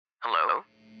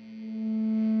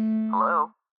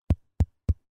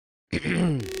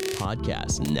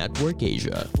Podcast Network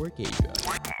Asia.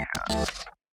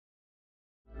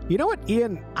 You know what,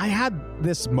 Ian? I had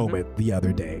this moment the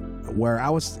other day where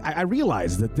I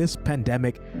realized that this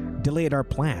pandemic delayed our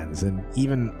plans and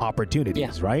even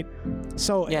opportunities, right?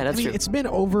 So, that's true. It's been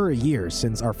over a year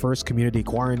since our first community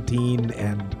quarantine,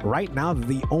 and right now,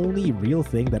 the only real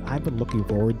thing that I've been looking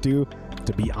forward to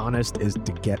be honest, is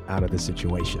to get out of this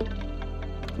situation.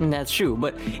 That's true,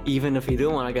 but even if you do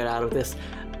want to get out of this,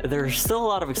 there's still a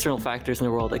lot of external factors in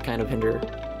the world that kind of hinder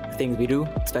things we do,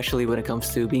 especially when it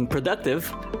comes to being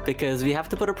productive, because we have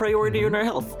to put a priority on our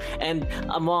health. And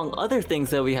among other things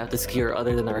that we have to secure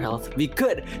other than our health, we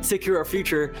could secure our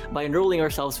future by enrolling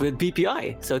ourselves with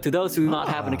BPI. So to those who do not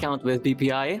have an account with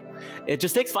BPI, it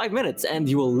just takes 5 minutes and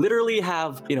you will literally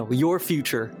have, your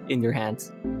future in your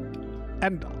hands.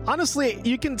 And honestly,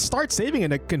 you can start saving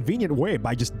in a convenient way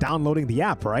by just downloading the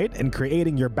app, right? And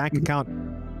creating your bank account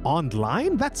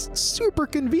online. That's super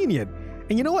convenient.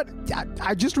 And you know what?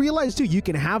 I just realized too, you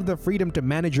can have the freedom to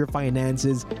manage your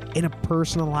finances in a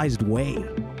personalized way.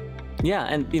 Yeah,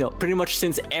 and pretty much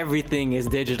since everything is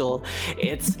digital,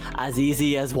 it's as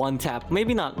easy as one tap.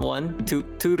 Maybe not one, two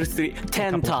to three,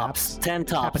 10 tops. 10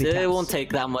 tops. It won't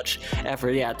take that much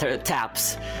effort. Yeah,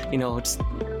 taps. Just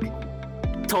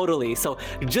totally. So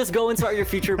just go and start your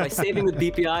future by saving with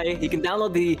BPI. You can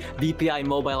download the BPI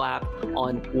mobile app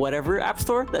on whatever app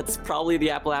store. That's probably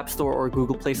the Apple App Store or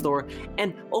Google Play Store,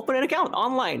 and open an account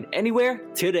online anywhere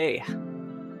today.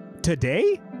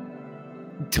 Today?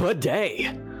 Today.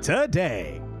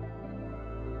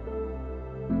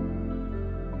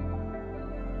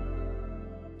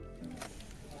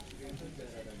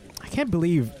 I can't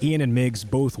believe Ian and Migs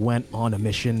both went on a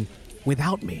mission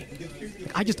without me.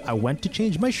 I went to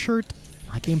change my shirt.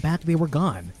 I came back, they were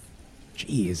gone.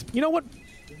 Jeez. You know what?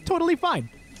 Totally fine.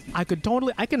 I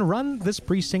can run this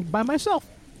precinct by myself.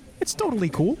 It's totally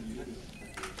cool.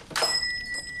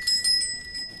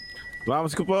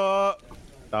 Mamas ko po.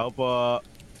 Tao po.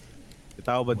 May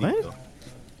tao ba dito?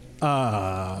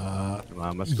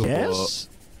 Mamas ko po. Yes?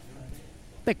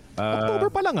 October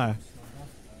pa lang ah.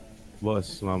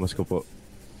 Boss, mamas ko po.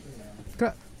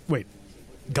 Wait.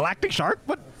 Galactic Shark?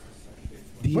 What?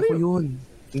 Di ako yun.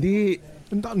 Hindi.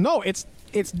 No, it's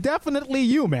definitely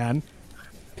you, man.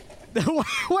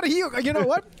 What are you? You know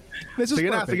what? This is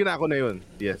perfect. Sige na, ako na yun.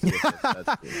 Yes,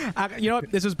 that's good. You know what?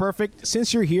 This is perfect.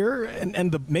 Since you're here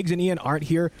and the Migs and Ian aren't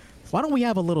here, why don't we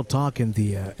have a little talk in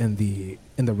the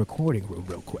recording room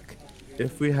real quick?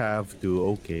 If we have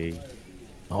to, okay.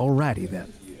 Alrighty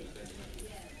then.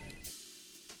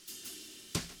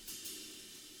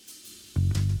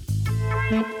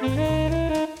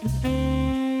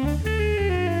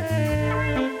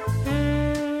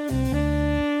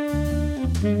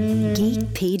 Geek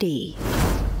PD.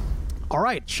 All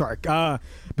right, Shark.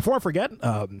 Before I forget,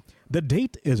 the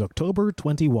date is October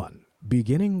 21.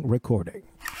 Beginning recording.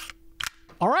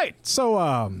 All right. So,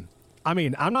 I'm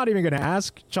not even gonna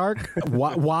ask Shark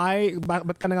why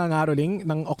ba't ka nangangaroling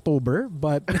ng October,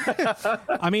 but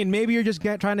maybe you're just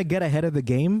trying to get ahead of the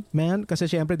game, man. Kasi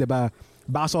syempre, 'di ba,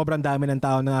 baka sobrang dami ng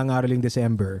tao nangangaroling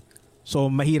December. So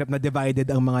mahirap na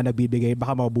divided ang mga nagbibigay,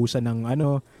 baka maubusan ng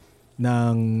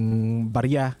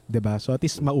barya, 'di ba? So at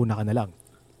least mauna ka na lang.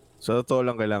 Sa totoo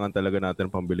lang, kailangan talaga natin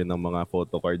pambili ng mga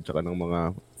photo card tsaka ng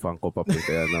mga Funko Pop.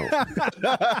 Kaya no.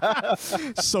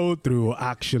 So true,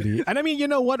 actually. And you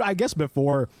know what? I guess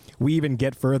before we even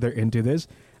get further into this,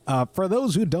 for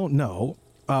those who don't know,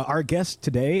 our guest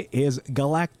today is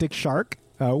Galactic Shark.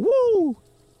 Woo!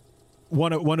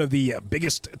 One of the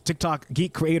biggest TikTok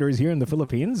geek creators here in the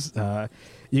Philippines.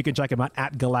 You can check him out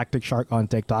at Galactic Shark on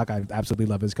TikTok. I absolutely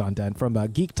love his content from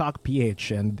Geek Talk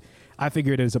PH, and I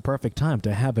figured it was a perfect time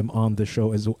to have him on the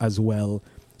show as well,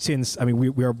 since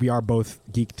we are both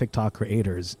geek TikTok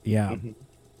creators. Yeah. Mm-hmm.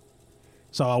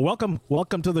 So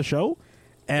welcome to the show,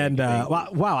 and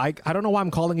wow, I don't know why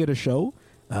I'm calling it a show.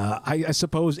 I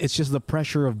suppose it's just the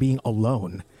pressure of being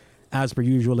alone, as per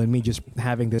usual, and me just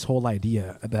having this whole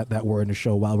idea that we're in a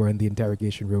show while we're in the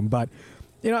interrogation room. But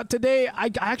today I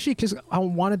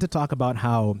wanted to talk about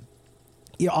how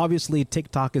obviously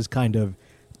TikTok is kind of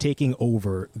taking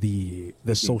over the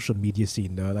social media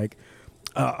scene.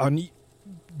 On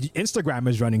Instagram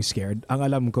is running scared. Ang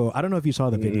alam ko, I don't know if you saw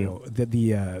the video that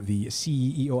the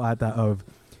CEO ata of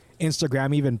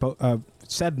Instagram even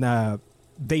said na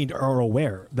they are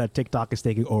aware that TikTok is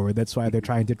taking over. That's why they're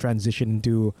trying to transition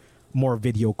to more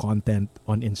video content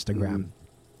on Instagram.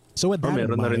 So with that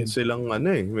meron in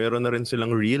mind, meron na rin silang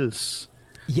reels.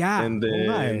 Yeah. And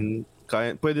then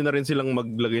pwede na rin silang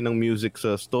maglagay ng music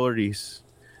sa stories.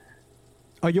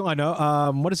 Yung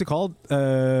what is it called?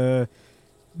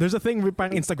 there's a thing with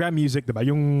parang Instagram music, diba?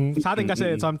 Yung sa atin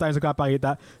kasi sometimes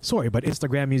nagpapakita, sorry, but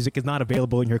Instagram music is not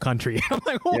available in your country. I'm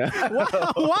like,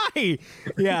 why?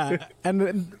 Yeah.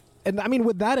 And I mean,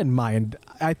 with that in mind,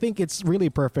 I think it's really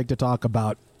perfect to talk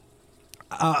about,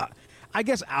 I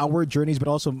guess, our journeys, but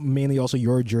also mainly also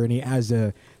your journey as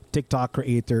a TikTok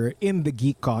creator in the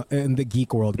geek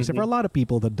world. Because for a lot of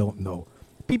people that don't know,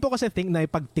 people kasi think na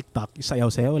pag TikTok,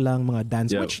 sayaw-sayaw lang, mga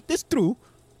dance, which is true.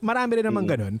 Marami rin naman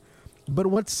ganun. But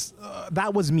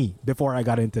that was me before I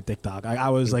got into TikTok. I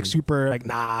was like super like,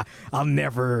 nah, I'll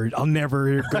never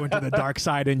go into the dark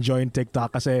side and join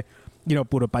TikTok kasi, you know,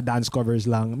 puro pa dance covers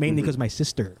lang. Mainly because my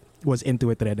sister was into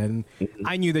it rin. And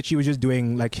I knew that she was just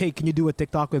doing like, hey, can you do a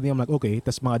TikTok with me? I'm like, okay,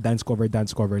 tas mga dance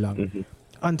cover lang.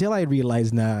 Until I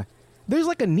realized na there's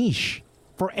like a niche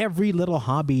for every little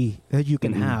hobby that you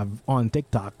can have on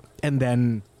TikTok. And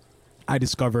then I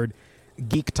discovered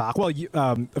Geek Talk. Well,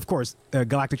 of course,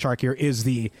 Galactic Shark here is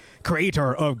the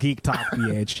creator of Geek Talk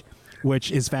PH,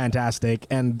 which is fantastic.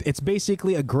 And it's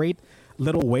basically a great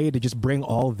little way to just bring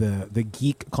all the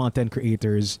geek content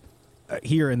creators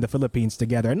here in the Philippines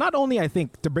together. And not only, I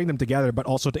think, to bring them together, but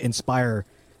also to inspire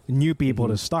new people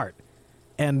to start.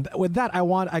 And with that,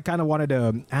 I kind of wanted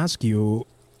to ask you,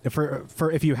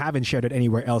 for if you haven't shared it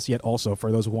anywhere else yet, also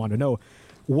for those who want to know,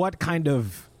 what kind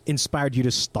of inspired you to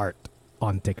start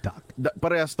on TikTok?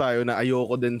 Parehas tayo na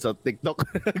ayoko din sa TikTok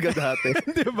dati.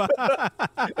 Diba?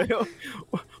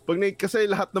 Kasi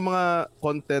lahat ng mga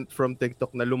content from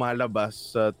TikTok na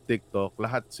lumalabas sa TikTok,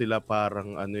 lahat sila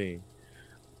parang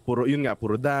puro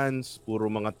dance, puro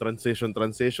mga transition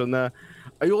na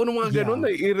ayoko ng mga ganun,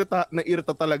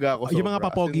 naiirita talaga ako. Yung mga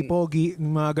papogi-pogi,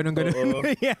 mga ganun.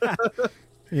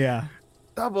 Yeah.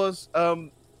 Tapos,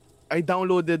 I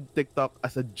downloaded TikTok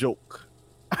as a joke.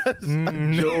 A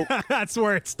joke. That's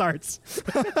where it starts.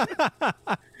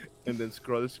 And then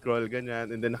scroll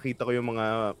ganyan, and then nakita ko yung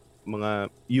mga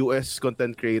US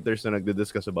content creators na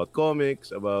nagdi-discuss about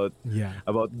comics, about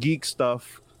geek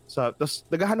stuff. Tapos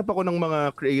naghahanap ako ng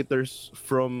mga creators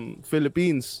from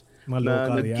Philippines mga na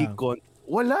local, nag-geek con.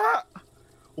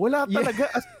 Wala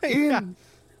talaga, as in.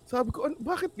 Sabi ko,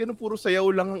 bakit ganun puro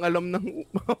sayaw lang ang alam ng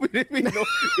mga Pilipino?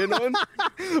 Ganun.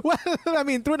 Well, I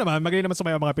mean, true naman. Magaling naman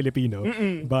sumayaw mga Pilipino.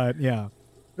 But, yeah.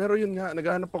 Pero yun nga,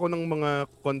 naghahanap ako ng mga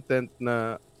content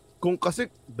na kung kasi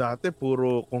dati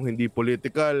puro kung hindi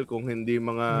political, kung hindi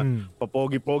mga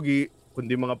papogi-pogi,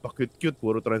 kundi mga pa-cute-cute,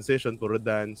 puro transition, puro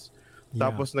dance.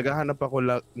 Tapos naghahanap ako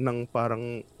ng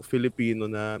parang Filipino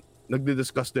na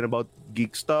nagdi-discuss din about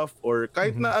geek stuff or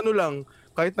kahit na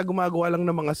kahit na gumagawa lang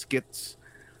ng mga skits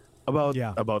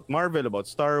about Marvel, about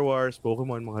Star Wars,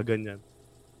 Pokemon, mga ganyan.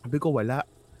 Sabi ko, wala.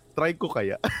 Try ko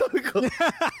kaya. Sabi ko,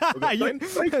 try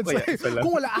ko kaya.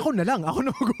 Kung wala, ako na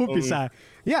mag-uumpisa.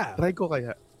 Yeah. Try ko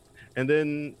kaya. And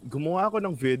then, gumawa ako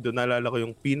ng video. Naalala ko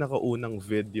yung pinakaunang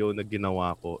video na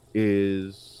ginawa ko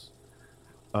is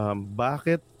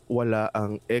bakit wala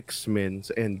ang X-Men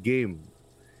sa Endgame?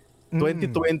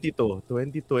 2020 to.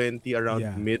 2020, around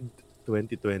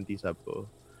mid-2020, sabi ko.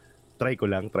 Try ko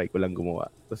lang gumawa.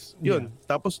 Tapos, yun.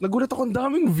 Tapos, nagulat ako, ang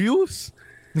daming views.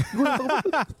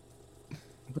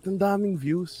 Ba't ang daming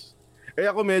views?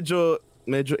 Ako medyo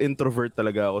introvert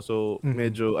talaga ako. So,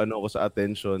 medyo ako sa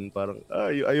attention. Parang,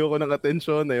 ayoko ng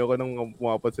attention. Ayoko nang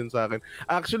pumapansin sa akin.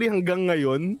 Actually, hanggang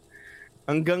ngayon,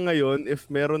 if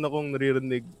meron akong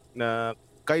naririnig na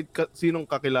kahit sinong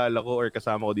kakilala ko or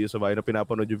kasama ko dito sa bahay na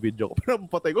pinapanood yung video ko,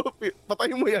 patay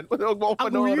mo yan.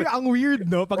 Ang weird,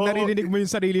 no? Pag narinig mo yung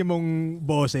sarili mong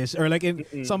boses or like if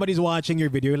somebody's watching your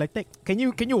video, you're like, can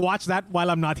you watch that while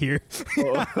I'm not here?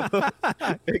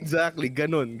 Exactly.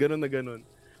 Ganon na ganon.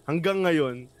 Hanggang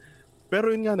ngayon. Pero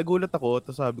yun nga, nagulat ako.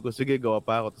 Tapos sabi ko, sige, gawa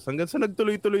pa ako. Tapos hanggang sa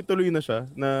nagtuloy-tuloy na siya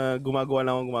na gumagawa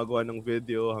ng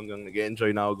video hanggang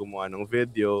nag-enjoy na ako gumawa ng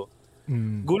video.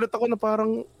 Gulat ako na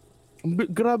parang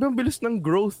grabe ang bilis ng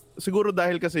growth. Siguro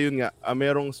dahil kasi yun nga,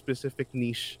 merong specific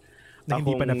niche na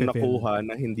akong nakuha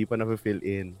na hindi pa na-fill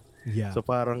in. Yeah. So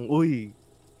parang,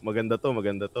 maganda to.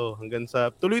 Hanggang sa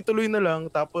tuloy-tuloy na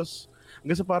lang. Tapos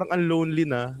hanggang sa parang ang lonely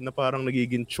na parang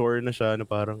nagiging chore na siya na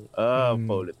parang,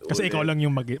 paulit. Kasi ikaw lang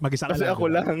yung mag-isa ka lang. Kasi ako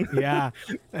lang. Yeah.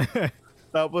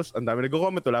 Tapos, ang dami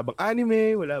nag-comment, wala bang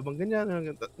anime, wala bang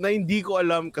ganyan, na hindi ko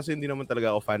alam kasi hindi naman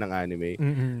talaga ako fan ng anime.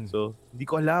 So, hindi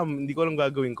ko alam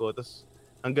gagawin ko. Tapos,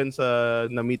 hanggang sa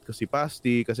na-meet ko si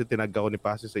Pasti, kasi tinag ako ni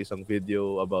Pasti sa isang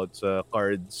video about sa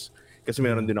cards. Kasi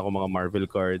meron din ako mga Marvel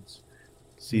cards.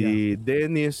 Si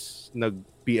Dennis,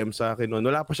 nag-PM sa akin noon.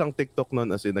 Wala pa siyang TikTok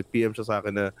noon, as in, nag-PM siya sa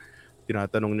akin na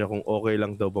tinatanong niya kung okay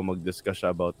lang daw ba mag-discuss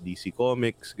siya about DC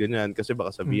Comics, ganyan. Kasi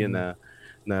baka sabihin na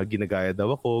ginagaya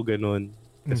daw ako, ganun.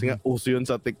 Kasi nga, uso yun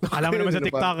sa TikTok. Alam mo naman sa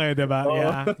TikTok eh, di ba?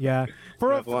 Oo. Yeah.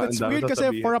 It's Ang dami weird kasi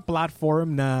sasabihin. for a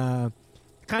platform na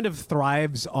kind of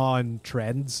thrives on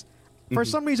trends, for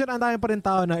some reason, ang dami pa rin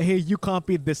tao na, hey, you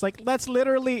copied this. Like, that's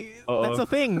literally, that's a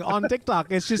thing on TikTok.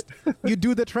 It's just, you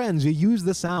do the trends, you use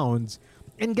the sounds.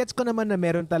 And gets ko naman na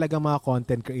meron talaga mga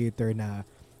content creator na,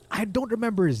 I don't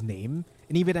remember his name.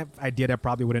 And even if I did, I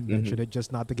probably wouldn't mention it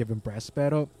just not to give him press.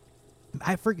 Pero,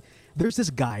 there's this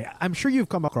guy, I'm sure you've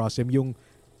come across him,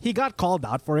 he got called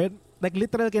out for it. Like,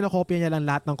 literal, kinokopya niya lang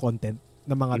lahat ng content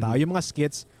ng mga tao. Yung mga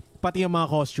skits, pati yung mga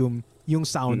costume, yung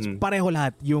sounds, pareho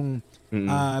lahat. Yung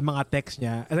mga text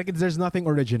niya. Like, there's nothing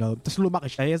original. Tapos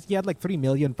lumaki siya. He had like 3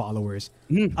 million followers.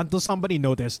 Until somebody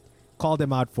noticed, called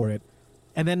him out for it.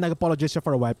 And then nag-apologize siya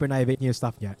for a while, pinivate niya yung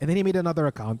stuff niya. And then he made another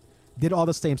account, did all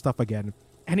the same stuff again.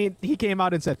 And he came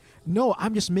out and said, no,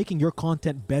 I'm just making your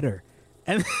content better.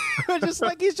 And just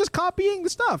like, he's just copying the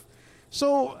stuff.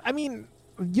 So, I mean,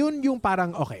 yun yung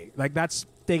parang, okay, like that's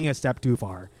taking a step too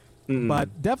far.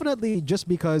 But definitely just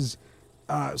because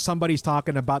somebody's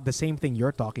talking about the same thing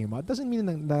you're talking about doesn't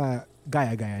mean na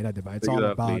gaya-gaya na, diba? It's all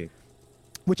about,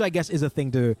 which I guess is a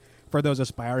thing for those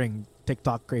aspiring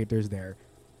TikTok creators there.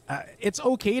 It's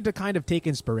okay to kind of take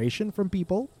inspiration from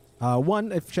people.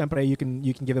 One, if syempre you can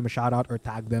give them a shout out or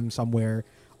tag them somewhere,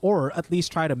 or at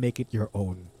least try to make it your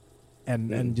own,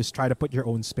 and just try to put your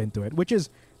own spin to it, which is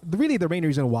really the main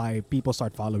reason why people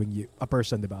start following you, a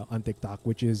person, diba, on TikTok,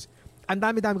 which is ang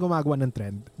dami-dami gumagawa ng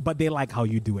trend, but they like how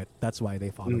you do it. That's why they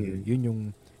follow you. Yun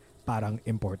yung parang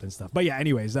important stuff. But yeah,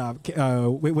 anyways,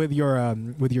 with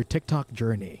your TikTok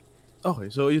journey.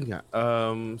 Okay, so yun nga.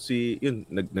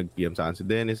 Nag-PM sa akin si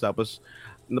Dennis, tapos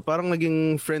parang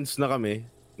naging friends na kami,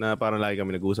 na parang lagi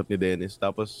kami nag-uusap ni Dennis.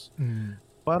 Tapos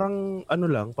parang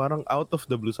parang out of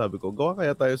the blue sabi ko, gawa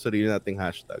kaya tayo sarili nating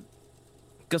hashtag.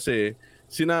 Kasi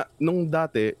nung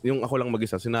dati, yung ako lang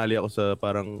mag-isa, sinali ako sa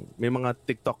parang may mga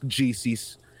TikTok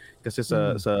GCs kasi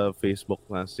sa Facebook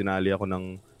na sinali ako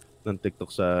ng TikTok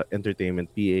sa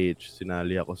Entertainment PH,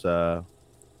 sinali ako sa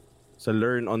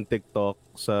Learn on TikTok,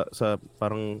 sa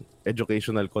parang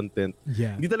educational content.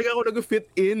 Yeah. Hindi talaga ako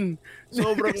nag-fit in.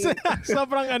 Sobrang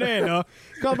no?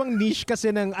 Sobrang niche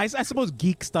kasi I suppose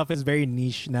geek stuff is very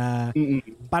niche na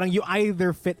parang you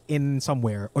either fit in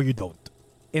somewhere or you don't.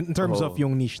 In terms of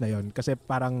yung niche na yun. Kasi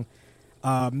parang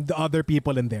the other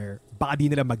people in there, baka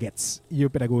di nila magets yung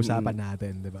pinag-uusapan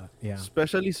natin, di ba? Yeah.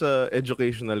 Especially sa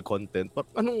educational content.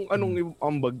 Anong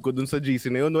ambag ko dun sa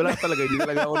GC na yun? Wala talaga. Hindi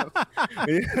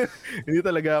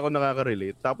talaga ako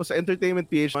nakaka-relate. Tapos sa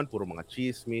Entertainment PH, puro mga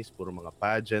chismis, puro mga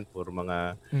pageant, puro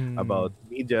mga about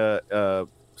media,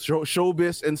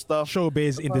 showbiz and stuff.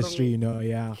 Showbiz industry, no?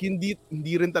 Yeah. Hindi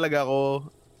rin talaga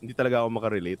ako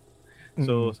makarelate.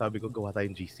 So, sabi ko, gawa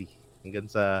tayong GC. Hanggang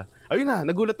sa, ayun na,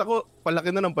 nagulat ako, palaki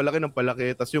ng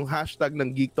palaki. Tapos yung hashtag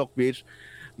ng Geek Talk page,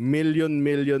 million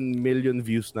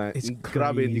views na. It's crazy.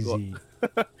 Grabe, hindi ko.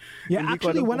 Yeah, hindi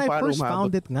actually, ko when I first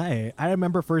found it nga I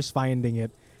remember first finding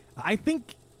it. I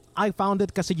think I found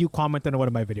it kasi you commented on one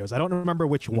of my videos. I don't remember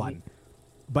which one.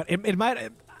 But it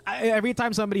might, every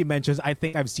time somebody mentions, I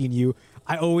think I've seen you,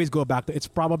 I always go back to, it's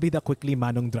probably the Quickly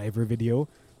Manong Driver video.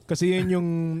 Kasi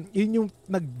yun yung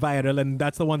nag-viral, and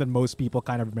that's the one that most people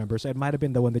kind of remember. So it might have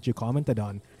been the one that you commented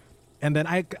on. And then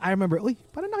I remember,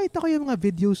 parang nakita ko yung mga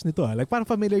videos nito. Like parang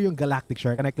familiar yung Galactic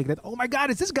Shark. And I clicked it, oh my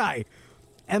God, it's this guy!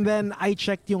 And then I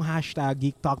checked yung hashtag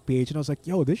Geek Talk page and I was like,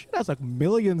 yo, this shit has like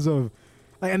millions of...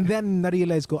 And then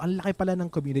na-realize ko, ang laki pala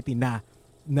ng community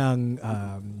ng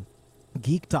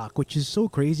Geek Talk, which is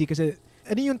so crazy kasi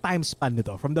ano yung time span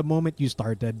nito from the moment you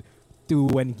started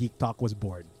to when Geek Talk was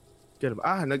born?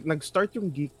 Nag-start yung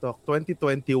Geek Talk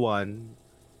 2021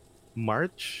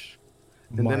 March.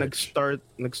 And then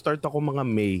nag-start ako mga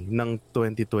May ng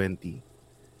 2020.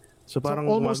 So parang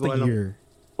almost a year.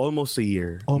 Almost a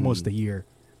year. Almost a year.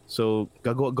 So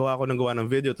gawa ng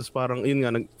video, tapos parang yun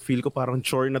nga, feel ko parang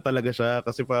chore na talaga siya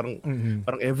kasi parang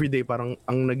everyday parang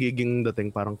ang nagiging dating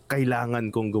parang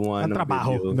kailangan kong gumawa ng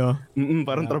trabaho, video. No?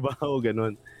 Parang trabaho,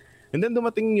 ganun. And then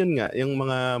dumating yun nga, yung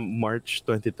mga March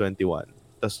 2021.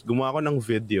 Tapos gumawa ako ng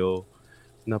video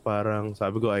na parang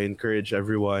sabi ko, I encourage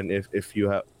everyone if you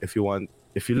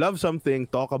love something,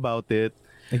 talk about it.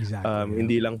 Exactly.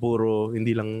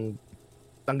 Hindi lang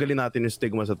tanggalin natin yung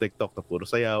stigma sa TikTok na puro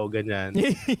sayaw, ganyan.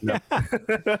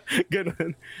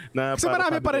 Ganun. Kasi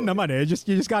marami pa rin naman you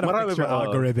just gotta fix your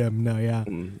algorithm na, yeah.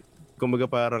 Kumbaga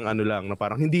parang na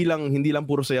parang hindi lang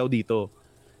puro sayaw dito.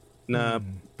 Na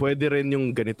pwede rin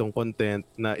yung ganitong content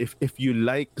na if you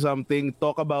like something,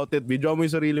 talk about it, video mo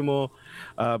yung sarili mo,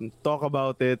 talk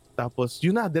about it, tapos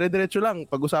yun na, dire-diretso lang,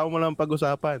 pag-usapan mo lang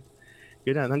pag-usapan.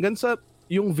 Ganyan. Hanggang sa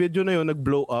yung video na yun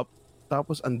nag-blow up,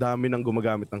 Tapos ang dami nang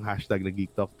gumagamit ng hashtag na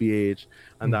GeekTalkPH.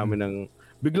 Ang dami ng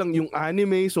biglang yung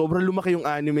anime, sobrang lumaki yung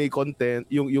anime content,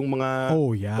 yung mga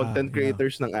content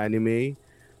creators ng anime,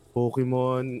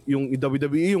 Pokemon, yung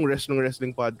WWE, yung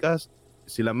wrestling podcast,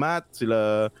 sila Matt,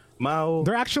 sila Mao.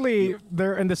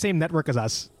 They're in the same network as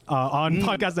us. On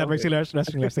podcast network, sila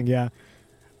wrestling, yeah.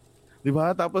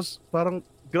 Diba? Tapos parang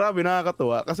grabe,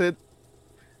 nakakatuwa kasi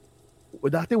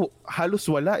dati halos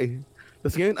wala eh.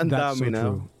 Tapos ngayon ang dami na.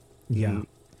 True. Yeah.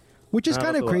 Which is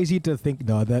kind of crazy to think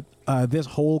though that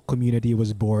this whole community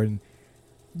was born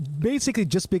basically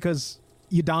just because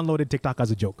you downloaded TikTok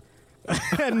as a joke.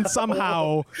 And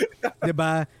somehow,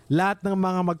 diba, lahat ng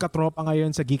mga magkatropa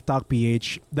ngayon sa Geek Talk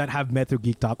PH that have met through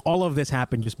Geek Talk, all of this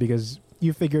happened just because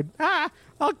you figured,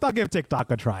 I'll give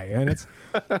TikTok a try. And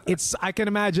it's I can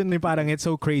imagine parang it's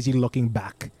so crazy looking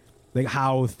back, like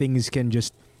how things can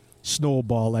just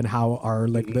snowball and how our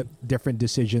like the different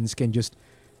decisions can just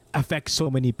affect so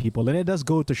many people. And it does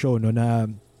go to show, no, na,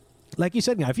 like you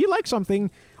said, if you like something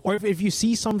or if you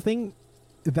see something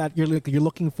that you're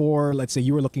looking for, let's say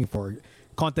you were looking for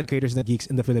content creators and geeks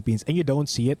in the Philippines and you don't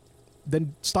see it,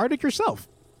 then start it yourself,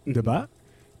 diba?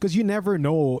 Because you never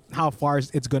know how far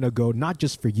it's gonna go, not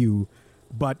just for you,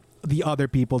 but the other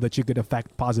people that you could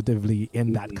affect positively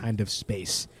in that kind of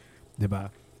space, diba?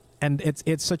 And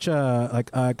it's such a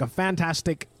a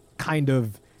fantastic kind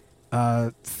of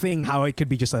thing how it could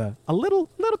be just a little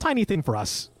tiny thing for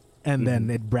us, and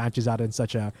then it branches out in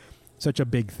such a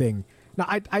big thing. Now,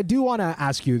 I do want to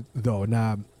ask you though,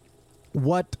 na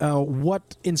what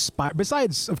inspired,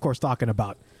 besides of course talking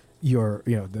about your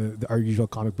our usual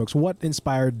comic books, what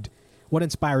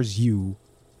inspires you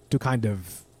to kind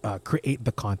of create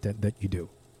the content that you do?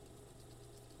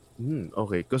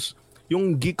 Okay, because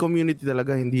yung geek community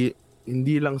talaga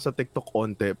hindi lang sa TikTok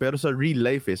onte, pero sa real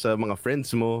life sa mga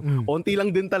friends mo, onti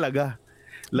lang din talaga.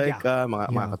 Like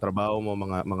mga katrabaho mo,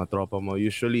 mga tropa mo,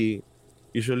 usually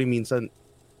minsan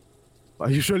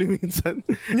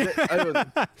ayun.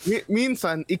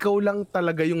 Minsan ikaw lang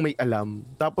talaga yung may alam.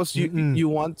 Tapos you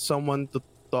want someone to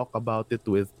talk about it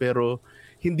with, pero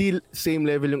hindi same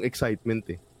level yung excitement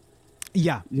eh.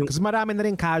 Yeah, because marami na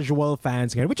rin casual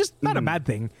fans ngayon, which is not a bad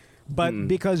thing. But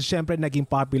because syempre naging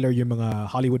popular yung mga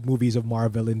Hollywood movies of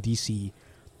Marvel and DC,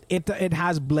 it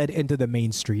has bled into the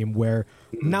mainstream where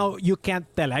now you can't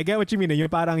tell. I get what you mean. Yung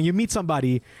parang you meet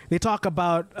somebody, they talk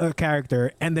about a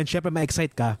character, and then syempre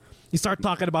ma-excite ka. You start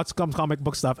talking about some comic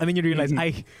book stuff, and then you realize,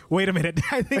 wait a minute.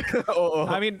 I think,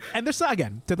 I mean, and there's,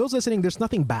 again, to those listening, there's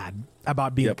nothing bad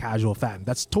about being a casual fan.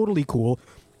 That's totally cool.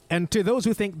 And to those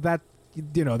who think that,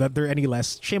 that they're any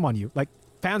less, shame on you. Like,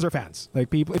 fans are fans. Like,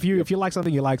 people, if you like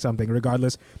something, you like something,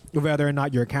 regardless of whether or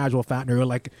not you're a casual fan or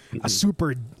like a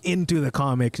super into the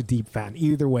comics deep fan.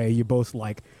 Either way, you both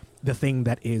like the thing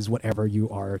that is whatever you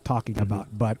are talking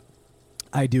about. But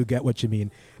I do get what you mean.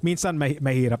 Minsan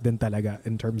mahirap din talaga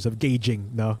in terms of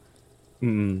gauging, no?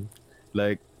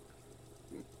 Like,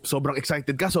 sobrang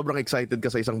excited ka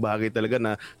sa isang bagay talaga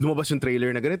na lumabas yung trailer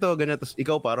na ganito, ganyan. Tapos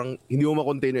ikaw parang hindi mo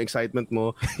ma-contain yung excitement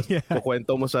mo.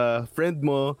 Kukwento mo sa friend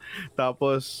mo.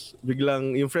 Tapos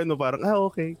biglang yung friend mo parang,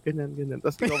 okay, ganyan.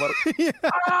 Tapos ikaw parang,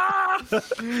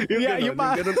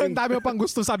 yung dami mo pang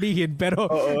gusto sabihin, pero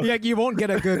like, you won't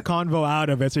get a good convo out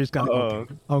of it. So you're just kind of,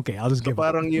 okay, I'll just give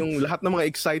parang yung lahat ng mga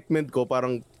excitement ko,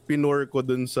 parang pinor ko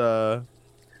dun sa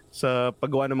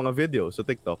paggawa ng mga video sa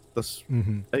TikTok. Tapos,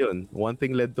 ayun, one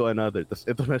thing led to another. Tapos,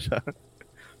 ito na siya.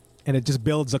 And it just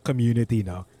builds a community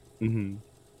now.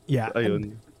 Yeah.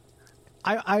 Ayun.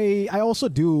 I also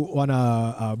do want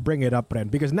to bring it up, Ren,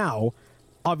 because now,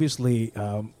 obviously,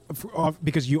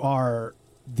 because you are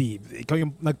ikaw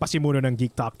yung nagpasimuno ng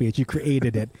Geek Talk PH, you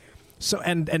created it. So,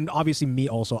 and obviously me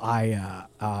also,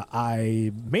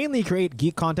 I mainly create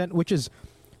geek content, which is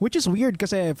weird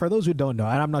because for those who don't know,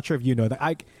 and I'm not sure if you know that,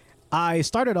 I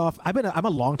started off. I'm a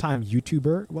long time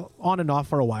YouTuber, well, on and off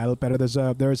for a while. But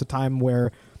there was a time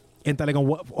where in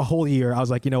talagang a whole year, I was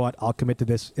like, you know what, I'll commit to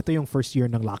this. Ito yung first year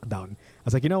ng lockdown. I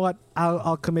was like, you know what,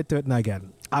 I'll commit to it na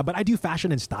again. But I do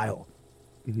fashion and style,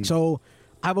 so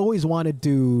I've always wanted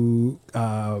to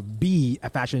be a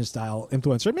fashion style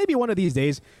influencer. Maybe one of these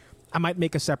days, I might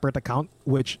make a separate account,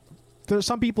 which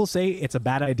some people say it's a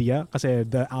bad idea because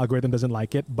the algorithm doesn't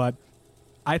like it. But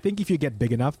I think if you get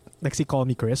big enough, like see Call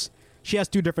Me Chris, she has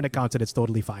 2 different accounts and it's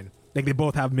totally fine. Like they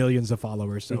both have millions of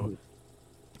followers. So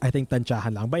I think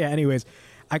tansyahan lang. But yeah, anyways,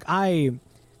 I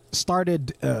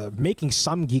started making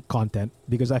some geek content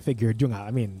because I figured,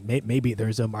 maybe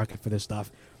there's a market for this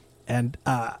stuff. And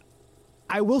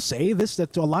I will say this,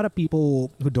 that to a lot of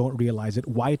people who don't realize it,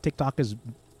 why TikTok is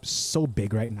so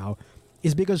big right now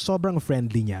is because sobrang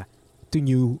friendly niya to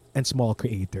new and small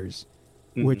creators.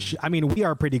 which I mean we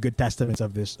are pretty good testaments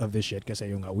of this shit kasi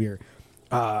yung we're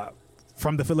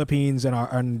from the Philippines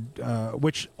and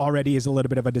which already is a little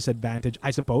bit of a disadvantage,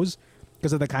 I suppose,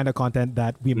 because of the kind of content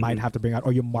that we might have to bring out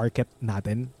or yung market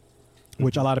natin,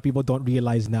 which a lot of people don't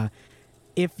realize na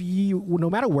if you, no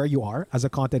matter where you are as a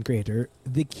content creator,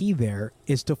 the key there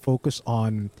is to focus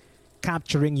on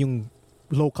capturing yung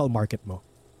local market mo.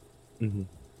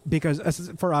 Because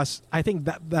for us, I think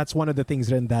that's one of the things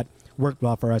then that worked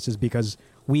well for us is because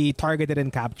we targeted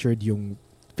and captured yung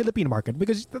Philippine market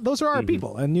because those are our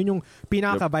people and yun yung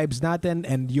pinaka vibes natin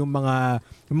and yung mga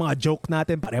joke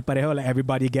natin pare-pareho, like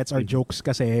everybody gets our jokes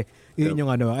kasi yun yung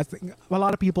ano. I think a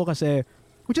lot of people kasi,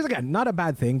 which is again not a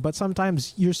bad thing, but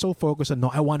sometimes you're so focused on no,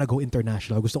 I want to go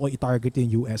international, gusto ko i-target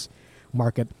yung US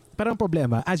market. Pero ang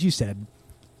problema, as you said,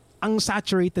 ang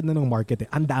saturated na ng market,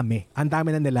 ang dami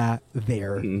na nila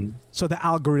there. So the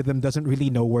algorithm doesn't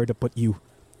really know where to put you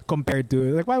compared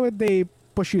to, like, why would they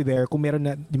push you there kung meron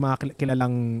na yung mga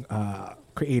kilalang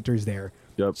creators there.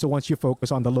 So once you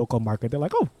focus on the local market, they're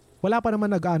like, oh, wala pa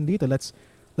naman nag-aan dito,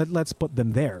 let's put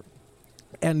them there.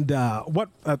 And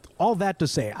what all that to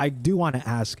say, I do want to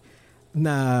ask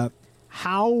na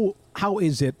how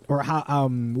is it, or how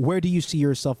where do you see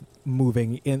yourself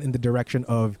moving in the direction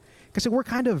of, because we're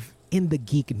kind of in the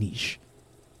geek niche,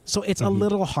 so it's a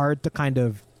little hard to kind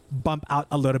of bump out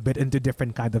a little bit into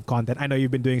different kind of content. I know you've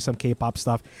been doing some K-pop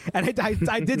stuff, and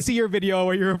I did see your video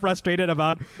where you were frustrated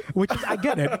about, which is, I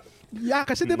get it. Yeah,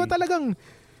 kasi diba talagang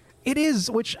it is,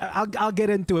 which I'll get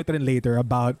into it then later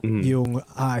about yung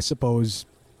I suppose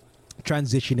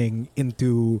transitioning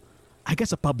into, I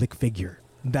guess, a public figure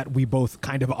that we both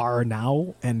kind of are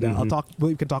now, and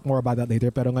we can talk more about that later.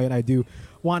 Pero ngayon I do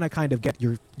want to kind of get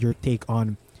your take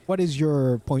on what is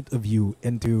your point of view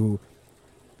into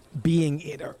being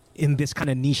in this kind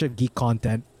of niche of geek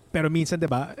content. Pero minsan,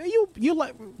 diba, you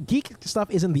like geek stuff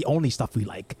isn't the only stuff we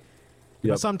like.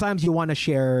 But sometimes you want to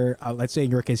share, let's say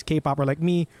in your case, K-pop, or like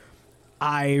me,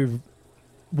 I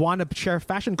want to share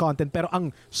fashion content, pero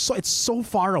it's so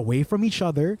far away from each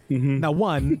other. Now,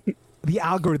 one, the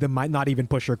algorithm might not even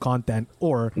push your content,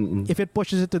 or if it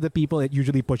pushes it to the people it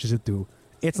usually pushes it to,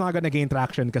 it's not gonna gain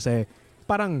traction kasi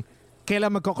parang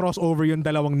kailan magko-crossover yung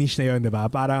dalawang niche na yun, diba?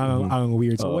 Parang ang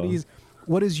weird. So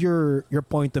what is your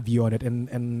point of view on it,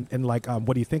 and like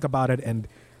what do you think about it, and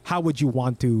how would you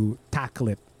want to tackle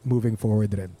it moving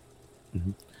forward rin?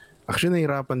 Actually,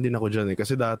 nahirapan din ako dyan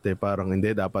kasi dati parang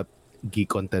hindi, dapat geek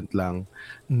content lang.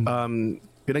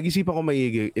 Pinag-isipan ko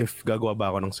maigi if gagawa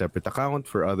ba ako ng separate account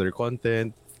for other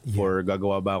content, or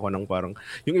gagawa ba ako ng parang,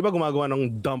 yung iba gumagawa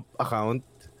ng dump account.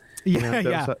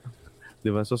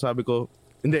 Diba? So sabi ko,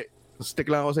 hindi, stick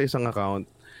lang ako sa isang account.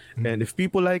 And if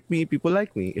people like me, people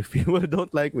like me. If people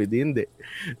don't like me, di hindi.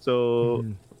 So,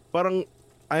 parang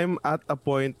I'm at a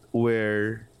point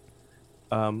where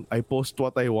I post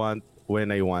what I want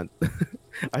when I want.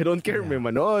 I don't care may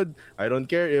manood. I don't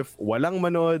care if walang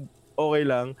manood. Okay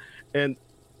lang. And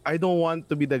I don't want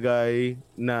to be the guy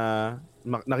na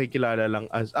nakikilala lang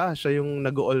as, siya yung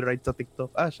nag-all right sa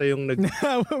TikTok. Siya yung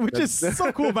Which is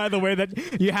so cool, by the way, that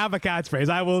you have a catchphrase.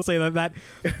 I will say that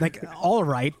like, all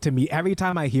right, to me, every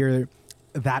time I hear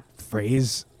that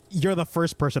phrase, you're the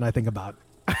first person I think about.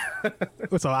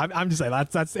 So I'm just saying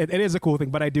that's it is a cool thing,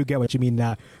 but I do get what you mean.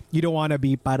 You don't want to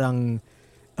be parang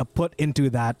put into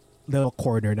that little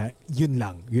corner na yun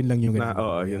lang yung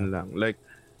yun lang. Like,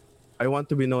 I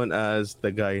want to be known as the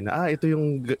guy na ito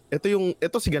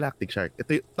si Galactic Shark.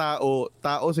 Ito yung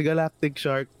tao si Galactic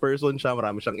Shark, person siya,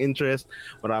 marami siyang interest,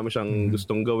 marami siyang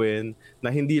gustong gawin,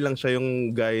 na hindi lang siya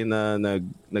yung guy na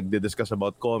nagdi-discuss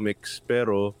about comics,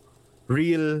 pero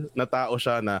real na tao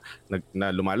siya na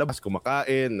lumalabas,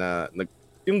 kumakain,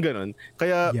 yung ganun.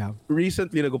 Kaya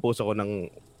recently nag-post ako ng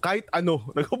kahit ano.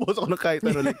 Nag-post ako ng kahit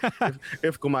ano. Like,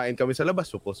 if kumain kami sa labas,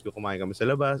 post ko kumain kami sa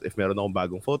labas. If meron akong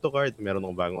bagong photocard, meron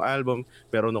akong bagong album,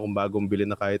 meron akong bagong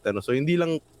bilhin na kahit ano. So, hindi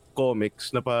lang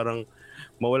comics na parang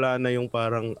mawala na yung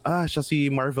parang, siya si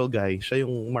Marvel guy. Siya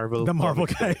yung Marvel. The Marvel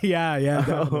guy. Yeah,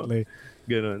 definitely.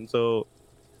 Ganun. So,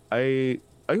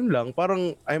 ayun lang.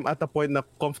 Parang I'm at a point na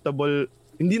comfortable.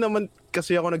 Hindi naman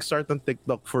kasi ako nag-start ng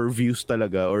TikTok for views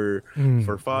talaga or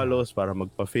for follows, para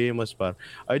magpa-famous.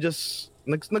 I just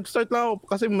nag-start lang ako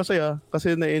kasi masaya,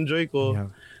 kasi na-enjoy ko.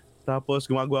 Tapos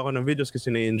gumagawa ako ng videos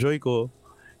kasi na-enjoy ko.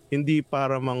 Hindi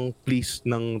para mang please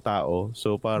ng tao.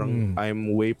 So parang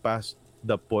I'm way past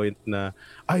the point na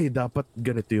dapat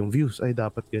ganito yung views,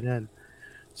 dapat ganyan.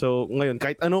 So ngayon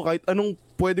kahit anong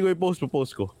pwede ko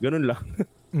i-post ko. Ganun lang.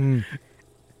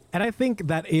 And I think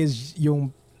that is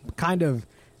yung kind of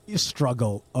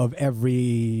struggle of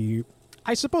every,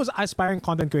 I suppose, aspiring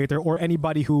content creator or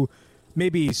anybody who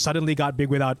maybe suddenly got big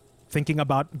without thinking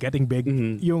about getting big.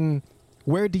 Yung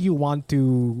where do you want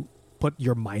to put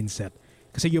your mindset?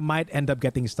 Kasi you might end up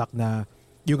getting stuck na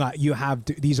you have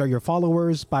to, these are your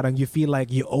followers, parang you feel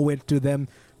like you owe it to them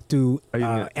to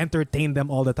entertain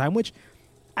them all the time, which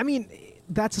I mean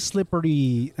that's a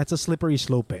slippery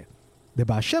slope eh.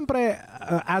 Diba? Syempre,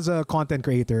 as a content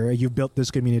creator, you've built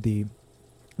this community.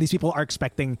 These people are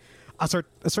expecting a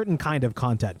certain kind of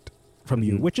content from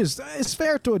you, which is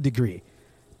fair to a degree.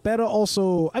 Pero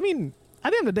also, I mean,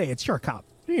 at the end of the day, it's your account.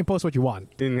 You can post what you want,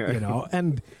 you know,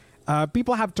 and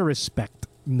people have to respect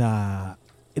na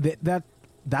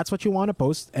that's what you want to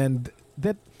post, and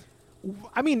that,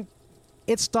 I mean,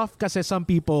 it's tough kasi some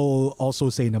people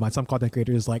also say naman, some content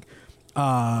creators like,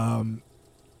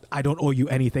 I don't owe you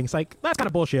anything. It's like, that's kind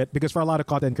of bullshit, because for a lot of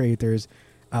content creators,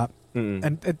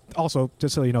 and it also,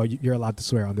 just so you know, you're allowed to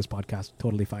swear on this podcast.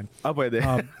 Totally fine.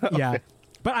 Pwede. Yeah.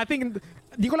 But I think,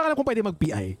 di ko lang alam kung pwede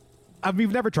mag-PI.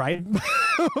 We've never tried.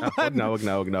 Wag na.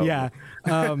 Yeah.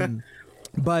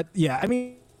 But yeah, I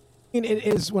mean, it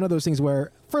is one of those things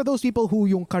where for those people who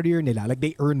yung career nila, like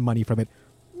they earn money from it,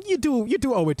 you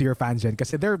do owe it to your fans then,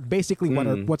 kasi they're basically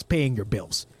what's paying your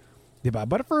bills. Diba?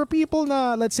 But for people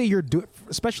na, let's say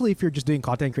especially if you're just doing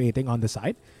content creating on the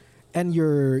side and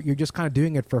you're just kind of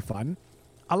doing it for fun,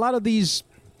 a lot of these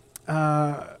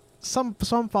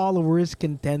some followers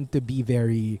can tend to be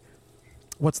very,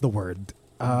 what's the word?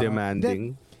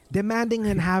 Demanding. Demanding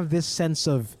and have this sense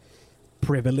of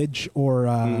privilege or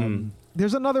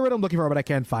there's another word I'm looking for but I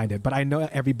can't find it, but I know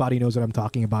everybody knows what I'm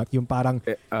talking about. Yung parang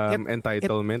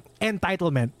entitlement.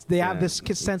 Entitlement. They have this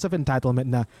sense of entitlement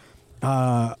na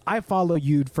I follow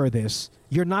you for this.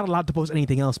 You're not allowed to post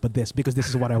anything else but this because this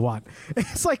is what I want.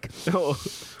 It's like,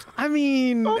 I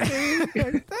mean,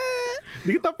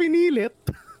 Di kita pinilit.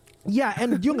 Yeah,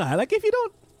 and yung nga, like if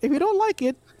you don't like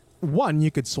it, one,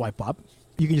 you could swipe up.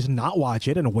 You can just not watch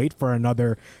it and wait for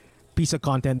another piece of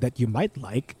content that you might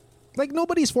like. Like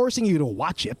nobody's forcing you to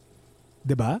watch it,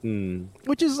 diba?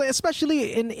 Which is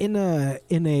especially in a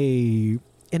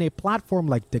platform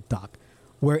like TikTok,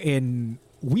 wherein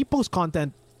we post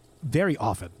content very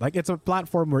often. Like it's a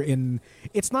platform wherein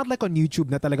it's not like on YouTube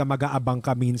na talaga mag-aabang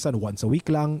ka minsan once a week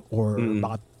lang or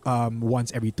about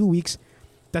once every 2 weeks.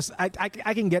 I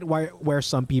can get where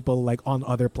some people like on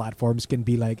other platforms can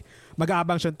be like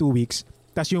mag-aabang siya 2 weeks.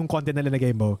 Tas yung content na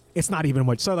linagay mo, it's not even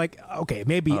much. So like, okay,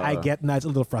 maybe I get na it's a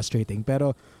little frustrating.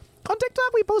 Pero on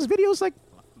TikTok, we post videos like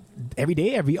every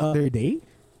day, every other day.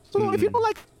 So if you don't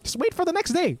like, just wait for the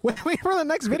next day. Wait for the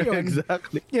next video. And,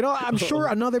 Exactly. you know, I'm sure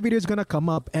another video is gonna come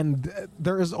up, and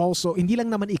there is also, hindi lang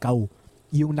naman ikaw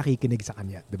yung nakikinig sa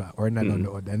kanya, diba? Or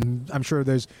nanonood. And I'm sure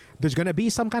there's gonna be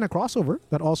some kind of crossover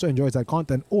that also enjoys that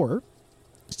content, or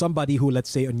somebody who, let's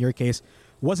say in your case,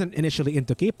 wasn't initially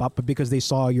into K-pop, but because they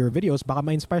saw your videos, baka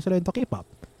ma-inspire sila into K-pop.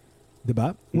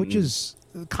 Diba? Which is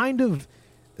kind of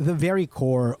the very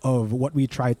core of what we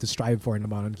try to strive for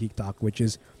naman on Geek Talk, which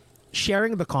is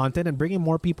sharing the content and bringing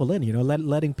more people in, you know,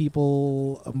 letting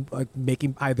people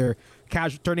making either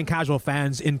turning casual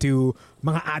fans into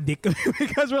mga addict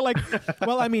because we're like,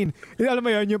 well, I mean, alam mo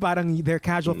yun, yung parang they're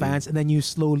casual fans and then you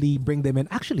slowly bring them in.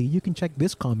 Actually, you can check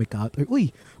this comic out. Or,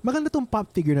 uy, maganda tong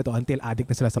pop figure na to, until addict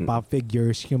na sila sa pop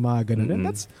figures, yung mga ganun. And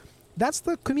that's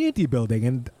the community building.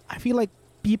 And I feel like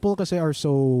people kasi are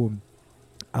so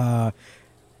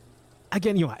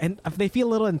again, you know, and they feel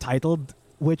a little entitled,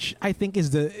 which I think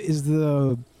is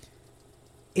one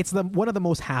of the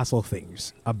most hassle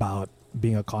things about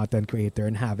being a content creator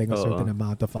and having a certain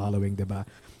amount of following, diba?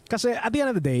 Kasi at the end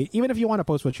of the day, even if you want to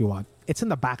post what you want, it's in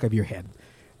the back of your head.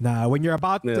 Now, when you're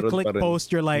about to click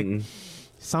post, you're like,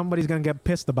 somebody's gonna get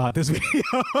pissed about this video,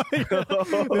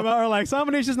 diba? Or like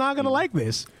somebody's just not gonna like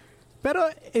this.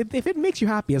 But if it makes you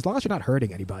happy, as long as you're not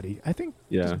hurting anybody, I think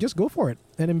just go for it.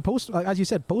 And then post, as you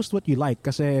said, post what you like.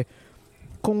 Kasi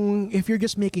if you're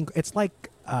just making, it's like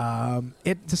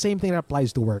it's the same thing that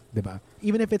applies to work, diba?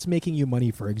 Even if it's making you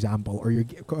money, for example, or you're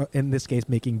in this case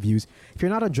making views, if you're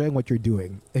not enjoying what you're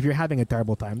doing, if you're having a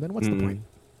terrible time, then what's the point?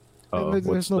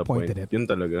 There's no point in it. Yun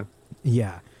talaga.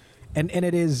 Yeah, and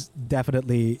it is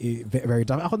definitely very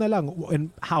tough. Ako na lang, and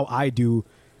how I do,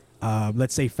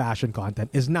 let's say fashion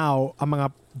content is now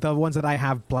the ones that I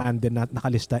have planned din na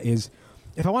nakalista is,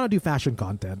 if I want to do fashion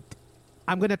content,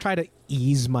 I'm gonna try to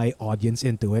ease my audience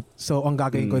into it. So ang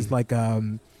gagawin ko is like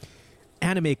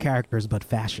anime characters but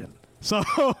fashion. So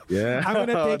I'm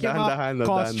gonna take yung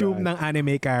costume ng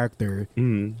anime character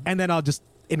and then I'll just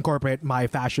incorporate my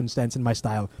fashion sense and my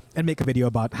style and make a video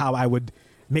about how I would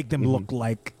make them look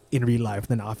like in real life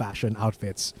than our fashion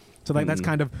outfits. So like that's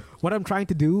kind of what I'm trying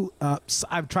to do.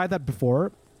 I've tried that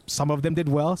before. some of them did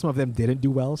well, some of them didn't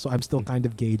do well. So I'm still kind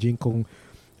of gauging kung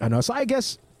ano. So I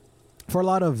guess for a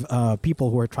lot of people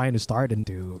who are trying to start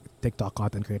into TikTok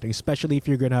content creating, especially if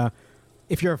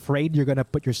you're afraid you're gonna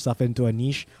put yourself into a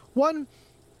niche, one,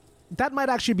 that might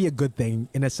actually be a good thing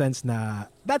in a sense na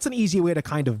that's an easy way to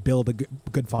kind of build a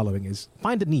good following is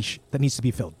find a niche that needs to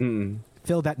be filled.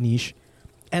 Fill that niche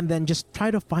and then just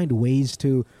try to find ways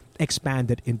to expand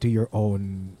it into your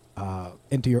own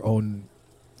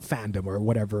fandom or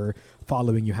whatever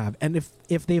following you have. And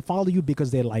if they follow you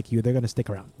because they like you, they're gonna stick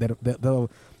around. They'll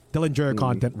enjoy your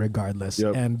content regardless.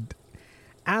 Yep. And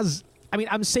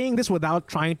I'm saying this without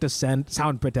trying to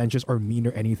sound pretentious or mean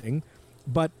or anything,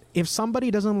 but if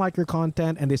somebody doesn't like your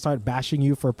content and they start bashing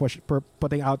you for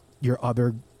putting out your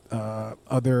other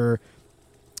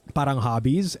parang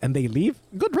hobbies and they leave,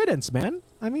 good riddance, man.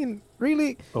 I mean,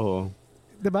 really. Oh.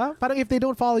 Diba? Parang if they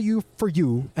don't follow you for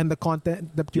you and the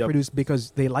content that you produce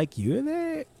because they like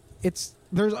you,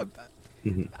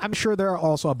 I'm sure there are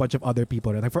also a bunch of other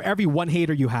people. Like for every one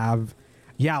hater you have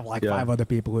like 5 other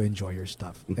people who enjoy your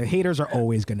stuff. The haters are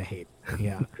always gonna hate.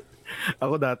 Yeah.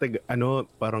 Ako dati,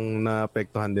 parang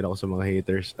naapektuhan din ako sa mga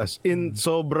haters. As in,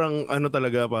 sobrang,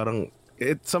 talaga, parang,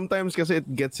 sometimes kasi it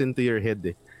gets into your head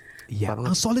eh. Yeah. Parang,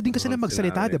 ang solid din kasi na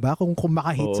magsalita, diba? Kung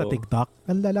maka-hate sa TikTok,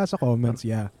 ang lala sa comments,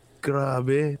 yeah.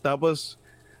 Grabe. Tapos,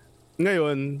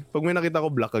 ngayon, pag may nakita ko,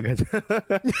 block agad.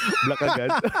 Block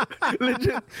agad.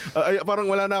 Legit. Parang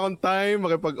wala na akong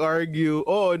time makipag-argue.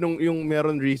 Yung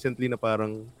meron recently na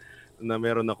parang, na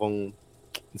meron akong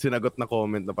sinagot na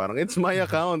comment na parang, it's my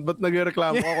account, ba't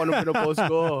nagreklamo ako nung pinopost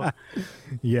ko?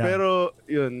 Yeah. Pero,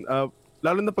 yun,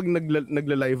 lalo na pag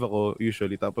nagla-live ako,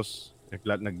 usually, tapos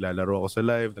naglalaro ako sa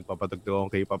live, nagpapatugtog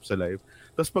akong K-pop sa live.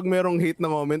 Tapos pag merong hate na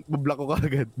comment, bablock ko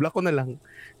kaagad. Block ko na lang.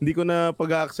 Hindi ko na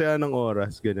pag-aaksaya ng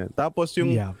oras, ganyan. Tapos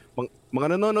yung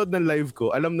mga nanonood ng live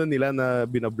ko, alam na nila na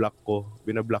binablock ko.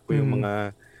 Binablock ko yung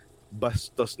mga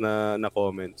bastos na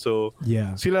comment. So,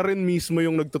 sila rin mismo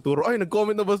yung nagtuturo, ay,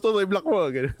 nag-comment na bastos, ay block mo.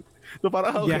 Ganyan. So,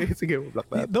 parang, okay, sige, block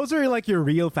na. Those are like your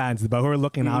real fans, diba, who are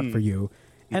looking out for you.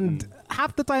 And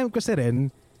half the time kasi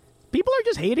rin, people are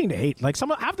just hating to hate. Like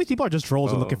half these people are just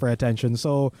trolls and looking for attention.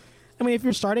 So, I mean, if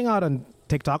you're starting out on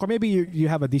TikTok or maybe you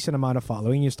have a decent amount of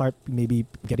following, you start maybe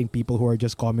getting people who are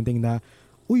just commenting that,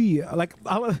 uy, like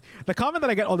the comment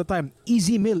that I get all the time,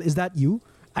 Easy Mill, is that you?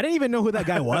 I didn't even know who that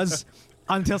guy was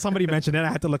until somebody mentioned it.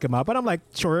 I had to look him up. But I'm like,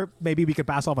 sure, maybe we could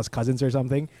pass off as cousins or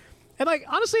something. And like,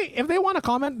 honestly, if they want to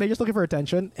comment, they're just looking for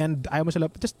attention. And I almost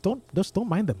like, just don't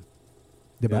mind them.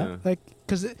 Diba? Yeah. Like,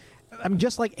 because I'm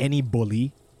just like any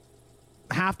bully.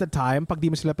 Half the time, pag di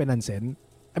mo sila pinansin,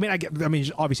 I mean,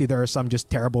 obviously there are some just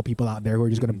terrible people out there who are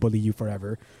just going to bully you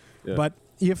forever. Yeah. But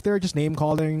if they're just name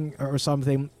calling or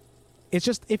something, it's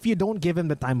just if you don't give them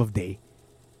the time of day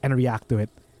and react to it,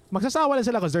 magsasawa lang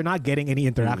sila because they're not getting any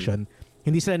interaction.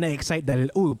 Hindi sila na-excite dahil,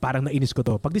 parang nainis ko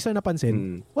to. Pag di sila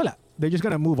napansin, wala. They're just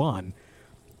gonna move on.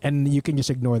 And you can just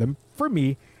ignore them. For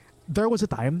me, there was a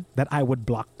time that I would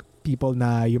block people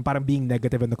na yung parang being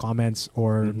negative in the comments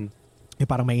or yung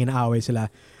parang may inaaway sila.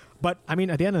 But, I mean,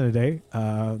 at the end of the day,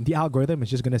 the algorithm is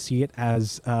just gonna see it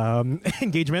as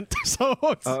engagement. So,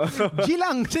 G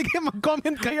lang. Sige,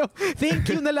 mag-comment kayo. Thank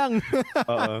you na lang.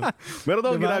 Meron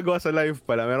akong ginagawa sa live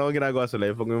pala.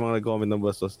 Pag may mga nag-comment ng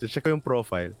bastos, check ko yung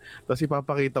profile. Tapos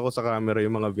ipapakita ko sa camera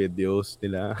yung mga videos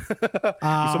nila.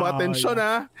 Gusto mga attention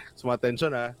ha. So,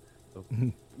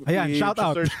 ayan, shout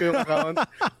out. Search ko yung account.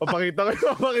 Papakita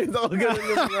ko ganun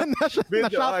yung mga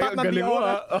video. Ay, ang galing mo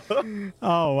ha.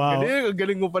 Oh, wow.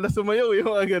 Galing mo pala sumayaw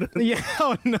yung mga ganun. Yeah,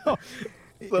 oh no.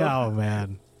 So,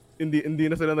 man. Hindi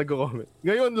na sila nagko-comment.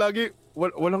 Ngayon, lagi,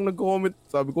 walang nagko-comment.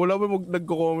 Sabi ko, wala ba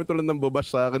nagko-comment ulit ng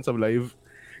babash sa akin sa live?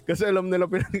 Kasi alam nila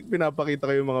pinapakita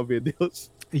ko yung mga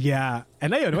videos. Yeah.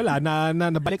 And ayun, wala.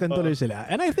 Nabalikan tuloy sila.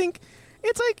 And I think,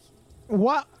 it's like,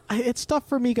 it's tough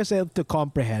for me kasi to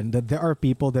comprehend that there are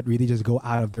people that really just go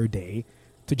out of their day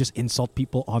to just insult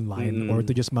people online or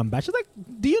to just mambash. It's like,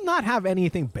 do you not have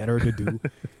anything better to do?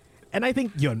 And I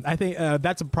think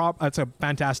that's a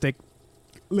fantastic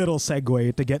little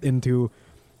segue to get into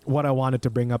what I wanted to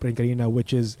bring up in Karina,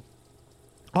 which is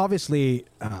obviously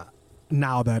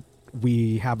now that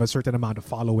we have a certain amount of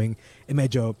following,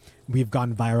 medyo we've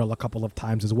gone viral a couple of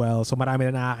times as well. So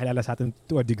marami na nakakilala sa atin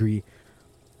to a degree.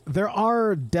 There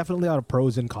are definitely a lot of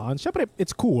pros and cons. Syempre,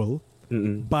 it's cool.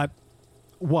 But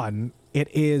one, it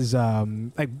is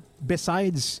like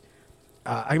besides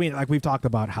I mean, like we've talked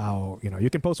about how, you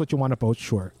can post what you want to post,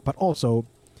 sure. But also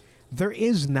there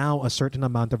is now a certain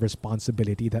amount of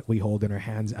responsibility that we hold in our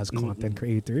hands as content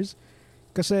creators.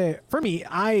 Because for me,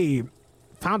 I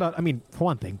found out, I mean, for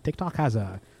one thing, TikTok has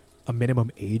a a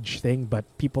minimum age thing, but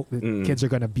kids are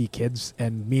gonna be kids,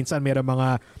 and minsan meron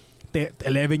mga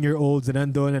 11-year-olds na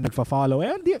nandun and nagfa-follow,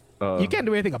 and you can't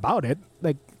do anything about it.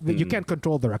 Like you can't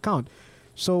control their account.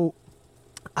 So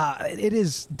it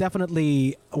is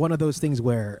definitely one of those things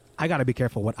where I gotta be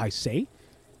careful what I say,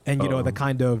 and you know the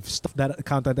kind of stuff that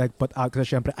content I put out. Because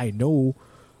syempre I know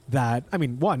that, I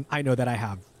mean, one, I know that I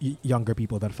have younger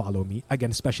people that follow me.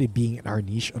 Again, especially being in our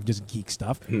niche of just geek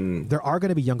stuff, there are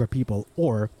gonna be younger people,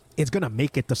 or it's gonna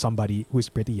make it to somebody who's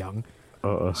pretty young.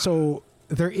 So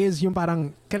there is yung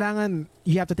parang kailangan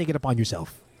you have to take it upon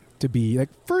yourself to be like,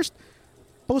 first,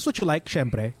 post what you like,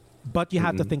 syempre, but you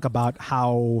have to think about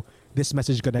how this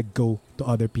message is gonna go to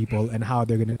other people and how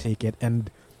they're gonna take it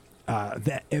and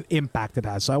the impact it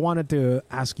has. So I wanted to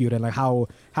ask you then, like, how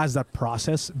has that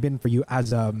process been for you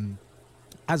as a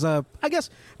I guess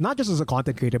not just as a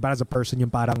content creator but as a person,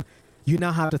 yung parang you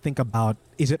now have to think about,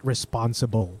 is it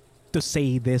responsible to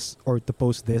say this or to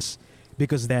post this?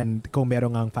 Because then kung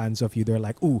merong ang fans of you, they're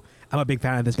like, ooh, I'm a big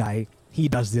fan of this guy, he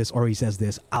does this or he says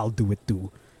this, I'll do it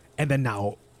too. And then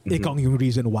now ikaw yung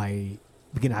reason why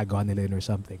ginagawa nila yun or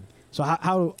something. So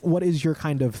how what is your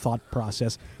kind of thought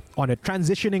process on it,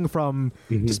 transitioning from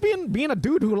just being a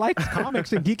dude who likes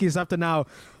comics and geeky stuff to now,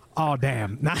 oh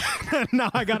damn, now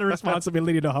I got a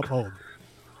responsibility to uphold.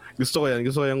 Gusto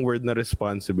ko yung word na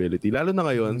responsibility. Lalo na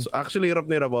ngayon. So actually, hirap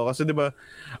na hirap ako. Kasi di ba,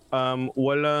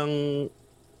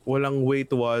 walang way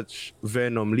to watch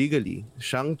Venom legally.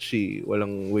 Shang-Chi,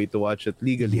 walang way to watch it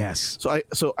legally. Yes.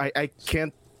 So I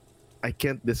can't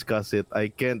discuss it. I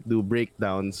can't do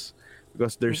breakdowns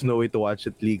because there's no way to watch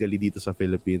it legally dito sa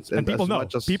Philippines. And people know.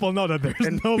 People know that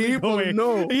there's no legal way.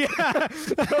 Know. Yeah.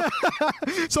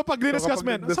 So pag di-discuss,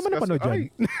 man, saan man napanood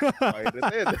dyan?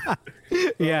 Pirated.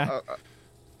 Yeah.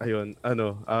 Ayun,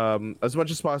 as much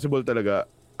as possible talaga,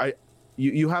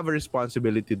 you have a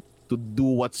responsibility to do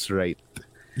what's right.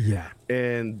 Yeah.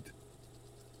 And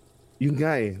yun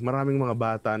nga maraming mga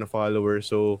bata na followers,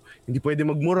 so hindi pwede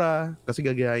magmura kasi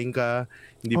gagayahin ka.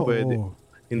 Hindi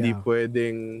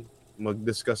pwedeng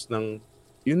mag-discuss ng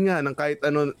yun nga ng kahit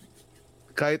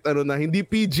ano na hindi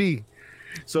PG.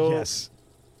 So yes.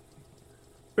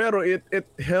 Pero it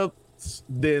helps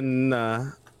din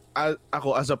na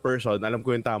ako as a person, alam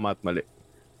ko yung tama at mali.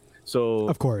 So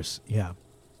of course, yeah.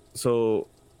 So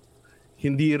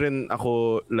hindi rin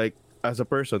ako like as a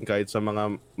person, kahit sa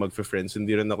mga magfe-friends,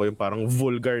 hindi rin ako yung parang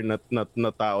vulgar na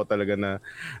tao talaga na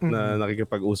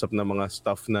nakikipag-usap na mga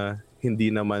stuff na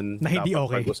hindi naman na hindi dapat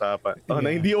okay. pag-usapan. Yeah. Na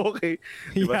hindi okay.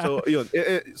 Diba? Yeah. So, yun.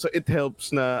 So, it helps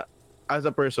na as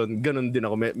a person, ganun din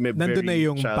ako. Nandun na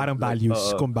yung parang values,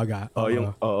 kumbaga.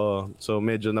 So,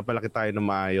 medyo napalaki tayo na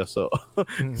maayos. So,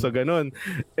 so ganun.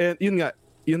 And yun nga,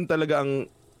 yun talaga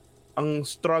ang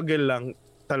struggle lang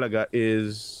talaga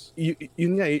is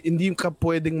yun nga, hindi ka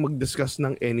pwedeng mag-discuss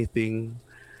ng anything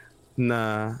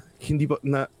na hindi pa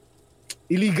na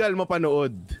illegal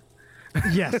mapanood.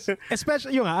 Yes.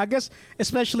 Especially I guess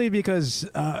especially because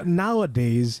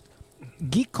nowadays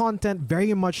geek content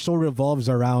very much so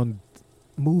revolves around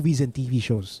movies and TV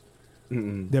shows.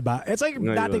 Diba? It's like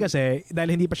dati kasi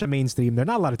dahil hindi pa siya mainstream, there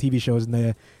are not a lot of TV shows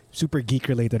na super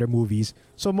geek related or movies.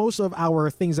 So most of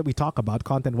our things that we talk about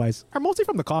content wise are mostly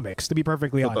from the comics, to be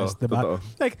perfectly honest. Diba?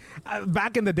 Like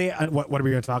back in the day, what are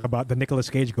we going to talk about? The Nicolas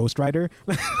Cage Ghost Rider.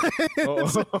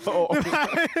 Those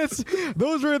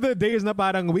were the days na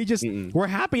parang we just we're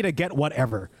happy to get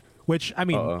whatever. Which, I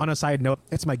mean, on a side note,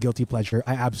 it's my guilty pleasure.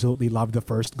 I absolutely love the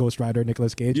first Ghost Rider,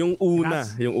 Nicolas Cage. Yung una.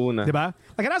 Diba?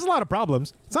 Like, it has a lot of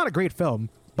problems. It's not a great film.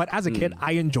 But as a kid,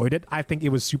 I enjoyed it. I think it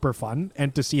was super fun.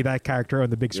 And to see that character on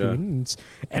the big screen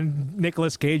and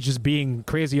Nicolas Cage just being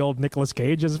crazy old Nicolas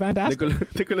Cage is fantastic.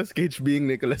 Nicolas Cage being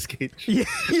Nicolas Cage. Yeah.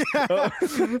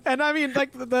 And I mean,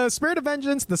 like, the Spirit of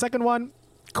Vengeance, the second one,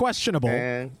 questionable.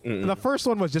 The first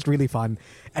one was just really fun.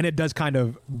 And it does kind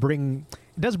of bring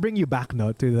you back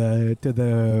now to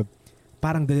the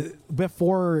parang the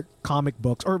before comic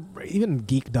books or even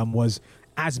geekdom was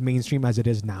as mainstream as it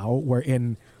is now,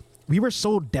 wherein we were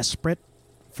so desperate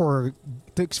for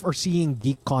seeing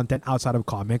geek content outside of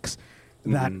comics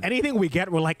that anything we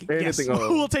get, we're like, yes,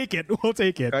 we'll take it.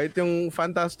 Kahit yung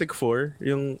Fantastic Four,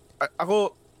 yung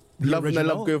ako love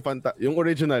ko yung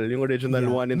original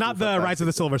one and not two. the Rise of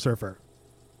the Silver Surfer.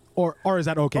 Or is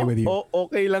that okay with you?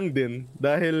 Okay lang din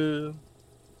dahil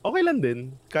okay lang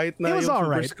din kahit na yung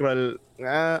Super Skrull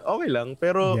okay lang,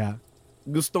 pero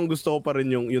gustong-gusto ko pa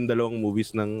rin yung dalawang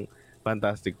movies ng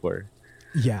Fantastic Four.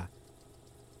 Yeah.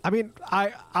 I mean,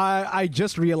 I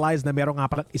just realized na meron nga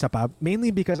pala isa pa, mainly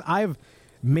because I've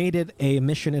made it a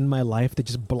mission in my life to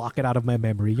just block it out of my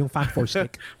memory. Yung fan force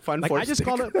stick. Fan Like, force I just stick.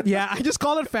 call it, yeah, I just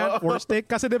call it fan force stick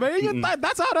kasi diba,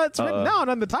 that's how it's written down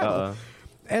on the title.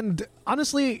 And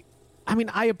honestly, I mean,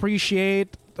 I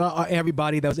appreciate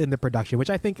everybody that was in the production, which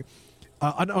I think,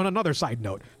 on another side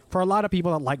note, for a lot of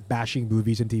people that like bashing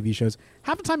movies and TV shows,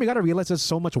 half the time you got to realize there's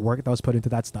so much work that was put into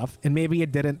that stuff, and maybe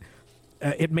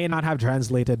it may not have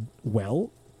translated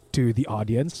well to the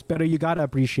audience, but you got to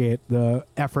appreciate the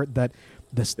effort that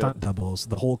the stunt doubles,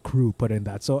 the whole crew put in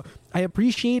that. So I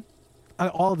appreciate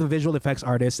all the visual effects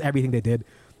artists, everything they did.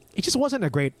 It just wasn't a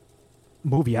great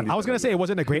movie. I was going to say it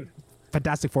wasn't a great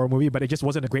Fantastic Four movie, but it just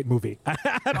wasn't a great movie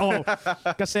at all.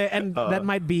 And that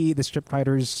might be the script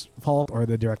writer's fault or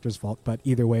the director's fault, but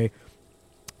either way,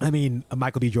 I mean,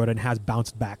 Michael B. Jordan has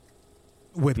bounced back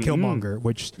with Killmonger,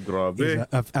 which is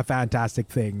a fantastic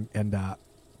thing, and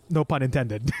no pun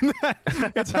intended.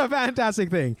 It's a fantastic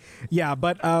thing. Yeah,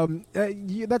 but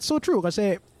that's so true.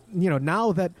 Kasi,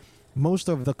 now that most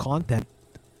of the content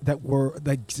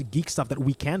that geek stuff that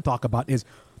we can talk about is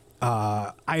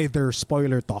either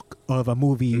spoiler talk of a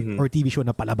movie or TV show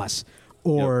na palabas,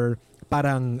 or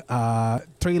parang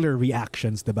trailer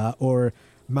reactions, diba? Or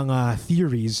mga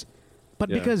theories. But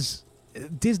because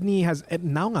Disney has,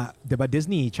 now nga, diba,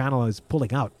 Disney Channel is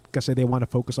pulling out kasi they want to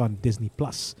focus on Disney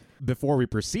Plus. Before we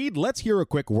proceed, let's hear a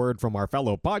quick word from our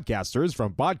fellow podcasters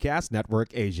from Podcast Network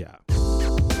Asia.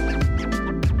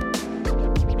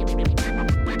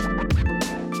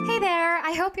 Hey there,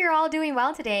 I hope you're all doing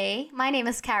well today. My name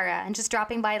is Kara, and just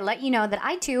dropping by to let you know that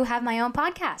I too have my own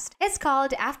podcast. It's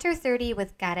called After 30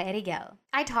 with Kara Erigel.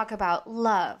 I talk about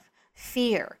love,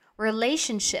 fear,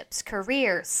 relationships,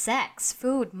 career, sex,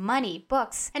 food, money,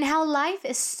 books, and how life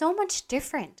is so much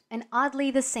different and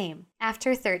oddly the same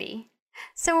after 30.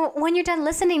 So when you're done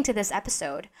listening to this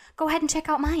episode, go ahead and check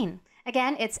out mine.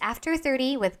 Again, it's After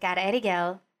 30 with Kara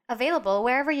Erigel, available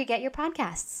wherever you get your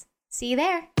podcasts. See you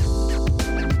there.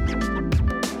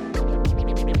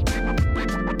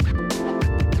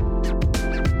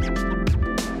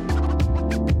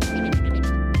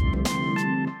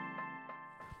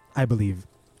 I believe.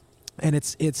 And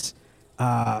it's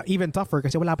even tougher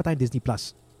kasi wala pa tayong Disney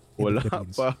Plus in the Wala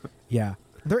Philippines. pa. Yeah.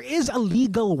 There is a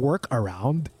legal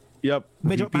workaround. Yep.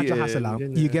 Medyo VPN, hassle lang.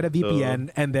 ganyan. You get a VPN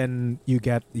and then you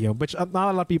get, which not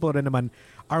a lot of people rin naman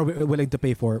are willing to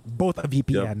pay for both a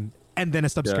VPN and then a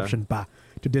subscription pa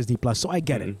to Disney Plus. So I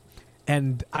get it.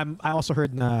 And I also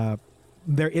heard na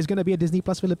there is gonna be a Disney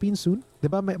Plus Philippines soon.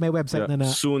 Diba? May website na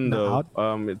soon na though.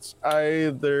 out. It's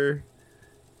either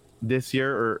this year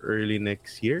or early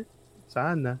next year.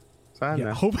 Sana.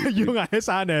 Yeah, hope yung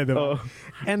sana, diba? Oh,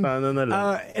 And sana na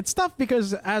lang. it's tough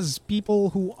because as people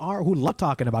who love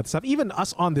talking about stuff, even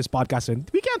us on this podcast, and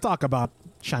we can't talk about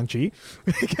Shang-Chi.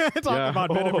 We can't talk about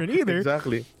Venom either.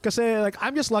 Exactly. Because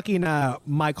I'm just lucky na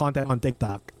my content on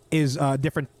TikTok is a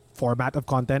different format of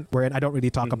content wherein I don't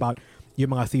really talk about yung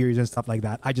mga theories and stuff like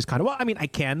that. I just kind of, I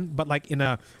can, but like in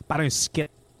a parang skit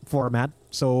format.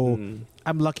 So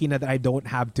I'm lucky na that I don't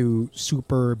have to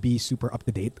be super up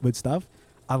to date with stuff.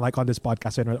 Unlike on this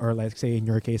podcast or like say in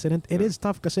your case. And it is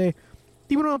tough kasi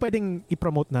di mo naman pwedeng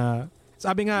i-promote na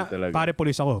sabi nga, pare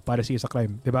police ako, pare siya sa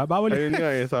crime. Diba? Bawal. Ayun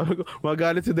nga eh. Sabi ko,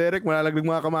 magalit si Derek, malalaglag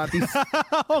mga kamatis.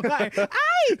 Oo nga eh.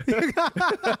 Ay!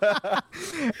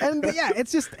 And yeah,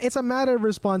 it's a matter of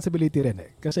responsibility rin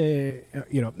eh. Kasi,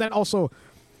 and also,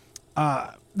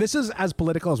 this is as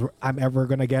political as I'm ever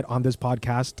gonna get on this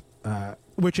podcast,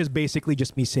 which is basically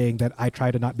just me saying that I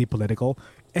try to not be political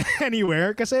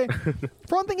anywhere. Kasi,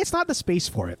 for one thing, it's not the space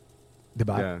for it.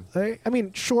 Diba? Yeah. I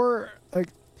mean, sure, like,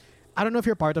 I don't know if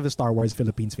you're part of the Star Wars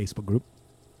Philippines Facebook group,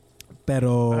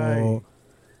 pero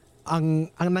ang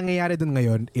nangyayari dun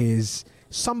ngayon is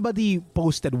somebody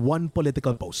posted one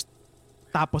political post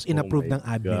tapos inapprove ng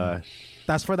admin.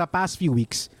 Tapos for the past few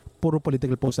weeks, puro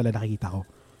political post na nakikita ko.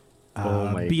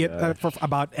 Be it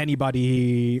about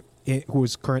anybody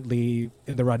who's currently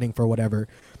in the running for whatever.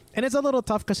 And it's a little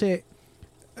tough kasi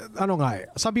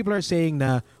some people are saying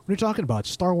na when you're talking about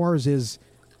Star Wars is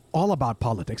all about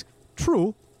politics.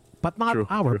 True, but not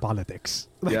our politics.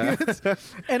 Yeah.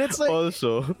 And it's like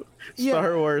also,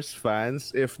 Star Wars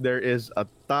fans, if there is a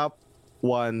top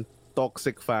one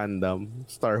toxic fandom,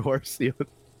 Star Wars yun.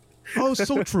 Oh,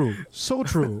 so true. So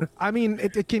true. I mean,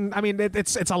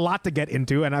 it's a lot to get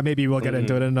into, and maybe we'll get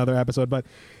into it in another episode. But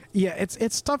yeah,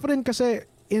 it's tough rin kasi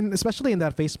especially in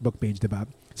that Facebook page, diba?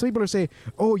 Some people are saying,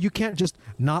 "Oh, you can't just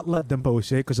not let them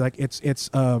post it because like it's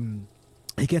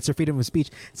it gets their freedom of speech."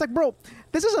 It's like, bro,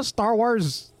 this is a Star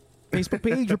Wars Facebook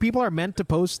page where people are meant to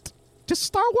post just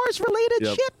Star Wars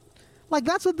related shit. Like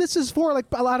that's what this is for. Like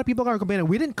a lot of people are complaining,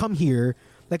 we didn't come here.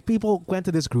 Like people went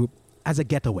to this group as a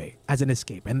getaway, as an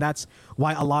escape. And that's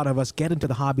why a lot of us get into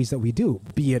the hobbies that we do,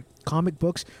 be it comic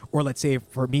books or, let's say,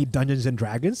 for me, Dungeons and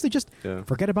Dragons, to just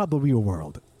forget about the real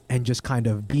world and just kind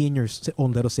of be in your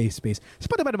own little safe space.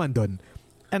 Spada ba naman dun?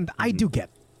 And I do get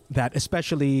that,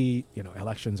 especially,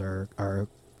 elections are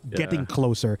getting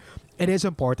closer. It is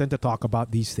important to talk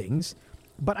about these things,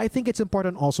 but I think it's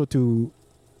important also to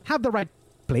have the right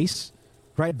place,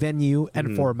 right venue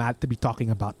and format to be talking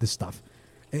about this stuff,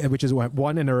 which is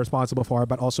one in a responsible form,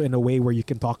 but also in a way where you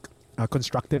can talk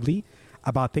constructively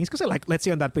about things. Because let's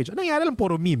say on that page, nangyari lang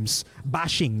puro memes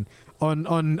bashing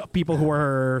on people who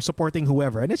are supporting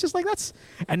whoever, and it's just like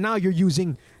and now you're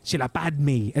using sila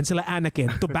Padme and sila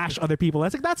Anakin to bash other people.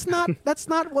 That's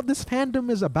not what this fandom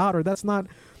is about, or that's not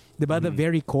the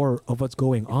very core of what's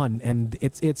going on. And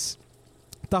it's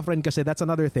tough rin kasi that's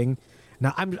another thing.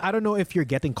 Now I don't know if you're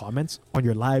getting comments on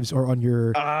your lives or on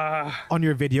your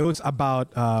videos about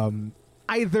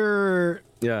either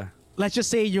let's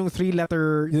just say yung three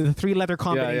letter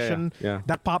combination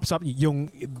that pops up,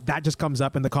 that just comes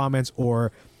up in the comments,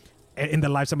 or in the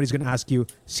live somebody's gonna ask you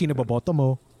sino boboto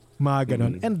mo, mga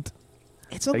ganon. And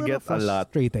it's a little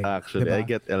frustrating. Actually, diba? I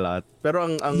get a lot. Pero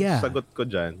ang sagot ko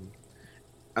dyan,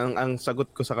 ang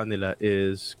sagot ko sa kanila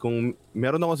is, kung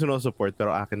meron akong sinusupport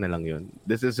pero akin na lang yun.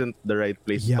 This isn't the right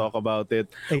place to talk about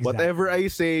it. Exactly. Whatever I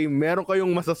say, meron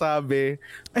kayong masasabi.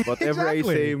 Whatever I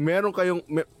say,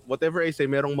 whatever I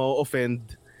say, merong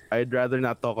ma-offend. I'd rather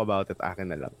not talk about it. Akin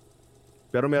na lang.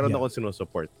 Pero meron akong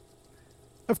sinusupport.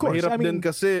 Of course. Mahirap din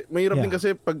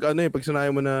kasi pag pag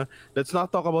sinabi mo na let's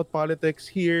not talk about politics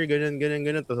here, ganyan.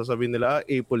 Tapos sasabihin nila,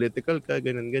 apolitical ka,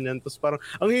 ganyan. Tapos parang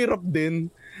ang hirap din.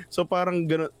 So parang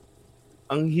ganun,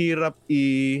 ang hirap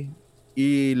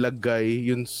ilagay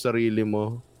yung sarili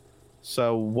mo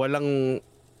sa walang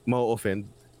ma-offend,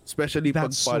 especially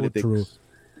pag politics. So true.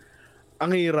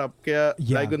 Ang hirap. Kaya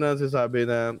lagi ko na sasabi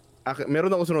na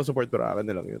meron akong sinusupport pero akin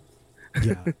na lang yun.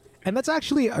 Yeah. And that's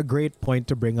actually a great point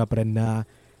to bring up, and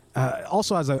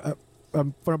also as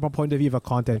from a point of view of a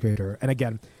content creator. And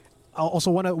again,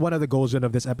 also one of the goals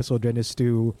of this episode then is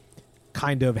to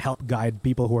kind of help guide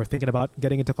people who are thinking about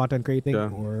getting into content creating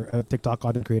or TikTok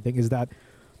content creating, is that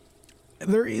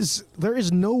there is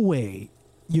no way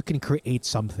you can create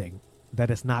something that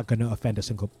is not going to offend a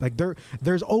single, like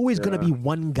there's always going to be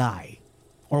one guy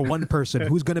or one person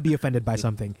who's going to be offended by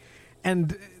something,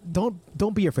 and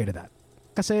don't be afraid of that.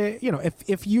 Kasi,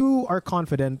 if you are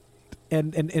confident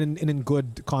and in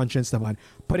good conscience naman,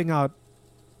 putting out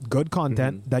good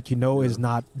content that is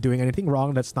not doing anything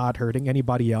wrong, that's not hurting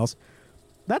anybody else,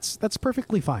 that's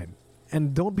perfectly fine.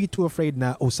 And don't be too afraid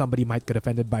na, somebody might get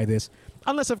offended by this.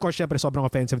 Unless, of course, syempre, sobrang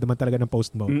offensive naman talaga ng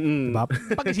post mo. Diba?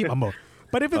 Pag-isipan mo.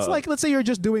 But if it's like, let's say you're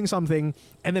just doing something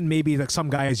and then maybe like some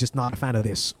guy is just not a fan of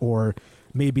this, or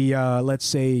maybe, let's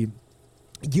say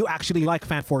you actually like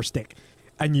Fan 4 Stick,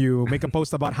 and you make a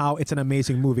post about how it's an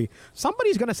amazing movie,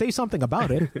 somebody's going to say something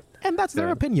about it, and that's their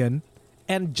opinion.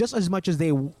 And just as much as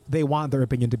they want their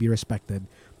opinion to be respected,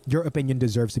 your opinion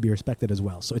deserves to be respected as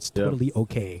well. So it's totally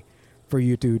okay for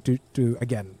you to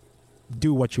again,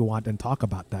 do what you want and talk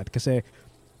about that. Kasi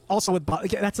also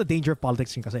that's the danger of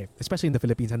politics kasi, especially in the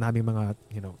Philippines, and having mga,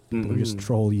 people who just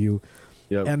troll you.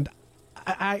 Yep. And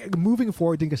I moving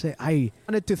forward din kasi, I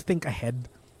wanted to think ahead.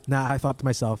 Now I thought to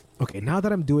myself, okay, now that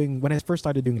when I first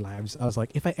started doing lives, I was like,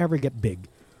 if I ever get big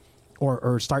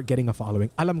or start getting a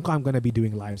following, alam ko I'm going to be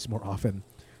doing lives more often.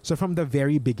 So from the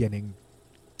very beginning,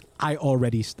 I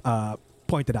already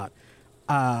pointed out.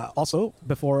 Also,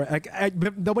 before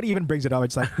nobody even brings it up,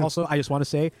 it's like, also I just want to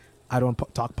say, I don't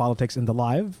talk politics in the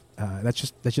live.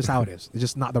 That's just how it is. It's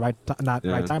just not the right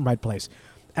time, right place.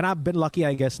 And I've been lucky,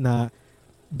 I guess, na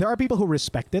there are people who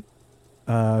respect it.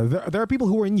 There are people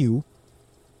who are new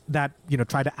that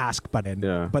try to ask pa rin.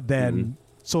 But then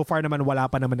so far naman wala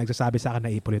pa naman nagsasabi sa akin na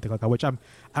apolitical ka, which I'm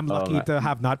lucky to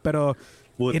have not. Pero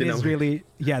it is really,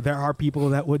 there are people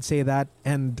that would say that,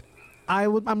 and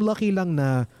I'm lucky lang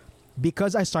na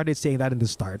because I started saying that in the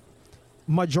start,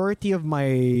 majority of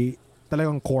my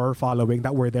talagang core following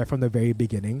that were there from the very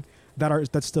beginning,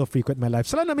 that still frequent my life,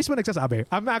 sila na mismo nagsasabi.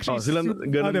 I'm actually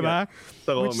diba?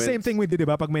 Which same thing we did,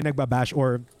 diba? Pag may nagbabash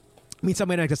or minsan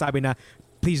may nagsasabi na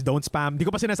please don't spam. Di ko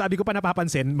pa sinasabi ko pa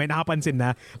napapansin. May nakapansin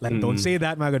na. Like, don't say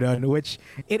that, mga ganun. Which,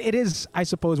 it is, I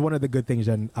suppose, one of the good things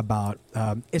about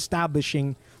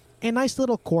establishing a nice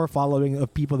little core following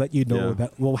of people that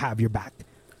that will have your back.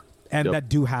 And that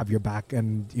do have your back.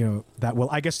 And, that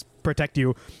will, I guess, protect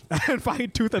you and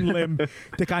fight tooth and limb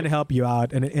to kind of help you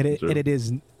out. And it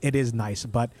is nice.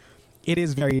 But it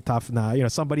is very tough na,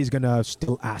 somebody's gonna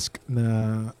still ask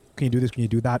na, can you do this? Can you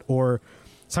do that? Or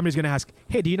somebody's gonna ask,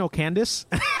 "Hey, do you know Candace?"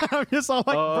 I'm just all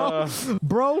like,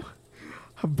 bro.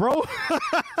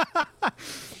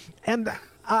 And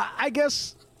I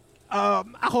guess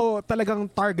ako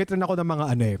talagang target rin ako ng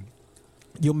mga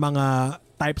yung mga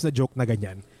types na joke na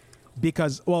ganyan.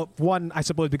 Because, well, one, I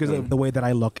suppose because of the way that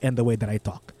I look and the way that I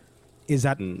talk, is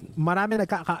that marami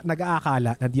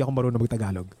nag-aakala na di ako marunong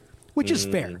mag-Tagalog. Which is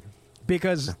fair.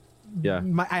 Because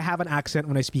I have an accent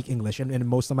when I speak English, and in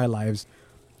most of my lives,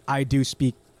 I do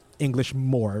speak English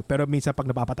more. Pero minsan pag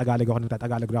napapatagalog ako,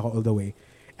 nagtatagalog ako all the way.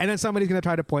 And then somebody's gonna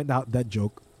try to point out that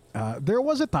joke. There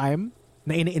was a time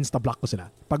na ini-insta-block ko sila.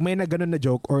 Pag may na ganun na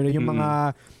joke or yung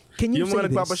mga can you yung say mga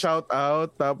this? nagpapa-shoutout,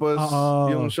 tapos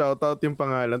yung shoutout yung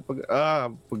pangalan. Pag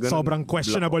ganun, sobrang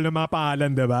questionable ng mga pangalan,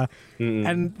 diba?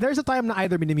 And there's a time na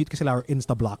either minimute ko sila or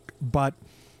insta-block. But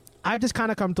I've just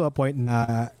kind of come to a point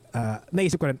na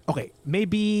naisip ko rin, okay,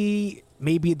 maybe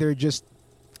they're just,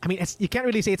 I mean, you can't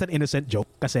really say it's an innocent joke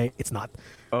kasi it's not.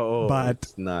 But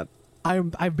it's not.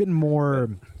 I've been more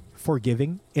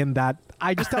forgiving in that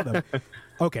I just tell them,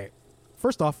 okay,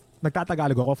 first off,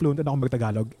 nagtatagalog ako, fluent na ako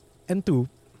mag-Tagalog. And two,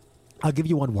 I'll give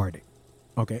you one warning.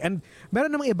 Okay? And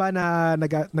meron namang iba na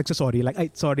nagsasorry, like, ay,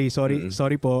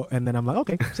 sorry po. And then I'm like,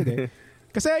 okay, sige.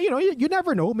 Kasi, you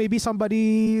never know. Maybe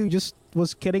somebody just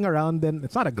was kidding around, then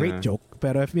it's not a great joke.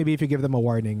 But if you give them a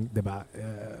warning, diba?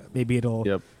 Maybe it'll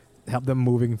help them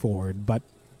moving forward. But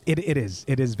it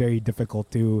is very difficult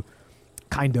to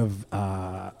kind of,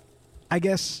 I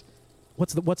guess,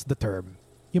 what's the term?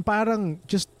 Yung parang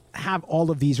just have all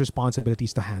of these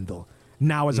responsibilities to handle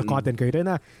now as a content creator.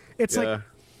 Na it's like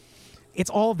it's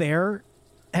all there,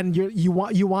 and you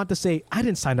want to say I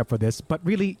didn't sign up for this, but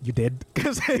really you did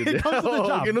because it comes with the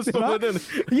job. Diba?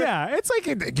 Yeah, it's like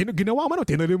ginawa mo,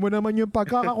 tinuli mo naman yung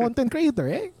pagkaka-content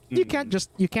creator. You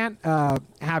can't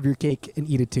have your cake and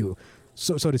eat it too,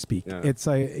 so to speak. It's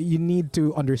you need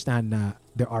to understand that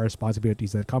there are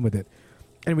responsibilities that come with it,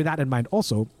 and with that in mind,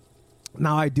 also.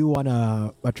 Now I do want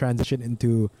to transition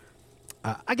into,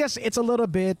 I guess it's a little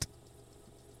bit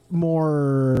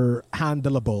more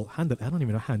handleable. I don't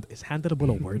even know, is handleable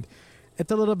a word? It's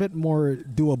a little bit more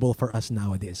doable for us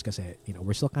nowadays kasi,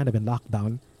 we're still kind of in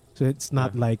lockdown. So it's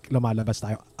not like lumalabas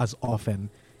tayo as often.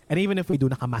 And even if we do,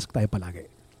 nakamask tayo palagi.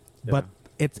 But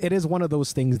it is one of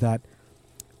those things that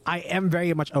I am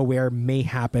very much aware may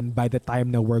happen by the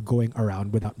time that we're going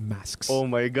around without masks. Oh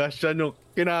my gosh,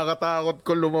 kinakatakot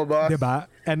ko lumabas. Diba?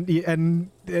 And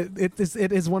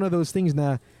it is one of those things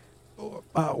na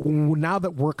now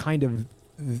that we're kind of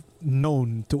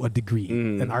known to a degree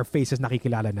and our faces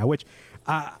nakikilala na, which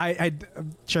I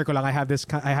share ko lang, I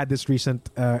had this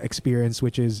recent experience,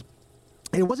 which is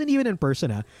it wasn't even in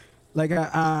person. Like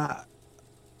am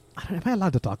I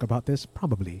allowed to talk about this?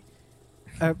 Probably.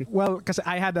 Well, because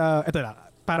I had ito na,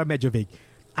 para medyo vague.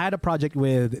 I had a project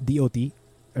with DOT,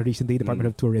 recently Department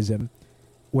of Tourism,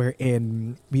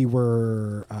 wherein we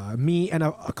were me and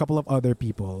a couple of other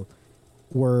people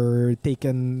were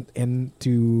taken in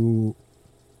to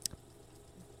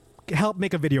help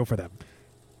make a video for them.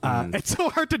 It's so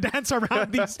hard to dance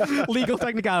around these legal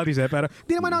technicalities. Pero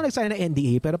di naman ako nagsign na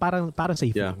NDA, pero parang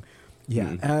safe lang.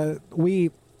 Yeah.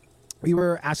 We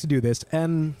were asked to do this,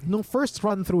 and nung first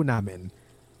run through namin,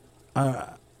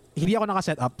 hindi ako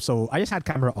naka-set up, so I just had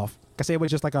camera off kasi it was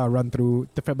just like a run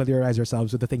through to familiarize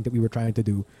ourselves with the thing that we were trying to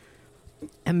do.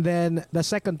 And then the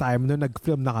second time nung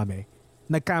nag-film na kami,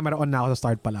 nag-camera on na ako sa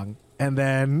start pa lang, and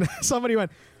then somebody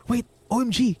went, wait,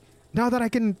 OMG, now that I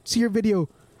can see your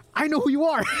video, I know who you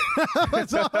are.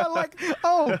 So I'm like,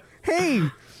 oh, hey.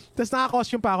 Tapos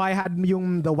naka-costume pa ako. I had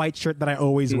the white shirt that I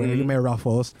always wear, yung may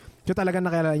ruffles. So talagang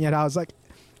nakilala niya. I was like,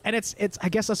 and it's I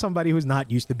guess as somebody who's not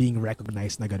used to being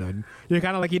recognized na ganun, you're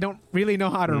kind of like, you don't really know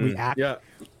how to react. Yeah.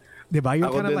 Diba?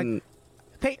 You're kind of like,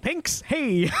 hey, thanks.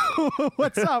 Hey,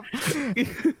 what's up?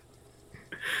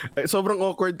 Sobrang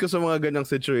awkward ko sa mga ganyang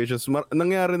situations.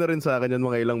 Nangyari na rin sa akin yan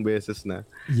mga ilang beses na.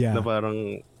 Yeah. Na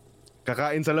parang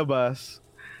kakain sa labas,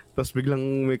 tapos biglang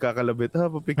may kakalabit.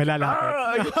 May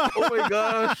lalapit. Oh my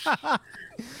gosh.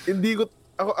 Hindi ko,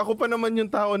 ako pa naman yung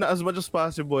tao na as much as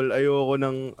possible,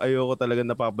 ayoko talaga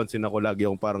napapansin ako. Lagi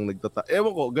akong parang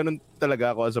ewan ko, ganun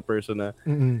talaga ako as a person na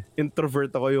introvert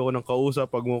ako. Ayoko nang kausap,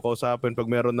 pag mo kausapin, pag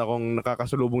meron akong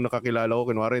nakakasalubong nakakilala ko,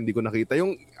 kunwari hindi ko nakita.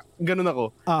 Yung ganun ako.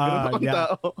 Ganun akong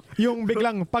tao. Yung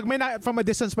biglang, pag may from a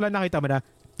distance pala nakita mo na,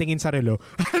 tingin sa relo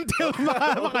until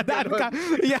makadaan ka.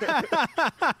 Yeah.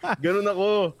 Ganun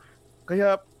ako.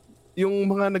 Kaya yung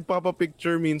mga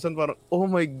nagpapa-picture minsan parang, oh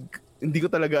my, hindi ko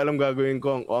talaga alam gagawin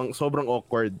ko. Ang sobrang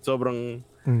awkward. Sobrang,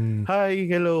 hi,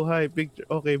 hello, hi, picture.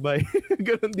 Okay, bye.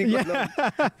 Ganun din ko alam.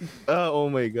 Oh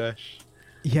my gosh.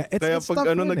 Yeah, Kaya it's pag tough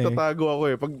ano, yun eh. nagtatago ako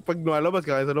eh. Pag lumalabas,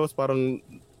 kaya sa labas, parang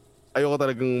ayoko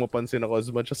talagang mapansin ako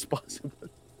as much as possible.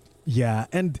 Yeah,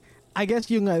 and I guess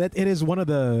that it is one of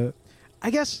the, I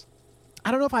guess,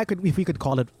 I don't know if we could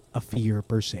call it a fear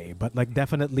per se, but like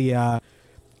definitely a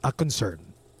concern.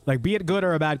 Like be it good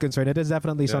or a bad concern, it is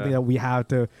definitely something that we have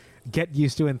to get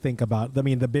used to and think about. I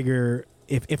mean, the bigger,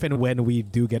 if and when we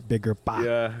do get bigger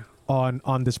pa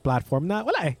on this platform na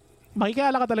wala eh.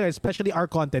 Makikilala ka talaga, especially our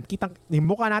content. Kitang, yung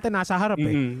mukha natin nasa harap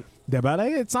eh. Diba?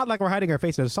 Like, it's not like we're hiding our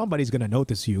faces. Somebody's gonna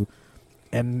notice you.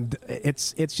 And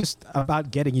it's just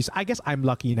about getting used. I guess I'm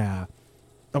lucky na,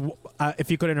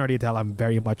 if you couldn't already tell, I'm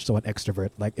very much so an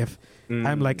extrovert. Like if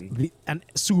I'm like an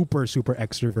super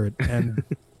extrovert, and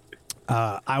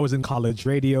I was in college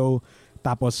radio,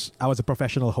 tapos I was a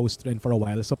professional host rin for a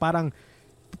while. So parang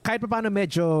kahit pa paano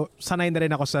medyo sanay na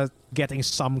rin ako sa getting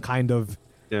some kind of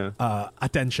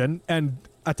attention, and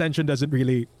attention doesn't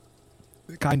really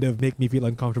kind of make me feel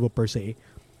uncomfortable per se.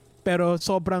 Pero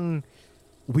sobrang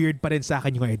weird pa rin sa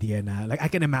akin yung idea na, like, I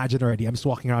can imagine already, I'm just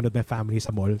walking around with my family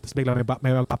sa mall, tapos bigla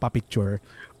may magpapapicture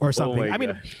or something. I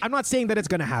mean, I'm not saying that it's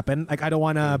gonna happen. Like, I don't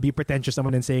wanna be pretentious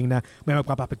naman in saying na may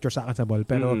magpapapicture sa akin sa mall.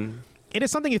 Pero, it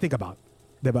is something you think about.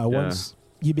 Diba? Once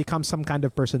you become some kind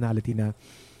of personality na,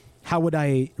 how would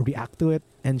I react to it?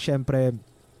 And syempre,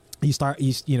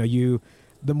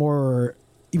 the more,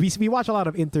 we watch a lot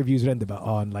of interviews rin, diba,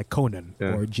 on like Conan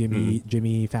or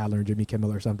Jimmy Fallon or Jimmy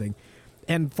Kimmel or something.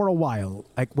 And for a while,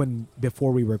 like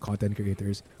before we were content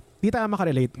creators, di tayo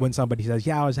makarelate when somebody says,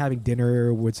 yeah, I was having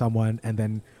dinner with someone, and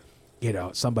then,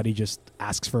 somebody just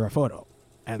asks for a photo.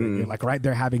 And then you're like right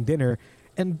there having dinner.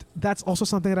 And that's also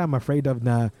something that I'm afraid of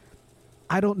na,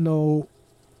 I don't know,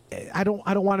 I don't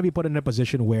want to be put in a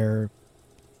position where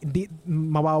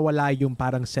mawawala yung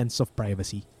parang sense of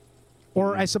privacy.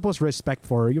 Or I suppose respect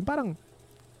for yung parang,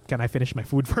 can I finish my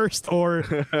food first? Or,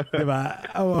 di ba?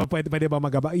 Pwede ba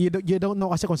magaba? You don't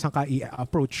know kasi kung saan ka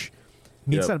i-approach.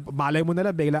 Minsan, malay mo na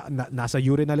lang, bigla, nasa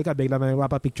urinal ka, bigla may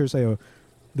mapapicture sa'yo.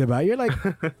 Di ba? You're like,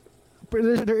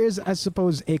 there is, I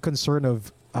suppose, a concern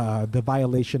of the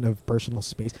violation of personal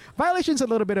space. Violation's a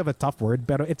little bit of a tough word,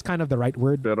 pero it's kind of the right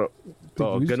word. Pero,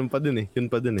 ganun pa din eh. Yun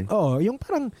pa din eh. Yung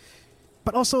parang,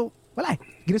 but also, wala eh.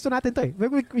 Ginusto natin to eh.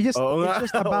 It's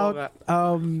just about,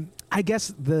 I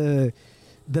guess the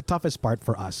toughest part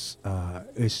for us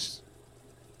is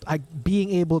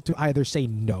being able to either say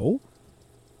no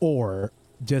or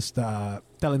just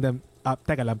telling them,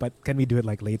 teka lang, but can we do it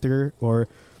like later? Or,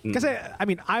 kasi, I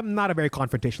mean, I'm not a very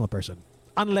confrontational person.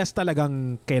 Unless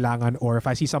talagang kailangan, or if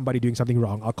I see somebody doing something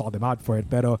wrong, I'll call them out for it.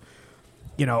 Pero,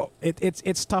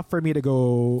 it's tough for me to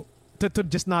go, to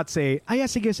just not say, yeah,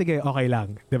 sige, okay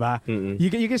lang. Diba?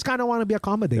 You just kind of want to be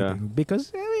accommodating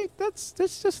because that's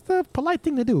just the polite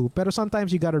thing to do. Pero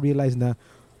sometimes you got to realize na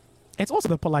it's also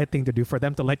the polite thing to do for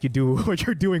them to let you do what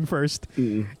you're doing first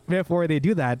before they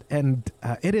do that. And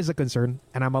it is a concern,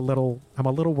 and I'm a little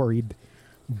worried.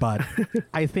 But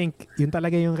I think yun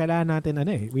talaga yung kailangan natin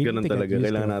Ganun talaga,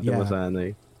 kailangan natin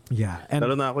masanay. Yeah. And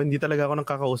lalo na ako, hindi talaga ako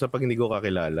nakakausap pag hindi ko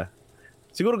kakilala.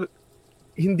 Siguro,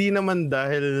 hindi naman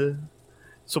dahil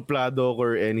suplado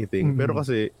or anything. Pero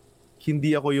kasi,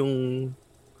 hindi ko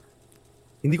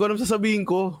alam sasabihin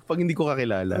ko pag hindi ko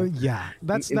kakilala. Yeah,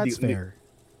 that's fair.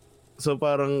 So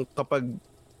parang kapag,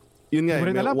 yun nga, hindi mo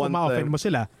rin alam kung ma-offend mo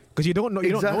sila. Because you don't know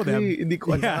them. Hindi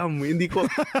ko alam. Hindi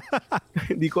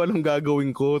ko alam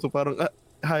gagawin ko. So parang,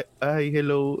 hi,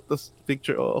 hello. Tapos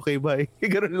picture, okay, bye.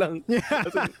 Ganun lang.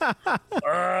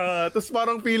 Tapos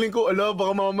parang feeling ko,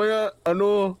 baka mamaya,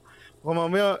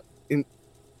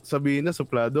 sabihin na,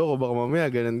 suplado ako, baka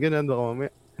mamaya, ganun, baka mamaya.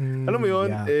 Alam mo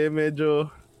yun, medyo,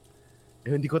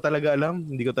 hindi ko talaga alam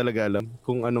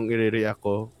kung anong i-react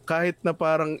ko. Kahit na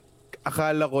parang,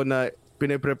 akala ko na,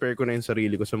 pine-prepare ko na yung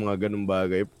sarili ko sa mga ganung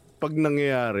bagay. Pag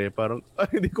nangyayari, parang,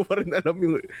 hindi ko pa rin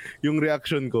alam yung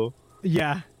reaction ko.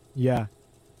 Yeah.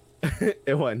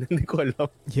 Ewan, hindi ko alam.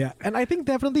 Yeah, and I think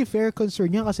definitely fair concern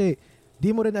niya kasi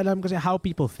di mo rin alam kasi how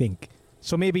people think.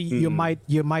 So maybe you might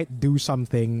do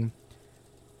something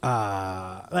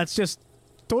that's just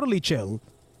totally chill,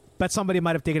 but somebody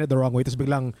might have taken it the wrong way. Tapos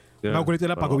biglang magulit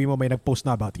nila pag uwi mo may nag-post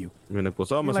na about you. May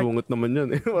nag-post, mas bungot naman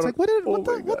yun. It's like, what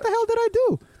the hell did I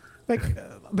do? Like,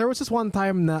 there was this one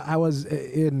time na I was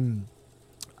in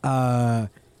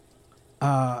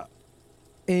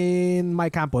my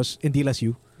campus in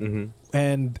DLSU,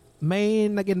 and may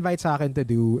nag-invite sa akin to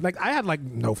do, like, I had like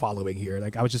no following here,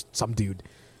 like I was just some dude,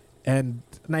 and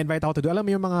na-invite ako to do, alam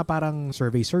mo yung mga parang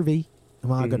survey,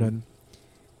 mga ganun,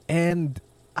 and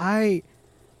I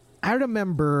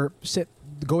remember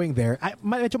going there,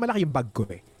 medyo malaki yung bag ko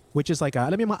which is like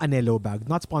alam mo yung mga Anelo bag,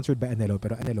 not sponsored by Anelo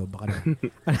pero Anelo baka naman.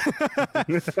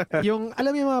 Yung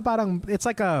alam mo yung mga parang it's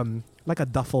like a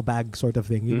duffel bag sort of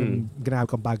thing. Yung ginagawa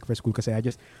kong bag for school kasi I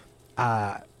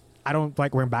don't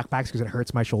like wearing backpacks because it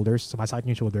hurts my shoulders. Sumasakit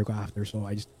yung shoulder ko after, so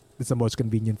it's the most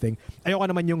convenient thing. Ayoko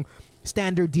naman yung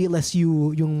standard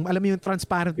DLSU, yung alam mo yung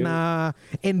transparent na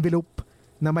envelope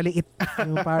na maliit.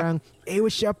 Yung parang,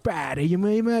 what's up, pare? Yung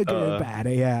mga ganun,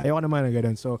 pare. Yeah, ayoko naman na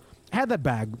ganun. So, I had that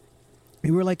bag.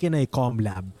 We were like in a comm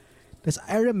lab. Because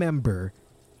I remember,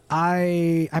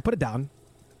 I put it down,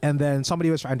 and then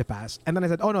somebody was trying to pass. And then I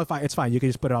said, oh no, it's fine. You can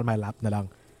just put it on my lap na lang.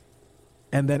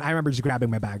 And then I remember just grabbing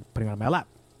my bag, putting it on my lap.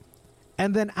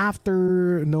 And then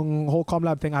after nung whole comm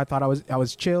lab thing, I thought I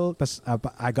was chill.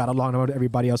 I got along with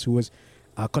everybody else who was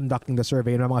conducting the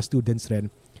survey, and mga students rin.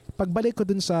 Pagbalik ko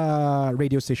dun sa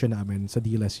radio station namin, sa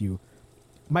DLSU,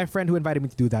 my friend who invited me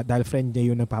to do that, dahil friend niya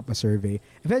yun nagpapa-survey,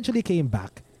 eventually came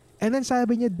back. And then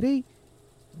sabi niya, Dre,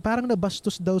 parang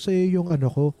nabastos daw sa'yo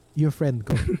yung friend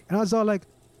ko. And I was all like,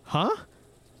 huh?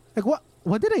 Like,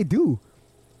 what did I do?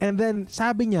 And then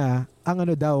sabi niya,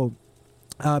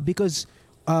 because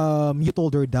you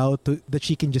told her daw that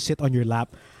she can just sit on your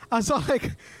lap. I was all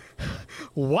like,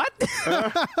 what?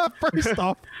 First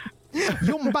off,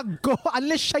 yung bag ko,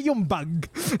 unless siya yung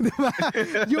bag, diba?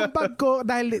 Yung bag ko,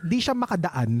 dahil di siya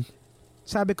makadaan,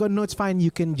 sabi ko, no, it's fine, you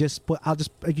can just put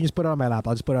it on my lap.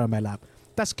 I'll just put it on my lap.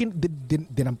 Tapos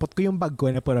dinampot ko yung bag ko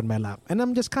and I put it on my lap. And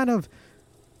I'm just kind of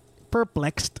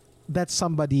perplexed that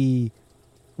somebody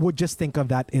would just think of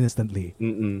that instantly.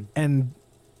 And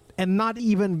not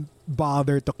even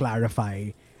bother to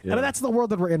clarify. Yeah. And that's the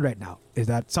world that we're in right now, is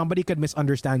that somebody could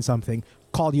misunderstand something,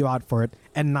 call you out for it,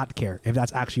 and not care if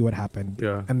that's actually what happened.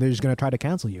 Yeah. And they're just going to try to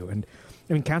cancel you. And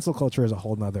I mean, cancel culture is a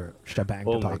whole nother shebang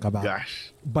to talk about.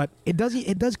 Gosh. But it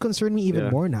does concern me even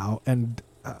more now. And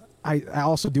I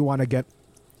also do want to get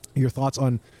your thoughts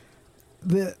on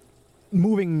the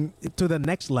moving to the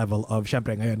next level of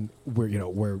syempre ngayon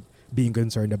we're being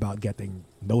concerned about getting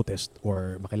noticed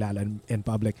or makilala in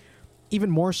public. Even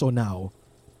more so now,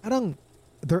 parang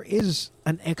there is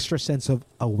an extra sense of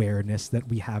awareness that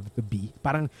we have to be.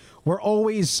 Parang we're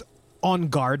always on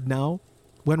guard now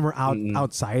when we're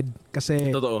outside.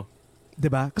 Kasi, Totoo.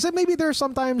 diba? Kasi maybe there's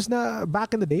sometimes na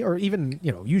back in the day, or even,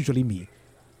 usually me,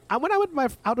 when I'm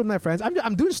out with my friends,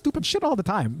 I'm doing stupid shit all the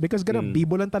time because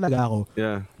bibo lang talaga ako.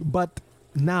 Yeah. But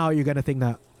now you're gonna think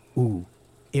na,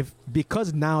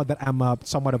 because now that I'm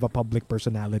somewhat of a public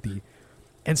personality,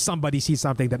 and somebody sees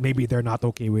something that maybe they're not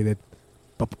okay with it,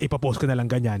 ipapost ko na lang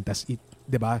ganyan, tas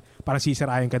diba? Parang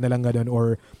sisirayan ka na lang ganun,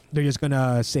 or they're just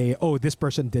gonna say, oh, this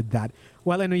person did that.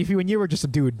 Well, and when you were just a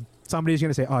dude, somebody's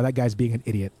gonna say, oh, that guy's being an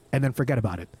idiot, and then forget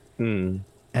about it. And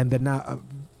then now,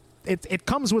 it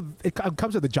comes with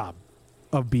the job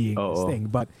of being this thing.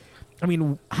 But I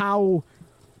mean, how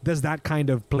does that kind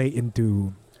of play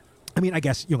into? I mean, I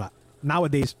guess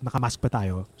nowadays nakamask pa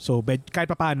tayo, so kahit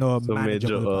pa paano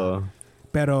manageable pa.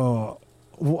 Pero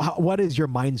what is your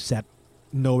mindset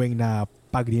knowing na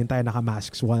pag di tayo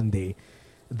nakamasks one day,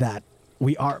 that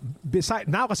we are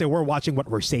now kasi we're watching what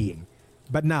we're saying,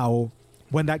 but now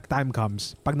when that time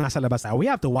comes, pag nasa labas tayo, we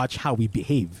have to watch how we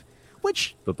behave,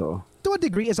 which Totoo. to a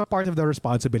degree is a part of the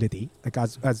responsibility, like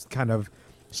as kind of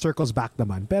circles back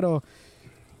naman. Pero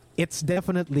it's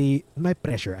definitely my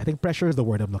pressure. I think pressure is the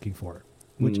word I'm looking for,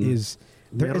 which is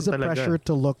there is a Meron talaga. pressure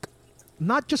to look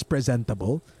not just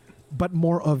presentable, but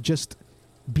more of just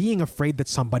being afraid that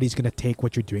somebody's gonna take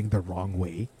what you're doing the wrong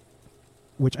way,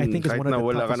 which I think is kahit one of na the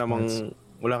wala ka toughest parts.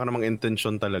 wala ka namang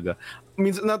intention talaga.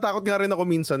 Minsan natakot nga rin ako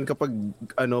minsan kapag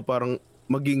parang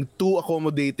maging too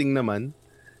accommodating naman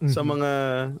sa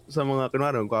mga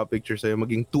kunwari picture sa'yo,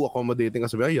 maging too accommodating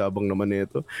kasi ay yabang naman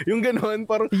nito. Yung gano'n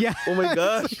parang Yeah. oh my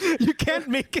gosh. You can't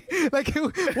make it. Like,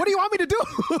 what do you want me to do?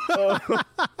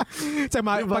 So,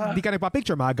 pag di ka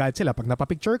nagpa-picture, makagalit sila. Pag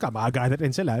napapicture ka, makagalit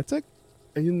rin sila. It's like,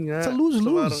 Ayun nga. it's a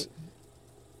lose-lose. So,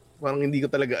 parang hindi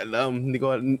ko talaga alam.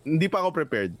 Hindi pa ako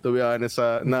prepared, to be honest,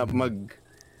 na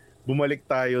bumalik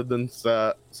tayo dun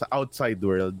sa outside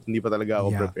world. Hindi pa talaga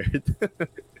ako prepared.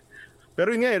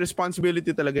 Pero yun nga,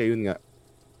 responsibility talaga, yun nga.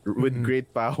 With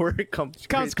great power comes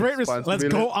great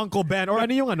responsibility. Let's go, Uncle Ben. Or ano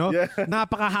yung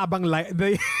napakahabang line.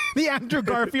 The Andrew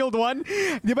Garfield one.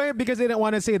 Di ba? Because they didn't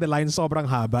want to say the line sobrang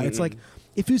haba. It's like,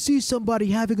 if you see somebody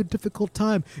having a difficult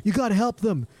time, you gotta help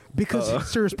them. Because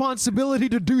it's your responsibility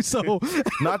to do so.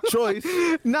 Not choice.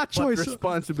 Not choice. But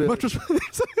responsibility.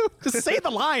 Just say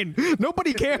the line.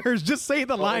 Nobody cares. Just say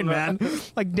the line, man.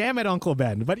 Like, damn it, Uncle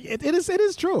Ben. But it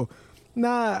is true.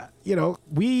 Na,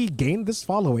 we gained this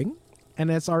following,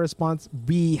 and it's our response.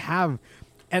 We have,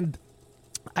 and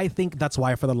I think that's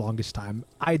why for the longest time,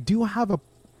 I do have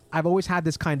I've always had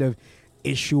this kind of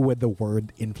issue with the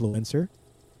word influencer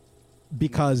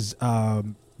because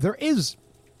there is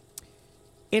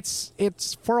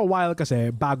it's for a while kasi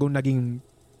bago naging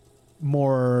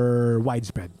more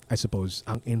widespread, I suppose,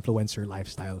 ang influencer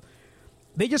lifestyle.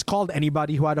 They just called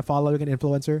anybody who had a following an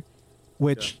influencer,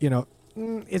 which,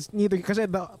 it's neither, because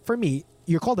for me,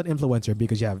 you're called an influencer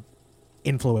because you have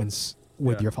influence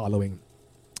with your following.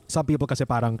 Some people kasi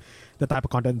parang the type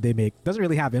of content they make doesn't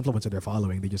really have influence with their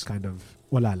following. They just kind of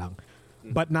wala lang.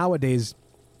 But nowadays,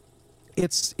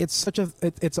 it's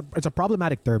a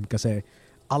problematic term kasi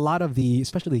a lot of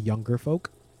especially younger folk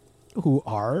who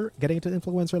are getting into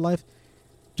influencer life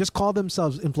just call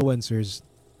themselves influencers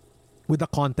with the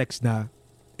context na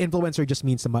influencer just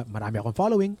means na marami akong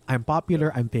following, I'm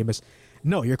popular, I'm famous.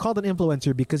 No, you're called an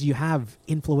influencer because you have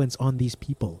influence on these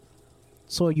people.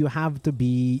 So you have to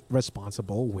be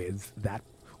responsible with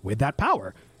that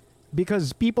power.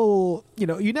 Because people,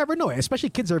 you never know, especially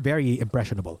kids are very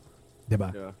impressionable.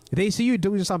 Diba? Yeah. They see you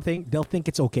doing something, they'll think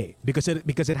it's okay because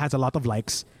it has a lot of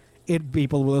likes.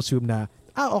 People will assume na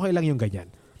okay lang yung ganyan.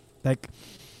 Like,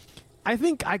 I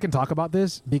think I can talk about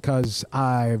this because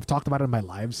I've talked about it in my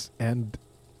lives, and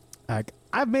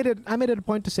I made it a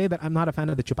point to say that I'm not a fan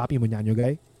of the Chupapi Muñaño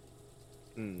guy.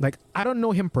 Like, I don't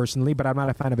know him personally, but I'm not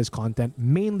a fan of his content,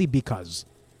 mainly because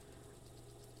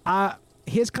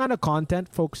his kind of content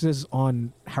focuses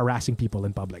on harassing people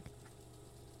in public.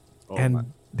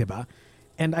 Diba?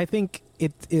 And I think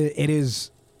it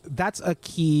is, that's a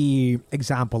key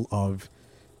example of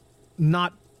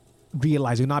not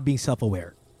realizing, not being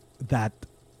self-aware that,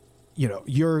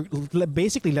 you're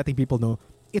basically letting people know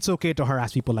it's okay to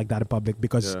harass people like that in public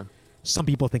because some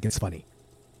people think it's funny.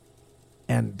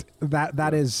 And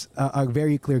that is a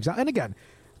very clear example. And again,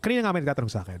 kanina nga may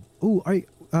nagtatanong sa akin,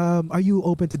 are you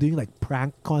open to doing like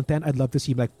prank content? I'd love to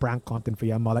see like prank content for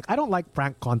you. I'm like, I don't like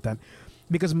prank content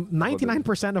because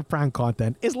 99% of prank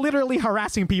content is literally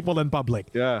harassing people in public.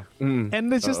 Yeah.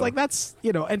 And it's just like, that's,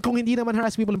 and kung hindi naman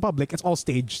harass people in public, it's all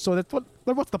staged. So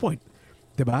what's the point?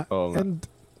 Diba? And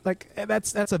like,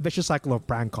 that's a vicious cycle of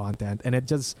prank content. And it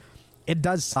does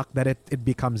suck that it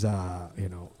becomes a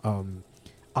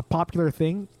popular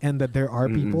thing and that there are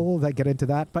people that get into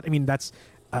that. But I mean, that's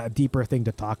a deeper thing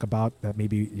to talk about. That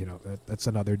maybe, that's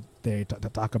another day to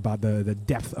talk about the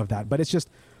depth of that. But it's just,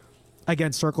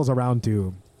 again, circles around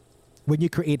to when you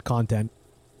create content,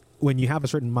 when you have a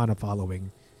certain amount of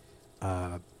following,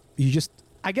 you just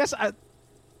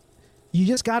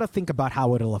got to think about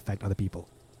how it'll affect other people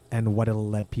and what it'll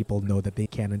let people know that they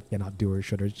can and cannot do or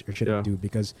shouldn't do,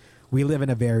 because we live in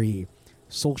a very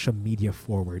social media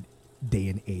forward day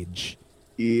and age.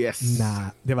 Yes.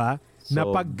 Na, di ba? Na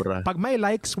pag may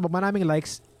likes, pag maraming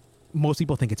likes, most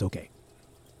people think it's okay.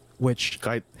 Which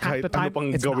kahit half the time, ano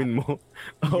pang it's gawin not. mo.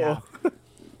 Yeah.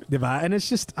 Diba? And it's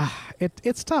just,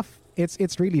 it's tough.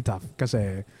 It's really tough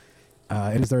kasi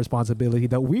it is the responsibility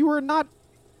that we were not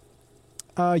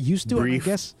used to, I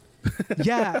guess.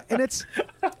 Yeah, and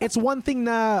it's one thing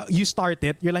na you start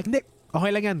it, you're like, Nick, okay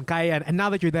lang yan, kaya yan. And now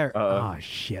that you're there,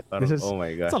 shit. Parang, oh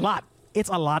my God. It's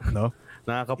a lot, no?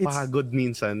 Nakakapagod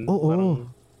minsan. Oo.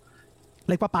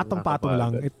 Like papatong-patong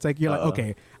lang. It's like, you're like,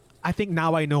 okay, I think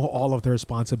now I know all of the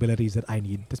responsibilities that I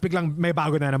need. Tapos biglang may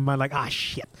bago na naman, like,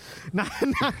 shit.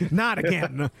 Not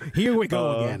again. Here we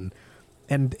go again.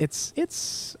 And it's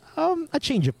a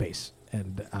change of pace.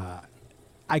 And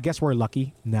I guess we're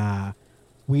lucky na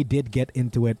we did get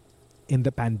into it in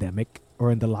the pandemic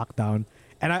or in the lockdown.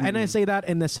 And I say that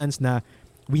in the sense na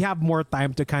we have more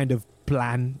time to kind of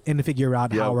plan and figure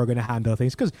out how we're going to handle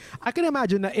things. Because I can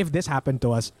imagine that if this happened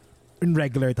to us in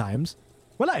regular times,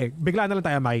 wala eh. Bigla na lang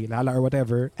tayo makilala or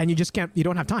whatever. And you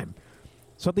don't have time.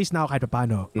 So at least now, kahit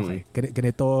paano, okay,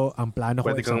 ganito ang plano ko.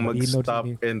 Pwede kang mag-stop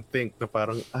and think na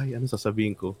parang, ano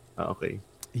sasabihin ko? Okay.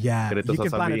 Yeah, ganito you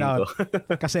can plan it out.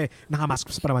 Kasi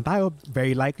nakamasks pa naman tayo,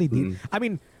 very likely. I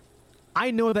mean, I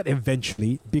know that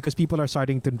eventually, because people are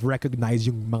starting to recognize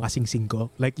yung mga sing-sing ko,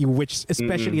 like which,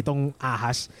 especially itong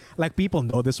ahas, like people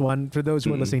know this one. For those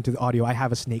who are listening to the audio, I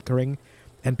have a snake ring.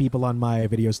 And people on my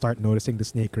videos start noticing the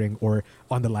snake ring, or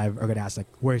on the live are gonna ask like,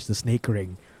 "Where's the snake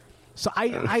ring?" So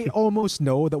I almost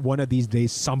know that one of these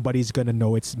days somebody's gonna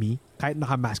know it's me. Kahit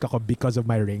nakamask ako because of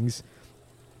my rings,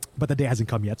 but the day hasn't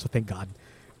come yet, so thank God.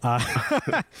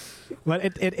 But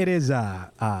it is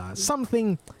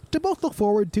something to both look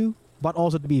forward to, but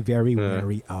also to be very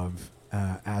wary of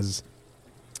as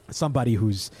somebody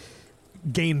who's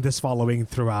gained this following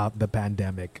throughout the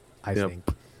pandemic. I think.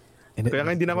 Kaya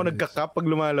nga hindi na ako nagka-cap pag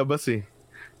lumalabas eh.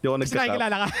 Hindi ako nagka-cap.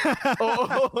 Nakikilala ka?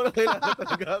 Oo, nakilala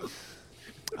talaga.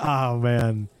 Oh,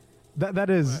 man. That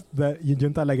is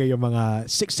yun talaga yung mga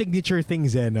signature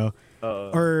things no.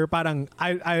 Or parang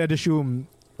I'd assume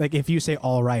like if you say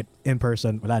all right in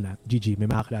person, wala na. GG, may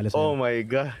makakilala sa'yo. Oh my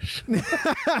gosh.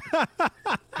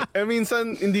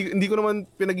 Minsan hindi ko naman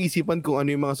pinag-isipan kung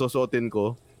ano yung mga susuotin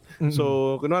ko.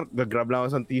 So, kunwari, gagrab lang ako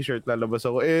sa t-shirt, lalabas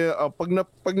ako.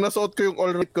 Pag nasuot ko yung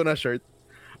all right ko na shirt,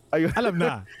 ayun. Alam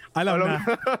na.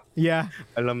 Yeah.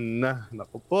 Alam na.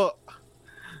 Naku po.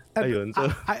 Ayun.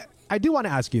 So, I do want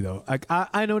to ask you though. Like,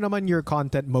 I know naman your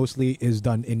content mostly is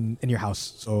done in your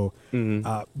house. So,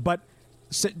 but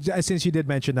since you did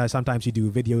mention that sometimes you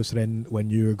do videos rin when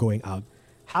you're going out,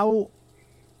 how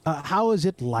is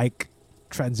it like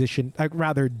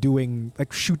rather doing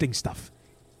like shooting stuff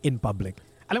in public?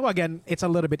 Alam mo, again, it's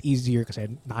a little bit easier kasi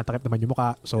nakatakip naman yung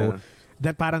mukha. So,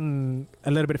 that parang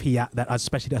a little bit of hiya that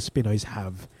especially us Pinoys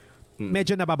have.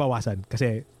 Medyo nababawasan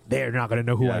kasi they're not gonna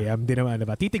know who I am. Di naman,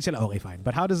 diba? Titig sila, okay, fine.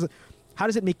 But how does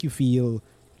it make you feel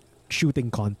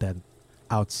shooting content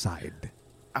outside?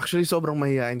 Actually, sobrang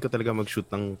mahihain ko talaga mag-shoot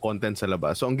ng content sa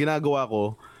labas. So, ang ginagawa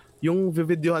ko, yung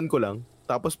videohan ko lang,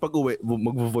 tapos pag uwi,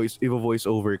 i-voice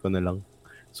over ko na lang.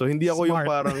 So, hindi ako yung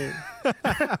parang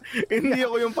hindi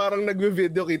ako yung parang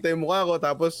nagvi-video, kita yung mukha ko,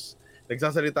 tapos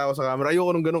nagsasalita ako sa camera.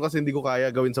 Ayoko nung ganun kasi hindi ko kaya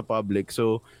gawin sa public.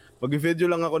 So, mag-video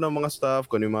lang ako ng mga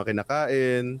stuff, kung ano yung mga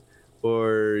kinakain,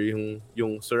 or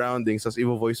yung surroundings, tapos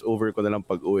i-voice over ko na lang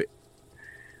pag uwi.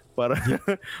 Para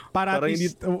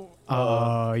hindi...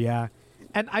 yeah.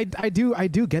 And I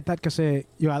do get that kasi,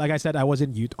 like I said, I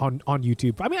wasn't on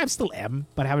YouTube. I mean, I still am,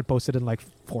 but I haven't posted in like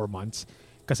 4 months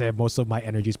kasi most of my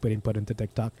energy is put into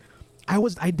TikTok.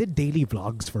 I did daily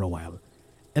vlogs for a while.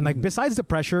 And like, besides the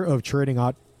pressure of churning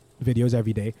out videos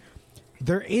every day,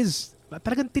 there is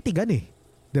talagang titigan eh.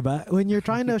 Diba? When you're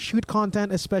trying to shoot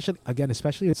content, especially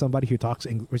with somebody who talks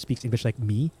or speaks English like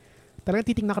me,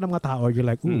 talagang titignan ka ng mga tao, you're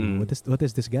like, ooh, what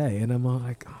is this guy? And I'm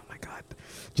like, oh my God.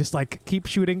 Just like, keep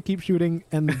shooting.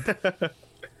 And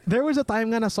there was a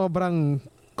time nga na sobrang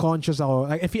conscious ako.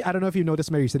 Like, I don't know if you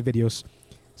noticed my recent videos,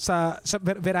 sa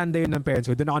veranda yun ng parents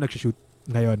ko, doon ako nag-shoot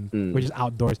ngayon, which is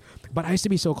outdoors. But I used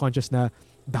to be so conscious na,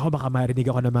 baka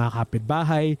marinig ako ng mga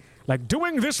kapitbahay, like,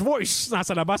 doing this voice,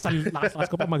 nasa labas,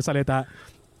 lakas ko pa magsalita.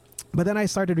 But then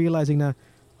I started realizing na,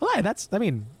 it's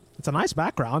a nice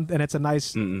background and it's a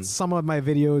nice, some of my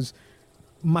videos,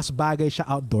 mas bagay siya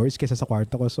outdoors kaysa sa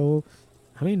kwarto ko. So,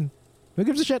 who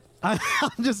gives a shit? I'll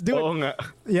just do it. Oo nga.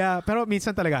 Yeah, pero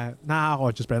minsan talaga,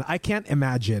 nakaka-conscious. I can't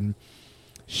imagine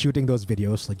shooting those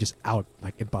videos like just out,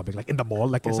 like in public, like in the mall,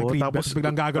 like sa green belt,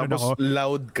 biglang gagawin ako. Tapos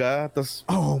loud ka, tapos...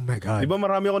 Oh my God. Di ba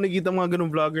marami ako nakikita mga ganung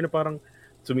vlogger na parang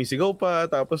sumisigaw pa,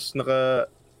 tapos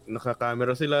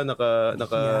naka-camera sila,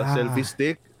 naka-selfie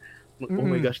stick. Oh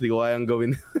my gosh, di ko kayang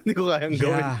gawin.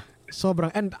 Yeah, sobrang.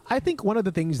 And I think one of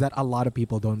the things that a lot of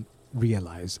people don't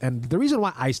realize, and the reason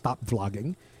why I stopped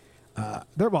vlogging,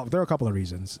 there are a couple of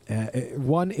reasons.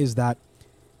 One is that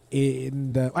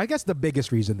I guess the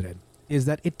biggest reason then is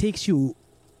that it takes you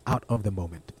out of the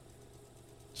moment.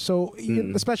 So,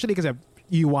 especially because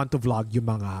you want to vlog yung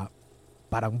mga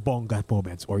parang bongga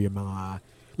moments or yung mga,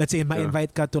 let's say,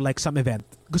 ma-invite ka to like some event,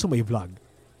 gusto mo i-vlog.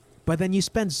 But then you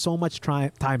spend so much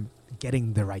time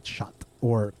getting the right shot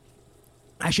or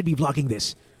I should be vlogging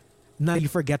this. Now you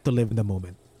forget to live in the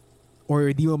moment.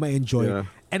 Or di mo ma-enjoy. Yeah.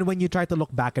 And when you try to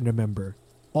look back and remember,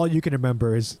 all you can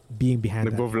remember is being behind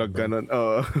that nagbo-vlog ka nun.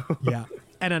 Yeah.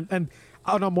 And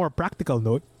on a more practical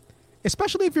note,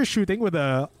 especially if you're shooting with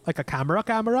a camera,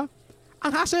 ang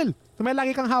hassle. May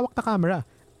lagi kang hawak na camera.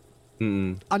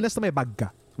 Unless na may bag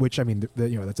ka, which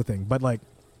that's a thing. But like,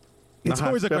 it's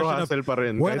always a question of pa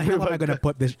rin, where the hell am I gonna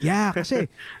put this? Yeah, kasi,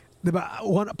 diba,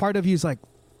 one part of you is like,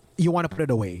 you want to put it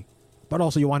away, but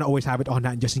also you want to always have it on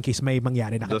hand just in case may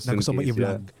mangyari na gusto mo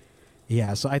i-vlog.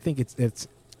 Yeah, so I think it's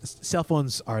cell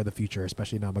phones are the future,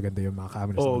 especially na maganda yung mga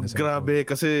cameras. Oh, grabe.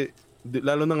 Kasi,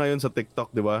 lalo na ngayon sa TikTok,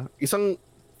 di ba? Isang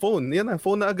phone,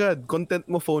 phone na agad. Content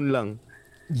mo, phone lang.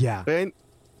 Yeah.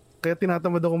 Kaya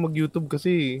tinatamad ako mag-YouTube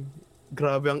kasi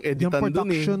grabe ang editan dun eh. Yung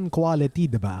production quality,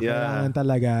 di ba? Yeah. Kailangan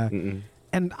talaga.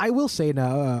 And I will say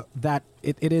na that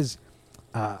it is,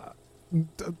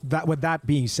 that with that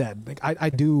being said, like I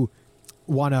do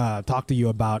want to talk to you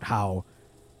about how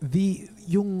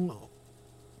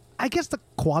I guess the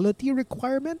quality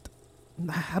requirement,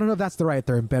 I don't know if that's the right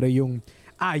term, pero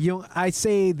I'd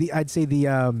say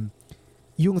the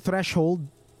yung threshold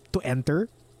to enter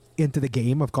into the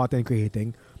game of content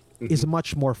creating is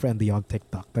much more friendly on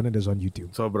TikTok than it is on YouTube.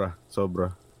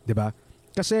 Sobra. Diba?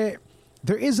 Kasi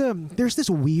there's this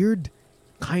weird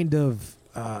kind of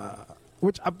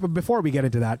which before we get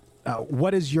into that,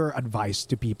 what is your advice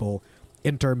to people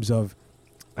in terms of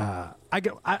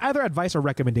either advice or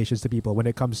recommendations to people when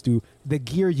it comes to the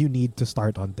gear you need to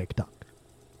start on TikTok.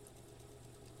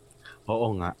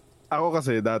 Oo nga. Ako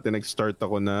kasi dati nag-start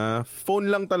ako na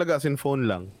phone lang talaga, as in phone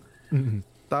lang. Mm-hmm.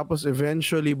 Tapos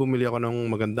eventually bumili ako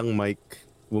ng magandang mic,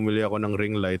 bumili ako ng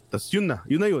ring light. Tapos yun na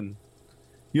yun.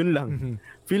 Yun lang. Mm-hmm.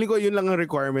 Feeling ko yun lang ang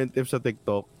requirement if sa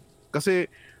TikTok.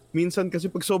 Kasi minsan kasi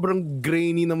pag sobrang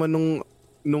grainy naman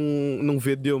nung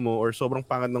video mo or sobrang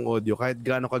pangit ng audio, kahit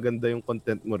gaano kaganda yung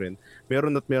content mo rin,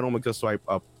 merong magsa-swipe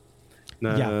up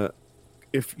na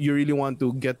if you really want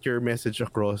to get your message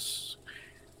across,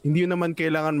 hindi yun naman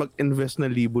kailangan mag-invest na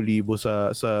libo-libo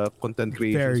sa content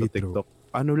creation sa TikTok.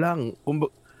 True. Ano lang,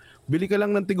 bili ka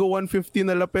lang ng tigo 150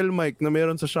 na lapel mic na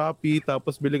meron sa Shopee,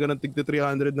 tapos bili ka ng tig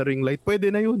 300 na ring light, pwede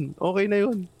na yun. Okay na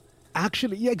yun.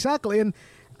 Actually, yeah, exactly. And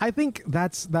I think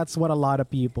that's what a lot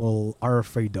of people are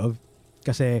afraid of.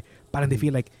 Kasi parang they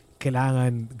feel like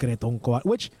kailangan ganitong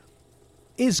which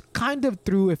is kind of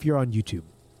true if you're on YouTube,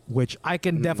 which I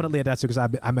can definitely attest to because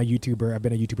I'm a YouTuber. I've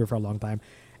been a YouTuber for a long time.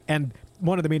 And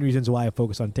one of the main reasons why I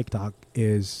focus on TikTok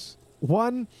is,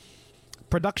 one,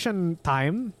 production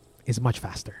time is much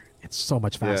faster. It's so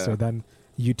much faster than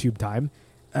YouTube time.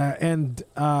 And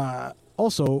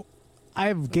also,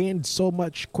 I've gained so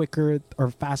much quicker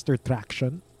or faster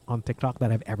traction on TikTok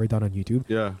than I've ever done on YouTube.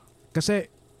 Yeah. Kasi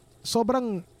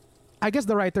sobrang, I guess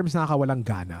the right term is nakakawalang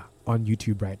gana on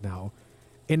YouTube right now.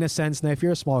 In a sense na if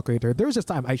you're a small creator, there was this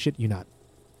time, I shit you not,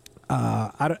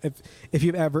 I don't, if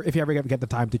you ever get the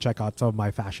time to check out some of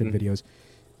my fashion videos,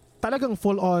 talagang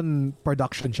full on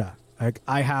production siya. Like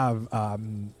I have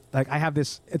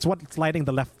this, it's what's lighting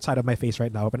the left side of my face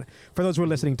right now. But for those who are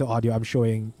listening to audio, I'm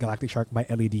showing Galactic Shark my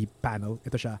LED panel.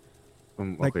 Ito siya.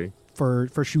 Okay. Like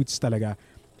for shoots talaga.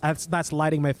 That's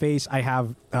lighting my face. I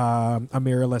have a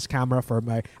mirrorless camera for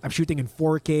I'm shooting in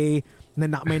 4K.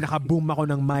 May naka-boom ako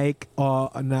ng mic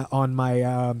on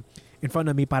my in front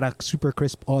of me para super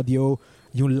crisp audio,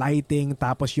 yung lighting,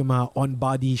 tapos yung mga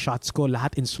on-body shots ko,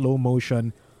 lahat in slow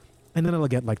motion. And then I'll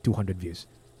get like 200 views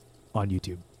on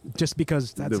YouTube. Just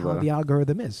because that's how the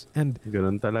algorithm is. And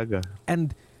ganun talaga.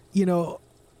 And you know,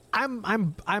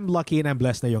 I'm lucky and I'm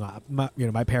blessed na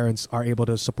my parents are able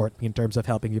to support me in terms of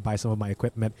helping me buy some of my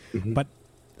equipment. Mm-hmm. But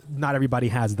not everybody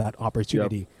has that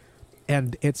opportunity. Yep.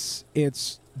 And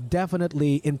it's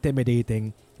definitely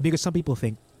intimidating because some people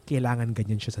think kailangan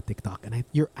ganyan siya sa TikTok. And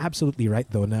you're absolutely right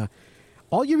though na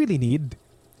all you really need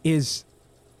is,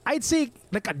 I'd say,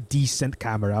 like a decent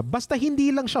camera. Basta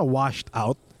hindi lang siya washed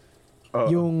out.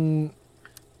 Yung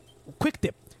quick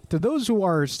tip to those who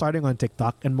are starting on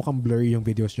TikTok and mukhang blurry yung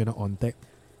videos nyo na onte,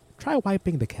 try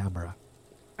wiping the camera.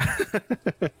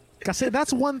 Kasi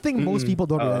that's one thing most people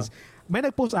don't realize. May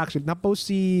napost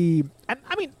si, and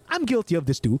I mean, I'm guilty of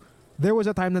this too. There was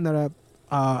a time na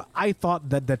I thought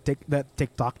that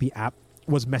TikTok, the app,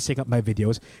 was messing up my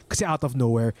videos kasi out of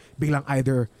nowhere, biglang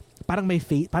either parang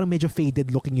medyo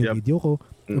faded looking yung video ko,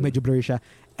 medyo blurry siya.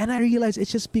 And I realized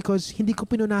it's just because hindi ko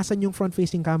pinunasan yung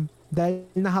front-facing cam. Dahil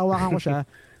nahawakan ko siya,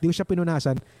 hindi ko siya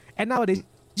pinunasan. And nowadays,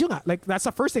 yun nga, like that's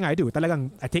the first thing I do.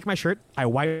 Talagang, I take my shirt, I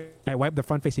wipe the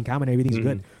front-facing cam and everything's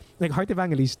good. Like Heart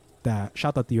Evangelista,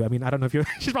 shout out to you. I mean, I don't know if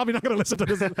she's probably not going to listen to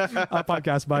this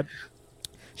podcast, but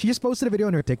she just posted a video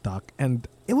on her TikTok and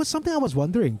it was something I was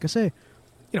wondering kasi,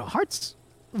 Heart's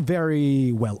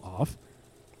very well off.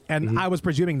 And I was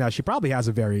presuming that she probably has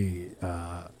a very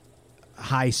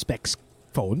high specs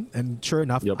phone. And sure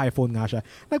enough, iPhone nga siya.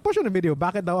 Nag-post siya ng video,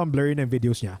 bakit daw ang blurry ng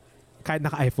videos niya? Kahit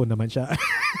naka-iPhone naman siya.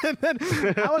 And then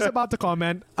I was about to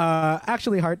comment,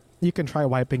 actually, Heart, you can try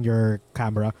wiping your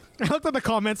camera. I looked at the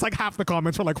comments, like half the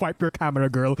comments were like, wipe your camera,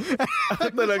 girl.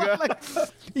 Talaga?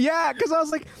 Yeah, because I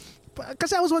was like,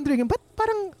 kasi I was wondering, but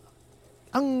parang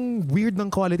ang weird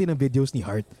ng quality ng videos ni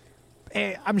Heart.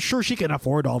 I'm sure she can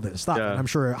afford all this stuff. Yeah. And I'm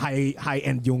sure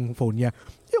high-end yung phone niya.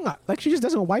 Yung nga, like she just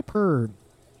doesn't wipe her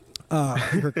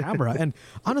camera. And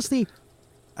honestly,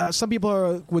 some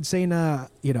people would say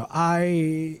na,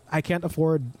 I can't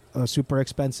afford a super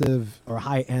expensive or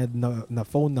high-end na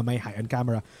phone na may high-end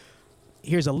camera.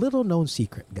 Here's a little known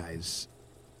secret, guys.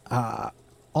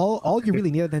 All you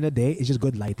really need at the end of the day is just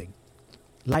good lighting.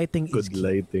 Lighting is key. Good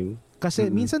lighting. Kasi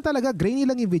minsan talaga grainy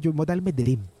lang yung video mo dahil may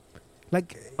dilim.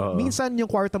 Like, minsan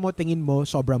yung kwarto mo, tingin mo,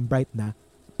 sobrang bright na,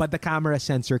 but the camera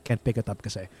sensor can't pick it up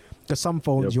kasi. Because some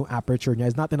phones, yung aperture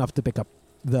niya is not enough to pick up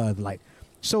the light.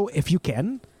 So, if you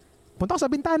can, punta ka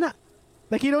sa bintana.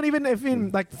 Like, you don't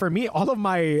even, like, for me, all of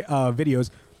my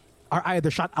videos are either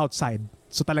shot outside,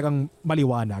 so talagang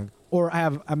maliwanag, or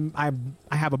I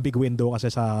have a big window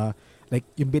kasi sa, like,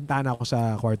 yung bintana ko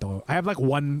sa kwarto ko. I have, like,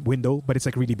 one window, but it's,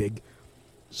 like, really big.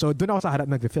 So doon ako sa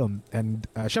harap nag-film. And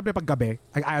syempre pag gabi,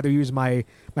 I either use my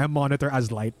monitor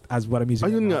as light as what I'm using.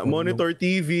 Ayun right nga, now. monitor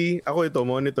TV. Ako ito,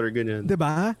 monitor, ganyan.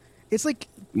 Diba? It's like,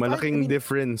 Malaking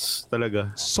difference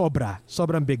talaga.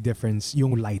 sobrang big difference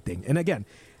yung lighting. And again,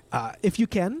 if you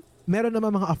can, meron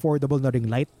naman mga affordable na ring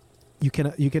light. You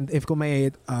can if kung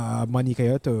may money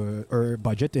kayo to or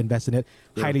budget to invest in it,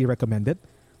 highly recommend it.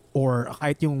 Or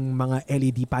kahit yung mga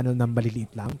LED panel na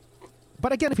maliliit lang.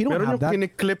 But again, if you don't Meron have that, yung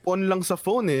clip on lang sa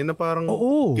phone na parang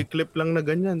kiklip lang na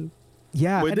ganyan.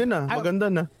 yeah, Pwede and na,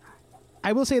 maganda na.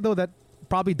 I will say though that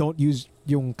probably don't use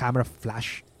yung camera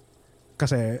flash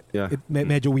kasi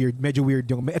medyo weird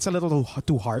yung it's a little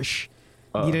too harsh.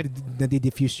 Hindi na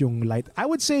diffuse yung light. I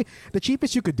would say the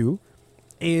cheapest you could do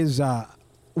is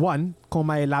one, kung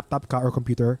may laptop ka or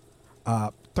computer,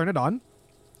 turn it on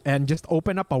and just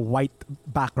open up a white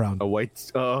background. A white,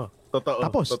 totoo.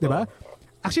 Tapos, di ba?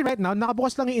 Actually, right now,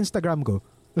 nakabukas lang yung Instagram ko.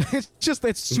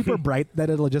 It's super bright that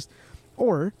it'll just,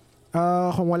 or,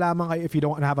 kung wala man kayo, if you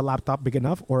don't have a laptop big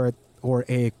enough or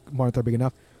a monitor big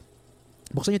enough,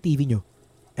 buksan yung TV nyo.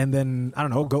 And then, I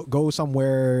don't know, go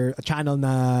somewhere, a channel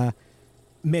na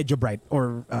medyo bright.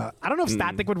 Or, I don't know if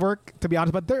static would work, to be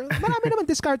honest, but marami naman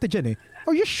discarded dyan eh.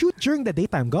 Or you shoot during the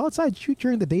daytime. Go outside, shoot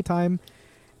during the daytime.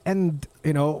 And,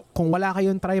 you know, kung wala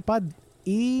kayong tripod,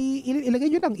 ilagay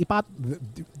nyo lang.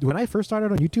 When I first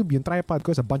started on YouTube, yung tripod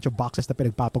ko is a bunch of boxes na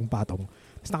pinagpatong-patong.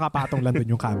 Tapos nakapatong lang dun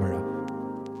yung camera.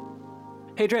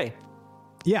 Hey, Dre.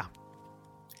 Yeah.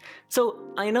 So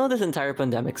I know this entire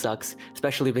pandemic sucks,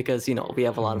 especially because, you know, we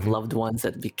have a lot of loved ones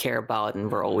that we care about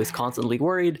and we're always constantly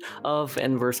worried of,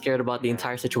 and we're scared about the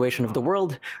entire situation of the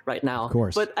world right now. Of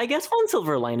course. But I guess one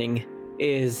silver lining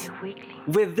is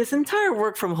with this entire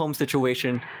work from home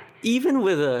situation, even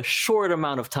with a short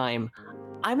amount of time,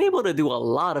 I'm able to do a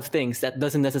lot of things that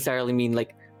doesn't necessarily mean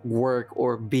like work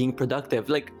or being productive,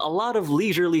 like a lot of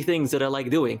leisurely things that I like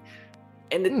doing.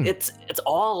 And it's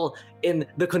all in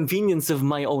the convenience of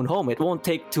my own home. It won't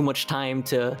take too much time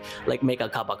to like make a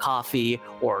cup of coffee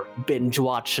or binge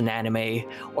watch an anime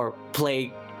or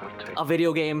play a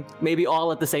video game, maybe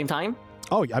all at the same time.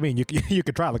 Oh, I mean, you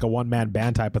could try like a one-man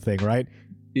band type of thing, right?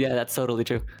 Yeah, that's totally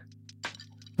true.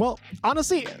 Well,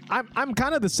 honestly, I'm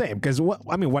kind of the same because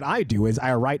what I do is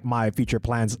I write my future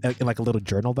plans in like a little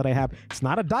journal that I have. It's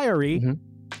not a diary;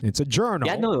 it's a journal.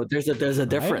 Yeah, no, there's a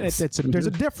difference. Right? There's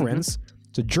a difference.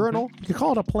 It's a journal. You can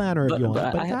call it a planner if you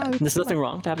want. But there's nothing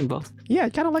wrong to having both. Yeah,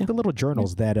 kind of like the little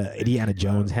journals that Indiana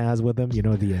Jones has with him. You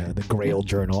know, the Grail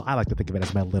journal. I like to think of it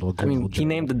as my little Grail journal. He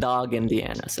named the dog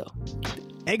Indiana, so.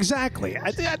 Exactly.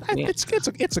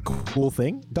 It's a cool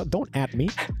thing. Don't at me.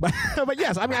 But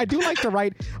yes, I mean, I do like to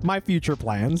write my future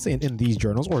plans in these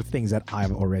journals or things that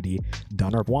I've already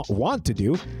done or want to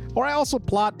do. Or I also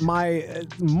plot my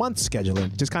month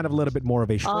scheduling, just kind of a little bit more of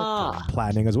a short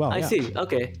planning as well. I see.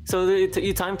 Okay. So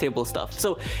you timetable stuff.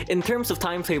 So in terms of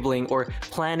timetabling or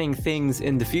planning things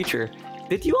in the future,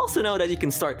 did you also know that you can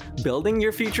start building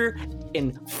your future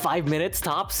in 5 minutes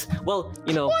tops? Well,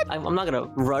 you know, I'm not gonna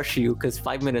rush you because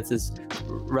 5 minutes is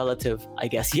relative, I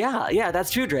guess. Yeah,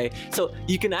 that's true, Dre. So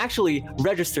you can actually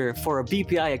register for a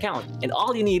BPI account, and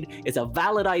all you need is a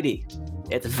valid ID.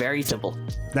 It's very simple.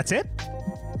 That's it?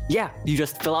 Yeah, you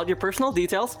just fill out your personal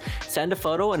details, send a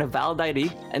photo and a valid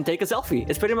ID, and take a selfie.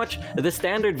 It's pretty much the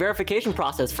standard verification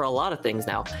process for a lot of things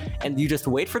now. And you just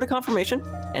wait for the confirmation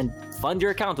and fund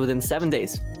your account within 7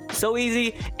 days. So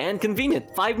easy and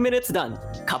convenient. 5 minutes done.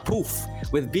 Kapoof.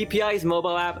 With BPI's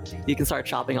mobile app, you can start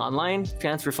shopping online,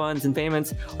 transfer funds and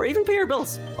payments, or even pay your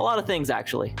bills. A lot of things,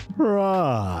 actually.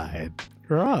 Right.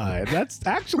 That's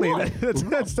actually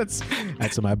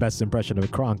that's my best impression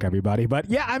of Kronk, everybody. But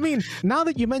yeah, I mean, now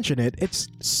that you mention it, it's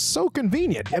so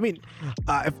convenient. I mean,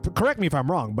 correct me if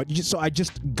I'm wrong, but so I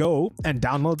just go and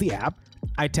download the app.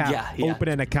 I tap open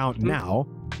an account now,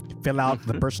 fill out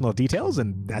the personal details,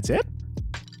 and that's it.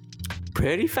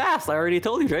 Pretty fast. I already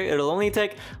told you, right? It'll only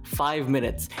take 5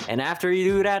 minutes. And after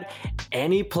you do that,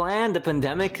 any plan the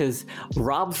pandemic has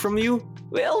robbed from you,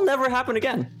 it'll never happen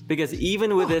again. Because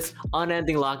even with this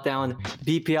unending lockdown,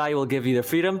 BPI will give you the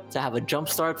freedom to have a jump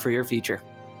start for your future.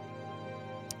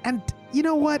 And you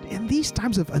know what? In these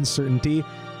times of uncertainty,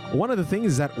 one of the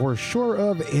things that we're sure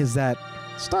of is that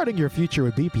starting your future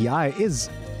with BPI is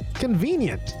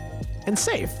convenient and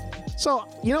safe. So,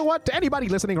 you know what? To anybody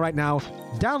listening right now,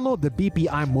 download the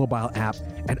BPI mobile app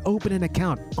and open an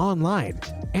account online,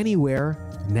 anywhere,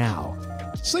 now.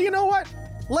 So, you know what?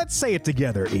 Let's say it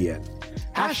together, Ian.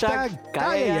 Hashtag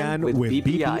Kayayan with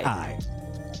BPI.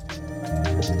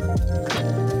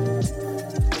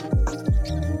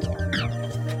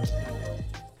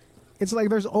 It's like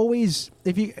there's always,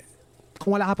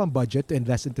 kung wala ka pang budget to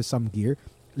invest into some gear,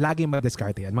 laging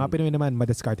madiskarte yan. Mga Pinoy naman,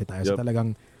 madiskarte tayo. So Yup.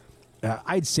 talagang,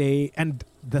 I'd say, and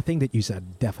the thing that you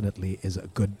said definitely is a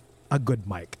good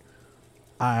mic.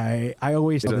 I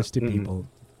always tell this to people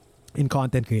in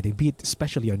content creating, be it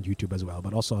especially on YouTube as well,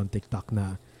 but also on TikTok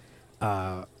na,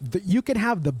 you can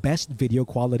have the best video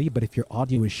quality, but if your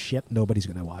audio is shit, nobody's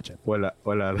gonna watch it. Wala.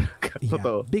 Yeah.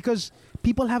 Totoo. Because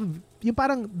people have, yung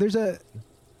parang, there's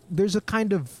a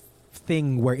kind of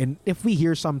thing wherein if we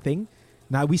hear something,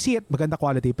 na we see it, maganda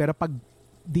quality, pero pag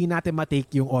di natin matake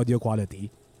yung audio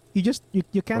quality,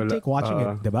 you can't Wala. take watching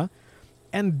it, diba?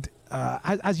 And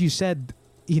as you said,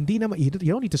 hindi naman, you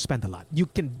don't need to spend a lot. You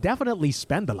can definitely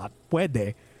spend a lot.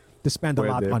 Pwede to spend a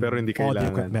lot Pwede, on pero hindi audio kailangan.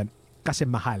 equipment. Kasi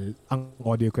mahal ang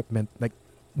audio equipment like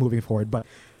moving forward. But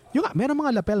yung nga, meron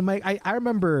mga lapel mic. I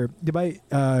remember, di ba,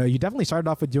 you definitely started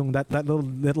off with yung that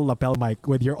little lapel mic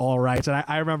with your all rights. And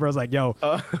I remember I was like, yo,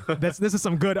 this is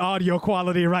some good audio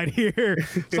quality right here.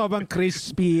 Sobrang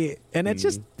crispy. And it's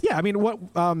just, yeah, I mean, what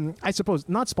I suppose,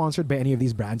 not sponsored by any of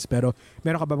these brands, pero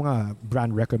meron ka ba mga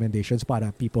brand recommendations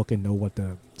para people can know what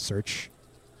to search?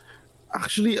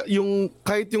 Actually,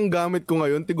 kahit yung gamit ko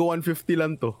ngayon, tigo 150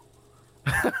 lang to.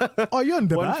 Oh, yun,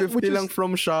 diba? 150 lang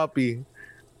from Shopee.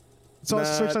 So, na-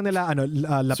 search lang nila,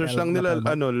 lapel. Search lang nila,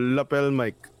 lapel mic. lapel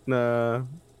mic na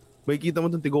may kita mo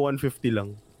itong tigo 150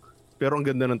 lang. Pero ang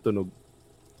ganda ng tunog.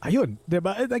 Ayun,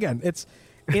 diba? Again, it's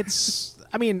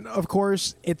I mean, of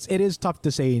course, it is tough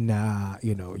to say na,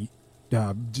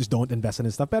 just don't invest in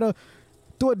this stuff. Pero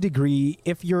to a degree,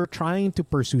 if you're trying to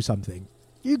pursue something,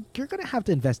 you're gonna have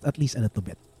to invest at least a little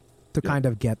bit to kind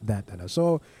of get that.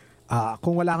 So,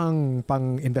 kung wala kang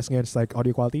pang-invest ngayon sa like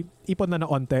audio quality, ipon na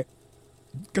onte.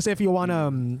 Kasi if you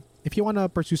wanna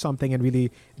pursue something and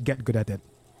really get good at it,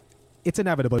 it's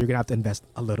inevitable you're gonna have to invest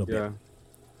a little bit. Yeah.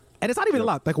 And it's not even a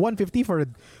lot. Like 150 for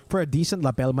a decent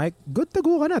lapel mic, good to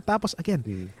go ka na. Tapos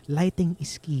again, lighting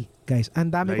is key. Guys,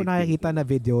 ang dami ko Lighting. nakikita na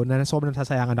video na sobrang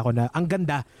nasasayangan ako na ang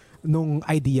ganda nung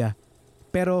idea.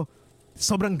 Pero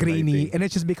sobrang grainy. Lighting. And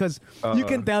it's just because, you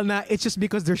can tell na it's just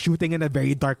because they're shooting in a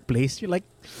very dark place. You're like,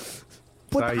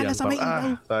 punta ka na sa may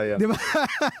ilaw. Sayang. Diba?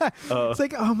 It's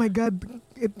like, oh my God,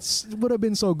 it would have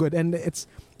been so good. And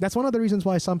that's one of the reasons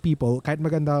why some people, kahit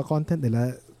maganda content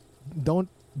nila, don't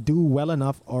do well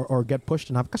enough or get pushed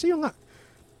enough. Kasi yung nga,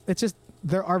 it's just,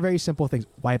 there are very simple things.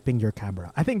 Wiping your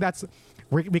camera. I think that's,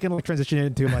 we can like transition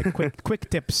into like quick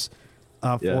tips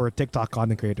for TikTok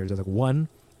content creators. It's like, one,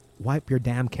 wipe your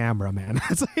damn camera, man.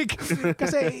 It's like,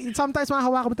 kasi sometimes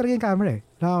mahahawakan mo talaga yung camera eh.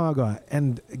 Nakakagawa.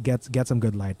 And get some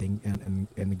good lighting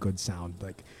and good sound.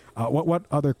 Like, what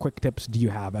other quick tips do you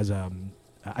have as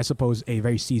I suppose a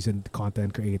very seasoned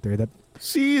content creator that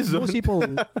most people,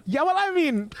 yeah, well, I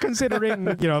mean, considering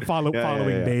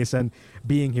following base and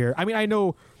being here. I mean, I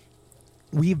know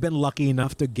we've been lucky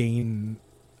enough to gain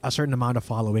a certain amount of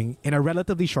following in a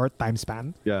relatively short time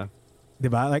span. Yeah.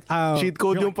 Diba? Like, Cheat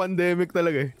code yung pandemic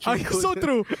talaga eh. Oh, Cheat code. so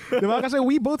true. Diba? Kasi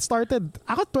we both started,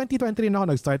 ako 2020 rin ako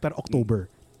nag-start, pero October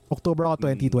ako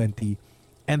 2020.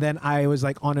 And then I was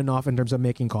like on and off in terms of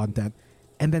making content.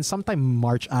 And then sometime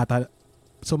March ata,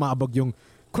 sumabog yung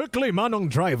quickly Manong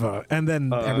driver. And then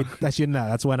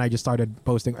that's when I just started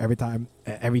posting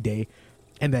every day.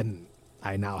 And then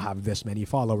I now have this many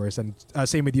followers. And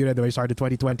same with you, the way I started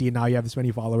 2020, and now you have this many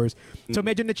followers. So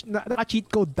medyo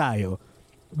na-cheat code tayo.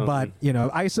 But,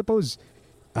 I suppose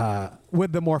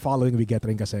with the more following we get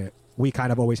rin kasi, we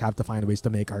kind of always have to find ways to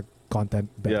make our content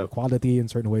better quality in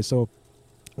certain ways. So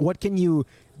what can you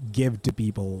give to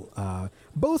people,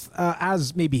 both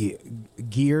as maybe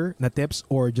gear na tips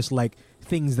or just like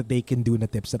things that they can do na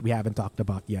tips that we haven't talked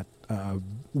about yet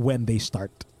when they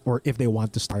start or if they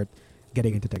want to start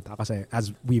getting into TikTok? Kasi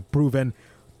as we've proven,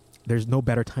 there's no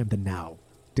better time than now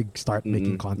to start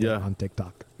making content on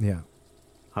TikTok. Yeah.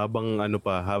 Habang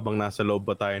nasa loob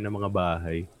pa tayo ng mga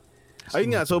bahay.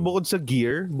 Ayun nga, so bukod sa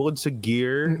gear,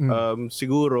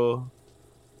 siguro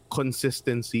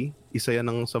consistency. Isa yan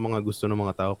sa mga gusto ng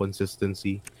mga tao,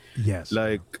 consistency. Yes.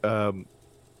 Like,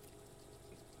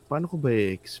 paano ko ba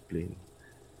i-explain?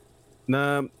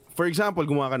 Na, for example,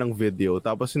 gumawa ka ng video,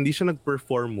 tapos hindi siya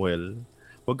nag-perform well,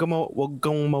 wag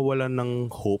kang mawalan ng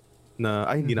hope na,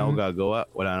 hindi na ako gagawa,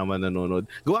 wala naman nanonood.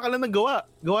 Gawa ka lang ng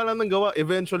gawa.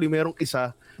 Eventually, merong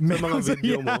isa sa mga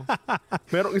video mo.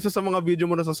 Merong isa sa mga video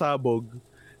mo na sasabog.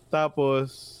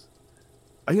 Tapos,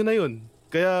 ayun na yun.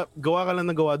 Kaya, gawa ka lang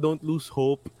ng gawa. Don't lose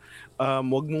hope.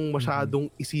 Wag mong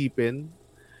masyadong isipin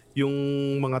yung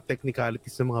mga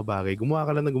technicalities ng mga bagay. Gumawa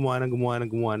ka lang ng gumawa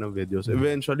ng videos.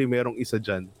 Eventually, merong isa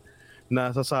dyan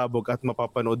nasasabog at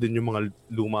mapapanood din yung mga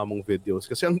luma mong videos.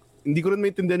 Kasi hindi ko rin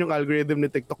maintindihan yung algorithm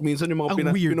ni TikTok. Minsan yung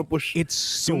mga pinupush. It's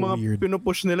so yung mga weird.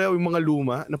 pinupush nila yung mga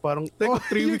luma na parang, teka,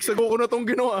 3 weeks ago ko na tong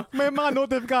ginawa. May mga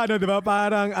notif ka na, di ba?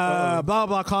 Parang blah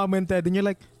blah commented and you're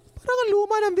like, parang ang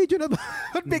luma ng video na ba?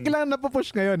 Ba't biglang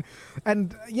napupush ngayon?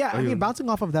 And yeah, I mean, bouncing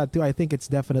off of that too, I think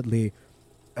it's definitely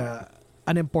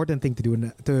an important thing to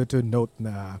do to note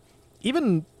na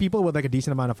even people with like a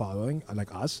decent amount of following, like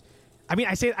us. I mean,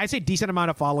 I say decent amount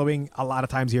of following a lot of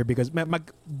times here because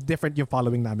different yung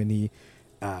following namin ni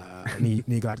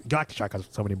Galactic Shark has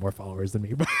so many more followers than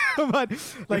me. But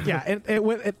like yeah,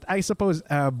 I suppose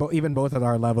even both at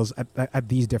our levels at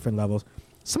these different levels,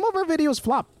 some of our videos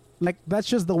flop. Like that's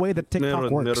just the way that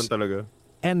TikTok works. Meron talaga.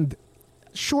 And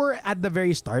sure, at the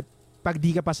very start, pag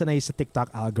di ka pa sanay sa TikTok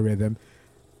algorithm,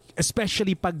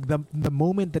 especially pag the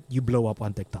moment that you blow up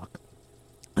on TikTok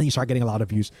and you start getting a lot of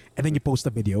views and then you post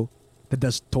a video that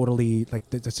does totally like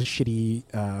that's a shitty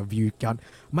view count,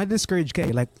 might discourage ka.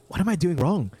 Like, what am I doing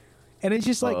wrong? And it's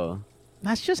just like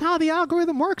that's just how the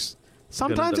algorithm works.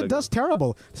 Sometimes it does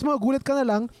terrible. Tapos magugulat ka na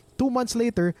lang 2 months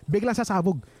later, biglang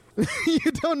sasabog.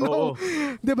 You don't know.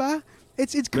 Diba?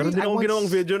 It's crazy. Meron din akong ginawang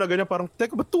video na ganyan parang,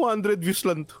 teka, ba 200 views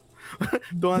lang to?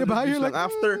 200 diba? views You're lang.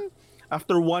 like,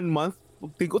 After 1 month,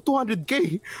 think ko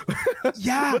 200K.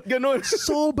 Yeah. Ba't ganun?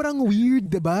 Sobrang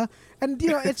weird, diba? And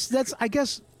you know, I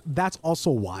guess that's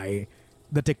also why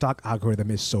the TikTok algorithm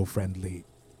is so friendly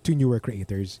to newer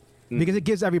creators because it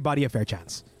gives everybody a fair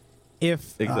chance.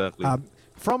 Exactly.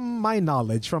 From my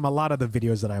knowledge, from a lot of the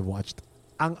videos that I've watched,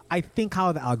 I think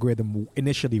how the algorithm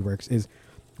initially works is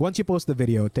once you post the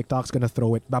video, TikTok's gonna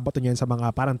throw it, babato niya sa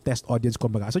mga parang test audience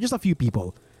kumbaga. So just a few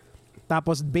people.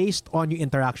 Tapos based on yung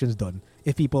interactions dun,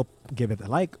 if people give it a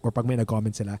like or pag may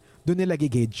nag-comment sila, dun nila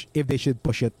gauge if they should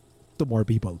push it to more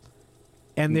people.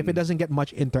 And if it doesn't get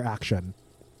much interaction,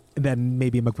 then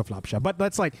maybe magpa-flop siya. But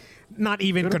that's like not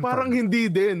even Pero confirmed. parang hindi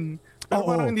din.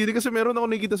 Parang hindi din kasi meron ako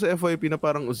nakikita sa FYP na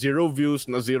parang 0 views,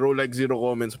 na 0 like, 0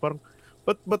 comments. Parang,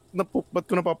 ba't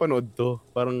ko napapanood to?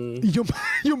 Parang...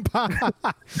 yung pa.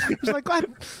 It's like, what?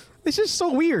 This is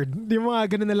so weird. Yung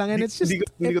mga ganun na lang. And it's just...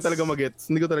 Hindi ko talaga magets.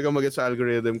 Hindi ko talaga magets sa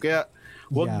algorithm. Kaya,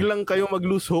 wag lang kayo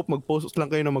mag-lose hope. Mag-post lang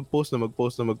kayo na mag-post.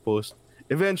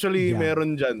 Eventually,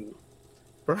 meron dyan.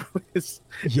 Promise.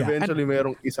 Yeah. Eventually,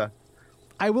 merong isa.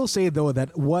 I will say, though,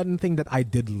 that one thing that I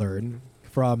did learn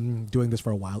from doing this for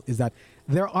a while is that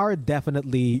there are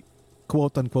definitely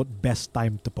quote-unquote best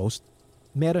time to post.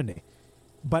 Meron eh.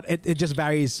 But it just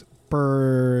varies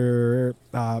per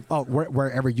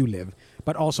wherever you live.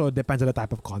 But also depends on the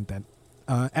type of content.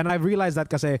 And I've realized that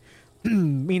kasi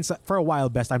means for a while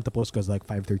best time to post was like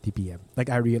 5:30 p.m. Like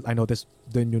I noticed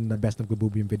dun yung best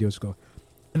nagbo-boom yung videos ko.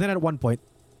 And then at one point,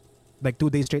 like 2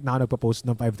 days straight na ako nagpo-post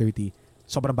ng 5:30,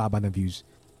 sobrang baba ng views.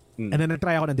 And then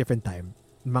nag-try ako ng different time,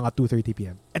 mga 2:30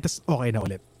 p.m. And tas okay na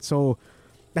ulit. So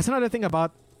that's another thing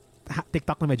about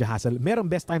TikTok na medyo hassle. Merong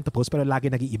best time to post pero lagi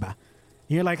nag-iiba.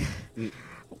 You're like,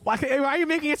 why are you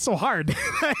making it so hard?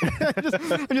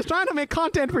 I'm just trying to make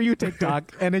content for you,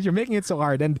 TikTok, and then you're making it so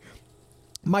hard. And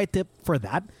my tip for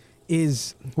that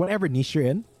is whatever niche you're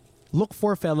in, look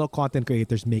for fellow content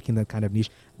creators making that kind of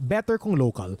niche. Better kung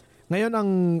local. Ngayon ang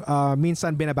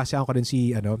minsan binabasehan ko din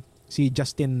si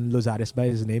Justin Lozares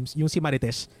by his names, yung si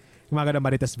Marites, yung mga ganun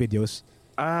Marites videos.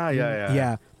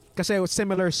 Yeah. Kasi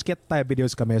similar skit type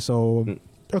videos kami. So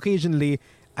occasionally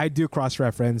I do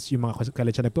cross-reference yung mga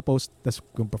kalit siya nagpo-post, tas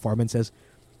yung performances,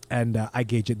 and I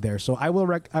gauge it there. So I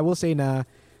will say na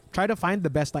try to find the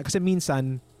best time. Kasi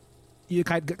minsan,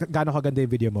 kahit gaano kaganda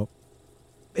yung video mo,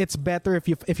 it's better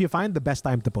if you find the best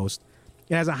time to post.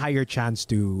 It has a higher chance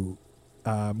to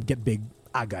get big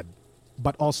agad.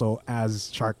 But also,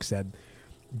 as Shark said,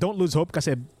 don't lose hope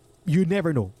kasi you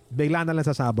never know. Bigla na lang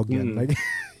sasabog yan. Like,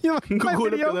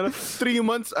 Gugulat ka na lang. 3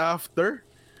 months after,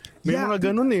 may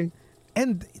mga ganun eh.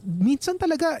 And minsan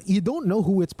talaga, you don't know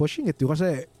who it's pushing it to.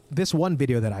 Kasi this one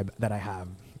video that I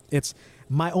have, it's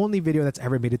my only video that's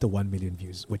ever made it to 1 million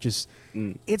views, which is,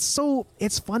 it's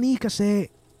funny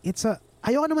kasi,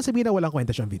 ayoko naman sabihin na walang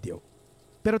kwenta siyang video.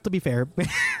 Pero to be fair,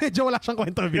 medyo wala siyang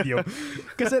kwenta video.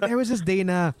 Kasi there was this day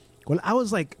na, I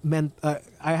was like,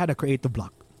 I had a creative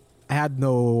block. I had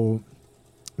no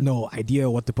idea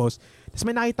what to post. Tapos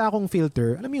may nakita akong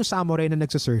filter, alam mo yung samurai na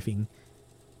nagsasurfing?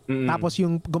 Tapos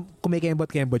yung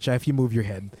kumikembot-kembot siya if you move your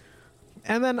head.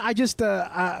 And then I just,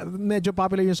 medyo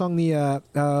popular yung song ni,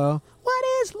 What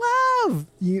is Love?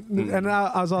 And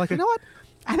I was like, you know what?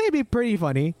 I think it'd be pretty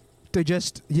funny to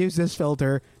just use this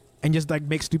filter and just like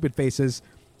make stupid faces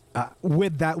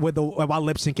while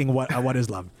lip syncing what is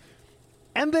love.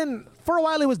 And then for a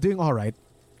while it was doing all right.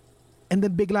 And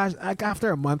then bigla, like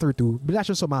after a month or two, bigla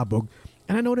siya sumabog.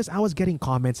 And I noticed I was getting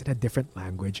comments in a different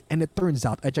language. And it turns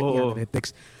out, I checked the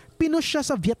analytics, pinush siya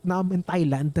sa Vietnam and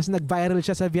Thailand. Tapos nag-viral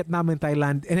siya sa Vietnam and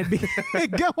Thailand. And it became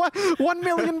 1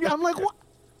 million. I'm like, what?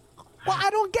 Well,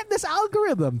 I don't get this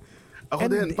algorithm. Ako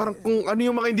din, parang kung ano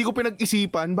yung mga hindi ko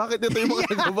pinag-isipan, bakit ito yung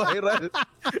mga nag-viral?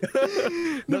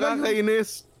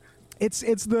 Nakakainis.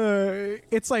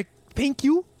 It's like, thank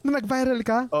you na nag-viral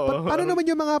ka. Paano naman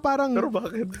yung mga parang Pero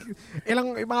bakit?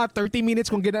 mga 30 minutes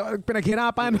kung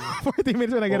pinaghirapan, 40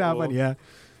 minutes pinaghirapan, yeah.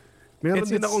 Meron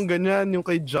din akong ganyan, yung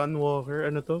kay John Walker,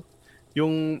 ano to?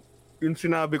 Yung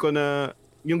sinabi ko na,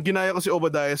 yung ginaya ko si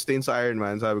Obadiah Stane sa Iron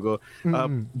Man, sabi ko,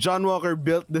 John Walker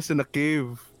built this in a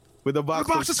cave with a box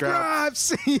of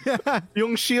scraps. Yeah.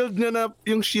 Yung shield niya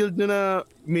na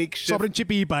makeshift. Sobrang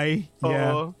chipipay.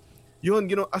 Yeah. Yun,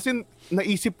 as in,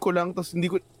 naisip ko lang, tapos hindi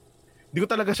ko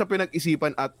talaga siya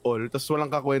pinag-isipan at all, tapos walang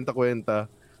kakwenta-kwenta.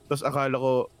 Tapos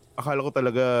akala ko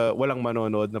talaga walang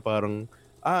manonood na parang,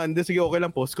 hindi, sige, okay lang,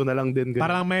 post ko na lang din. Ganun.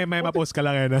 Parang may mapost ka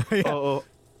lang eh. Yeah. Oo.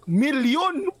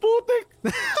 Milyon! Putik!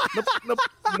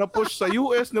 Na-push sa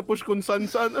US, na-push kung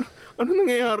saan-saan. Ano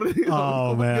nangyayari?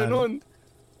 Oh, man. Ganun.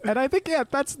 And I think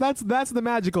that's the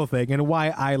magical thing and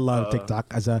why I love TikTok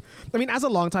as a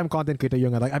longtime content creator.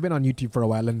 Like I've been on YouTube for a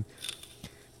while and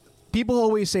people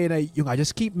always say that I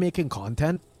just keep making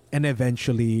content and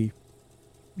eventually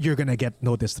you're gonna get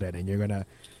noticed rin and you're gonna.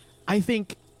 I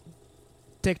think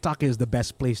TikTok is the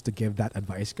best place to give that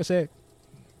advice kasi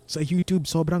sa YouTube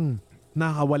sobrang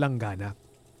nakawalang gana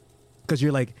because you're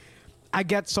like. I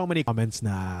get so many comments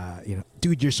na,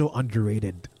 dude, you're so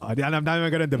underrated. And I'm not even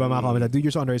gonna mga comments, dude,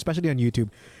 you're so underrated, especially on YouTube.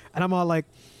 And I'm all like,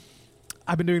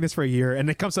 I've been doing this for a year, and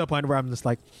it comes to a point where I'm just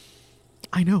like,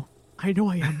 I know I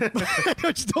am.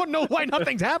 I just don't know why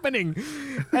nothing's happening.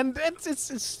 And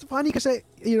it's funny because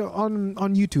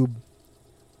on YouTube,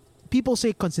 people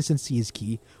say consistency is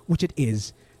key, which it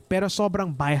is. Pero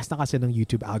sobrang biased na kasi ng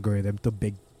YouTube algorithm to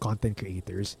big content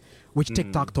creators, which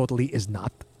TikTok totally is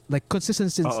not. Like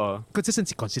consistency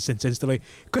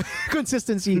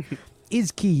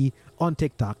is key on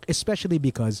TikTok, especially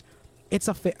because it's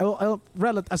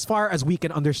as far as we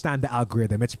can understand the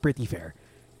algorithm, it's pretty fair.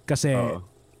 Kasi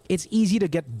it's easy to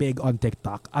get big on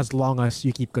TikTok as long as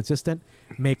you keep consistent,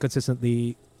 make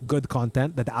consistently good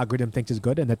content that the algorithm thinks is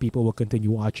good and that people will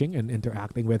continue watching and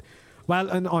interacting with. While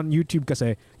on YouTube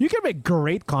kasi, you can make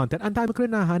great content. Ang dami ko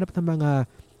rin nahanap ng mga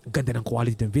ganda ng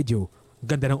quality ng video,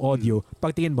 ganda ng audio.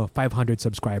 Pagtingin mo, 500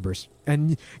 subscribers.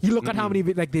 And you look at how many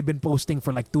like they've been posting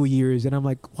for like 2 years and I'm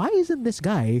like, why isn't this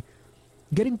guy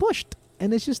getting pushed?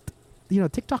 And it's just,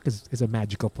 TikTok is a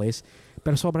magical place.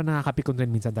 Pero sobrang nakakapikon rin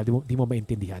minsan dahil di mo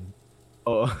maintindihan.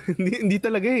 Oo, hindi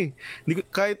talaga eh.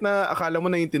 Kahit na akala mo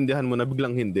naiintindihan mo na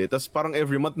biglang hindi. Tapos parang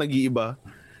every month nag-iiba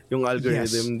yung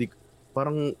algorithm. Yes.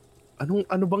 Parang,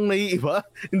 ano bang naiiba?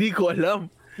 Hindi ko alam.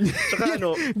 Tsaka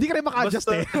Hindi ka rin maka-adjust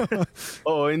eh.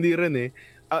 Oo, hindi rin eh.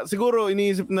 Siguro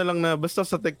iniisip na lang na basta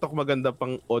sa TikTok maganda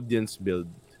pang audience build.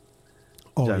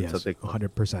 Yes, sa TikTok.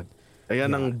 100%. Ayan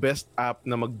ang best app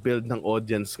na mag-build ng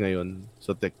audience ngayon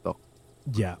sa TikTok.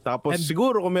 Yeah. Tapos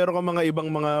siguro kung meron ka mga ibang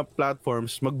mga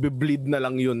platforms, magbe-bleed na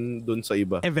lang yun dun sa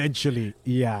iba. Eventually,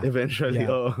 yeah.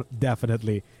 Oo.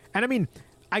 Definitely. And I mean,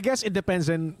 I guess it depends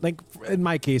on, like, in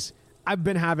my case, I've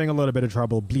been having a little bit of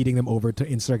trouble bleeding them over to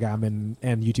Instagram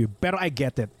and YouTube. Pero I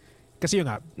get it. Kasi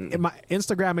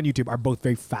Instagram and YouTube are both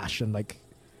very fashion, like,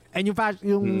 and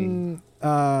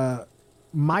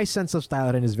my sense of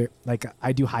style rin is very, like,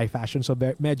 I do high fashion, so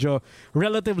medyo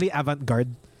relatively avant-garde.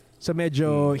 So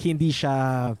medyo hindi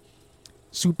siya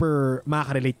super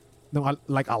makakarelate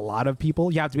like a lot of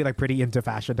people. You have to be like pretty into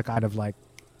fashion to kind of like,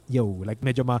 like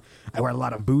medyo I wear a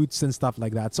lot of boots and stuff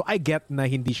like that. So I get na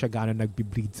hindi siya gano'n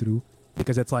nagbi-bleed through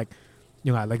because it's like,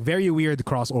 like very weird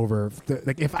crossover.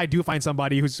 Like if I do find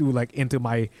somebody who's like into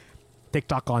my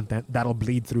TikTok content, that'll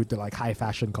bleed through to like high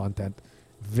fashion content.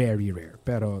 Very rare.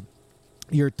 Pero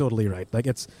you're totally right. Like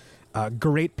it's a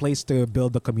great place to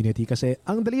build the community kasi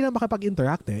ang dali na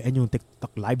makipag-interact eh. And yung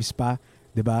TikTok lives pa,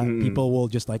 diba? People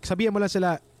will just like, sabihan mo lang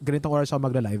sila, ganitong oras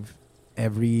ako magla-live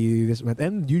every this month.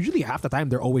 And usually half the time,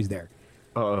 they're always there.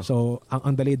 So,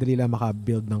 ang dali-dali lang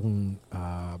makabuild ng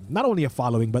not only a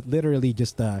following, but literally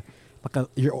just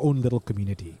your own little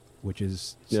community, which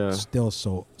is still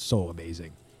so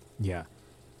amazing. Yeah.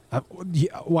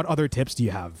 What other tips do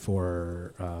you have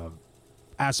for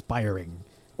aspiring?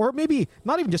 Or maybe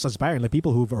not even just aspiring, like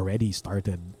people who've already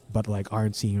started but like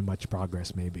aren't seeing much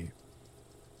progress maybe.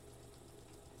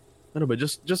 Ano ba?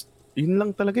 Just yun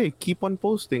lang talaga eh. Keep on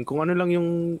posting. Kung ano lang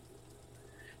yung...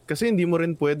 Kasi hindi mo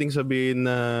rin pwedeng sabihin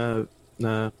na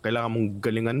kailangan mong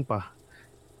galingan pa.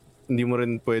 hindi mo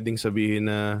rin pwedeng sabihin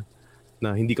na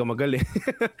hindi ka magaling.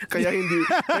 kaya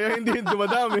hindi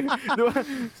dumadami, 'di ba?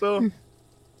 So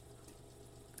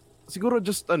siguro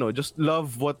just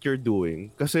love what you're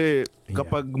doing kasi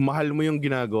kapag mahal mo yung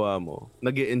ginagawa mo,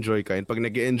 nag-e-enjoy ka, and pag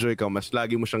nag-e-enjoy ka, mas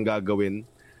lagi mo siyang gagawin.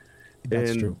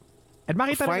 That's true. And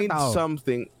makita find ng tao.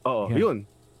 something, yun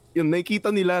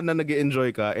nakikita nila na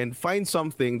nag-e-enjoy ka, and find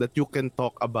something that you can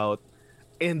talk about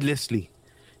endlessly.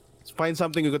 Find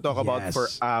something you can talk about for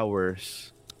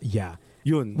hours. Yeah.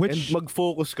 Yun. And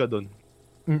mag-focus ka dun.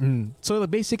 So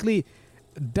basically,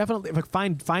 definitely like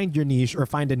find your niche, or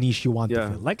find a niche you want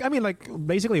to fill. Like, I mean, like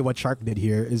basically what Shark did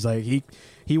here is like he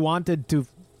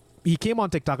came on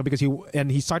TikTok because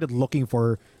he started looking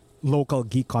for local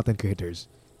geek content creators.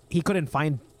 He couldn't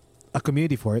find a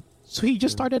community for it, so he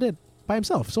just started it by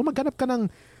himself. So maghanap ka ng,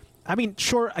 I mean,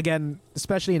 sure, again,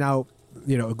 especially now,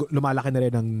 lumalaki na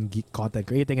rin ng geek content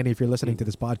creating, and if you're listening to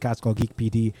this podcast called Geek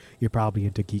PD, you're probably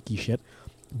into geeky shit.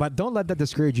 But don't let that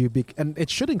discourage you, and it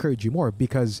should encourage you more,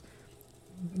 because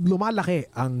lumalaki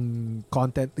ang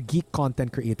geek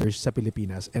content creators sa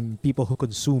Pilipinas and people who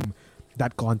consume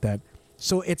that content.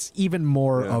 So it's even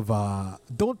more of a,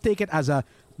 don't take it as a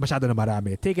masyado na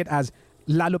marami. Take it as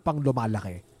lalo pang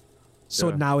lumalaki. So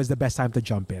now is the best time to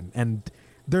jump in. And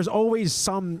there's always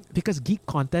because geek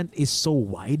content is so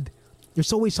wide,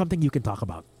 there's always something you can talk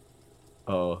about.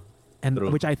 And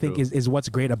true, which I think is what's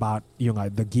great about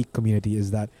the geek community,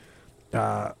 is that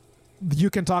you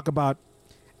can talk about.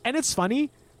 And it's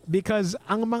funny because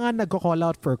ang mga nagko-call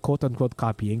out for quote-unquote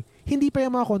copying, hindi pa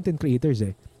yung mga content creators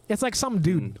eh. It's like some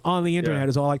dude on the internet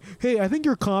is all like, hey, I think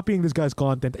you're copying this guy's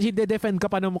content. They defend ka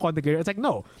pa ng content creator. It's like,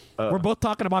 no, we're both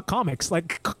talking about comics.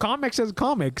 Like, comics is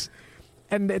comics.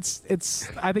 And it's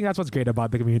I think that's what's great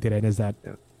about the community then, is that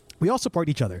we all support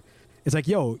each other. It's like,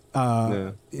 yo,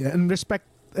 and respect,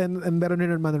 and meron rin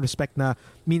naman ng respect na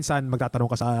minsan magtatanong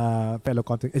ka sa fellow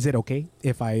content, is it okay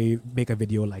if I make a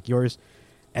video like yours?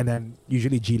 And then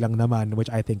usually G lang naman, which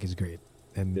I think is great.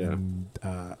 And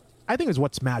I think is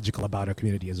what's magical about our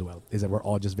community as well, is that we're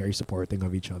all just very supporting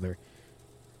of each other.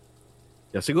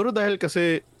 Yeah, siguro dahil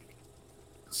kasi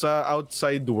sa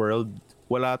outside world,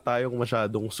 wala tayong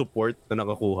masyadong support na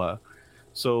nakakuha.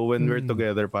 So when we're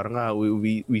together, parang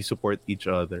we support each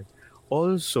other.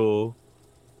 Also,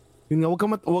 yun nga,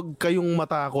 wag kayong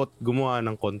matakot gumawa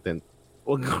ng content.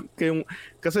 Wag kayong,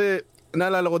 kasi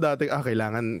naalala ko dati,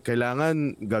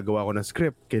 kailangan gagawa ko ng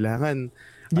script, kailangan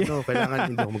hindi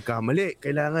ako magkamali,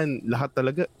 kailangan lahat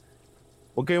talaga.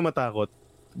 Huwag kayong matakot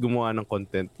gumawa ng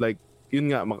content. Like,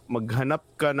 yun nga, maghanap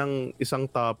ka ng isang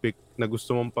topic na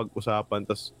gusto mong pag-usapan,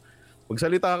 tas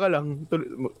magsalita ka lang,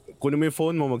 kunin mo yung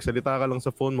phone mo, magsalita ka lang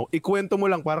sa phone mo, ikwento mo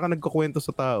lang, para ka nagkukwento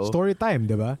sa tao. Story time,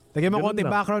 di ba? Lagyan mo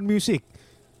konting background music.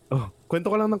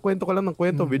 Kwento ka lang ng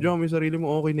kwento. Video mo yung sarili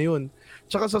mo, okay na yun.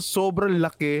 Tsaka sa sobrang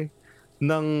laki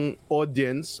ng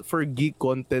audience for geek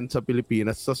content sa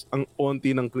Pilipinas, ang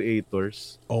onti ng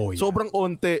creators. Sobrang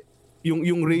onti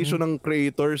yung ratio ng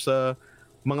creators sa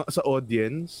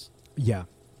audience. Yeah.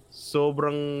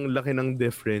 Sobrang laki ng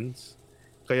difference.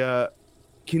 Kaya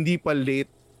hindi pa late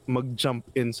mag-jump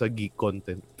in sa geek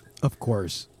content. Of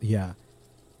course. Yeah.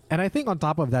 And I think on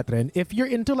top of that, Ren, if you're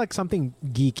into like something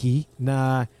geeky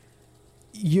na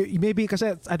you maybe, because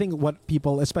I think what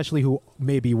people, especially who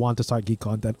maybe want to start geek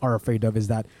content, are afraid of is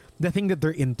that the thing that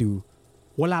they're into,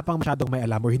 wala pang masyadong may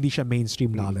alam, or hindi siya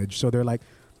mainstream knowledge. So they're like,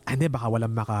 hindi, baka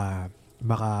walang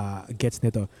maka gets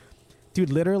nito.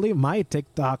 Dude, literally, my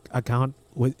TikTok account,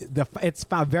 its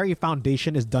very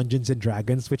foundation is Dungeons and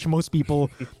Dragons, which most people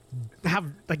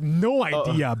have like no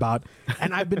idea about.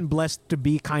 And I've been blessed to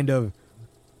be kind of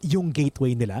yung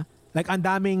gateway nila. Like, ang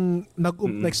daming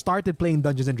like started playing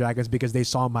Dungeons and Dragons because they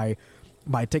saw my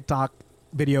TikTok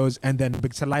videos, and then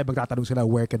sa live magtatanong sila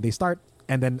where can they start,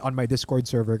 and then on my Discord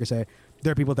server, kasi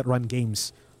there are people that run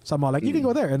games. So I'm all like, you can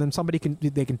go there, and then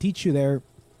they can teach you there.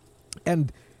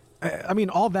 And I mean,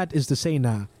 all that is to say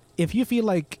na, if you feel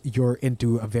like you're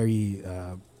into a very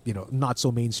not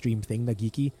so mainstream thing na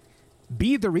geeky,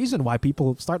 be the reason why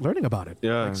people start learning about it.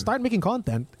 Yeah. Like, start making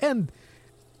content, and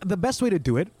the best way to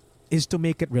do it is to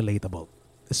make it relatable,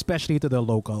 especially to the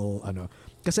local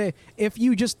Kasi if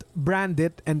you just brand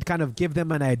it and kind of give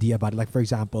them an idea about it, like for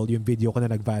example, yung video ko na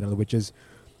nag-viral, which is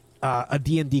a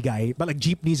D&D guy, but like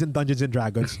jeepneys and Dungeons and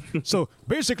Dragons. So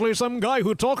basically, some guy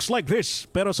who talks like this,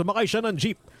 pero sumakay siya ng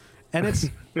jeep. And it's,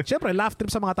 syempre, laugh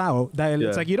trip sa mga tao dahil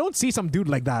it's like, you don't see some dude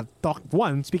like that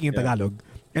speaking in Tagalog,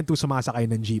 and two, sumasakay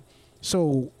ng jeep.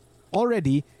 So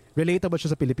already, relatable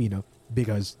siya sa Pilipino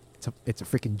because it's a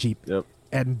freaking jeep. Yep.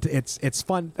 And it's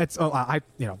fun.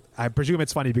 I presume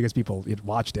it's funny because people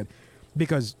watched it,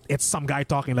 because it's some guy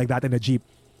talking like that in a jeep.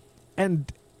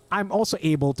 And I'm also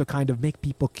able to kind of make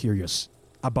people curious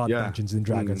about Dungeons and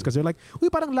Dragons because they're like, uy,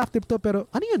 parang laugh tip to, pero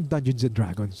ano yung Dungeons and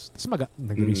Dragons? Tapos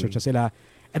nag-research na sila.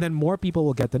 And then more people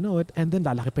will get to know it, and then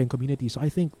lalaki pa yung community. So I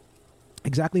think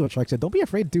exactly what Shark said. Don't be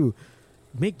afraid to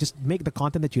make the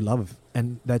content that you love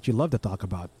and that you love to talk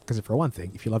about. Because for one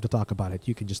thing, if you love to talk about it,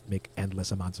 you can just make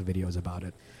endless amounts of videos about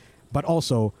it. But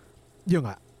also, yun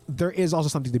nga, there is also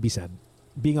something to be said.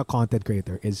 Being a content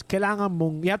creator is kailangan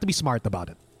mong, you have to be smart about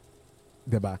it.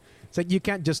 Diba? It's like you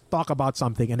can't just talk about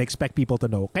something and expect people to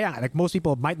know. Kaya like most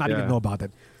people might not even know about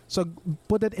it. So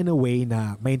put it in a way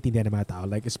na maintindihan ng mga tao.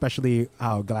 Like especially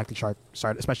how Galactic Shark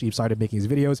started making his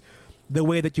videos. The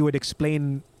way that you would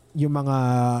explain yung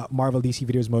mga Marvel DC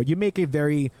videos mo, you make it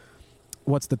very,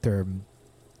 what's the term?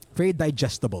 Very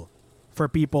digestible for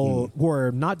people who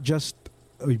are not just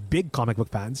big comic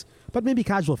book fans, but maybe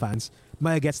casual fans,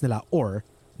 magets nila, or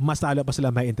mas lalo pa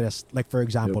sila may interest. Like for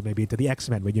example, maybe to the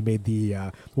X-Men when you made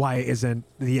the why isn't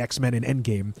the X-Men in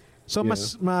Endgame? So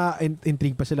mas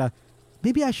ma-intrigue pa sila.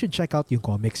 Maybe I should check out yung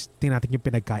comics. Tingnan natin yung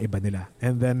pinagkaiba nila.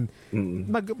 And then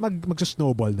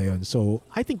mag-snowball na yun. So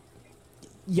I think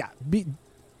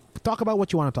talk about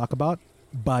what you want to talk about,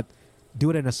 but do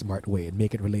it in a smart way and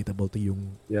make it relatable to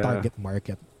yung target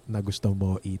market na gusto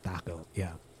mo i-tackle.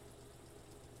 Yeah.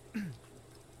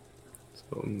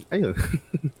 So, ayun.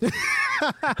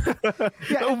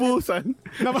 Naubusan.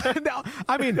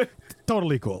 I mean,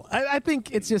 totally cool. I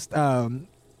think it's just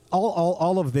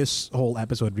all of this whole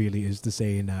episode really is to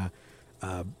say na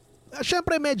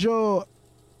syempre medyo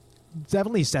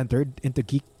definitely centered into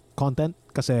geek content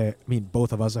kasi I mean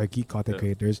both of us are geek content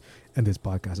creators and this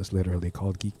podcast is literally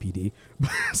called Geek PD.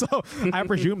 So I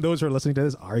presume those who are listening to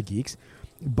this are geeks.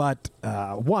 But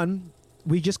one,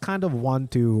 we just kind of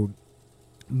want to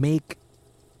make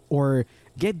or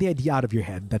get the idea out of your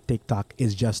head that TikTok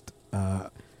is just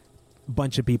a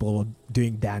bunch of people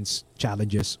doing dance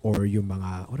challenges or yung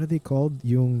mga, what are they called?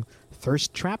 Yung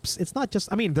thirst traps. It's not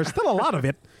just, I mean, there's still a lot of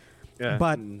it.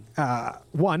 But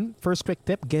one, first quick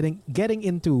tip, getting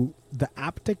into the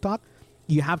app TikTok,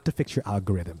 you have to fix your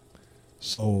algorithm.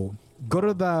 So go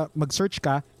to mag-search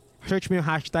ka, search mo yung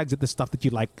hashtags at the stuff that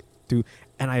you like to,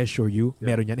 and I assure you,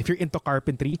 meron yan. If you're into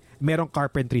carpentry, merong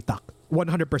carpentry talk.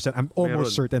 100%. I'm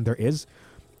almost certain there is.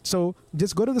 So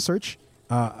just go to the search,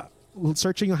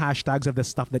 searching yung hashtags of the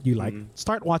stuff that you like.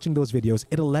 Start watching those videos.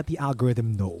 It'll let the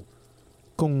algorithm know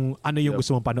kung ano yung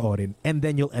gusto mong panoorin, and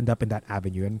then you'll end up in that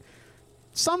avenue. And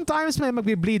sometimes may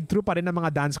magbe-bleed through pa rin ng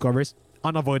mga dance covers.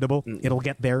 Unavoidable. It'll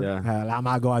get there. Wala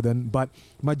magawa dun. But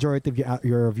majority of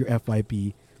your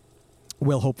FYP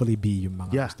will hopefully be yung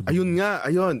mga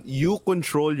ayun. You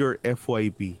control your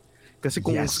FYP. Kasi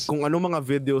kung ano mga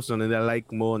videos na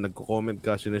nila-like mo, nagko-comment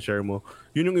ka, sinashare mo,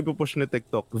 yun yung ipupush ni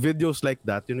TikTok. Videos like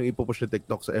that, yun yung ipupush ni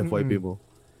TikTok sa FYP mo.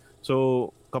 So,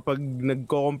 kapag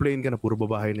nagko-complain ka na puro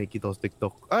babae na ikita sa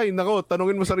TikTok, ay, nako,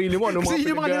 tanungin mo sarili mo, ano mga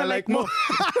pinag-like mo?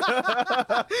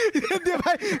 Di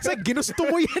ba? Sa ginusto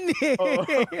mo yan eh.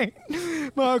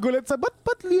 Mga gulat sa, ba't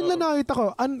yun lang nakita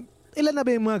ko? Ilan na ba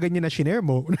yung mga ganyan na shinare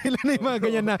mo? Ilan na yung mga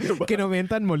ganyan na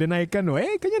kinomentan mo, linaikan mo?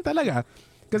 Ganyan talaga.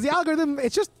 Because the algorithm,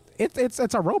 it's just,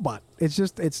 it's a robot.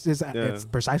 It's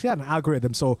precisely an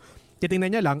algorithm. So,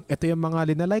 titingnan niya lang, ito yung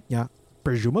mga linalike niya,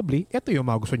 presumably, ito yung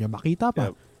mga gusto niya makita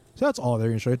pa. So that's all they're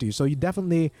going to show to you. So you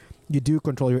do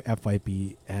control your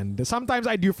FYP, and sometimes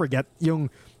I do forget yung,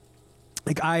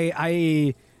 like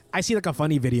I see like a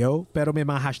funny video, pero may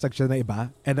mga hashtags siya na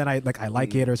iba, and then I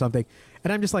like it or something,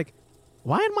 and I'm just like,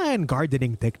 why am I on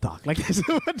gardening TikTok? Like this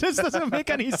doesn't make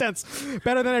any sense.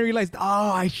 But then I realized,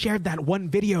 I shared that one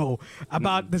video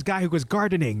about this guy who was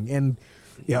gardening, and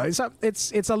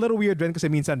it's a little weird because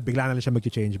minsan bigla na lang siya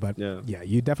mag-change. But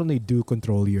you definitely do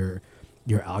control your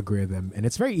algorithm, and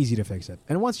it's very easy to fix it.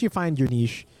 And once you find your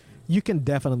niche, you can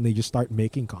definitely just start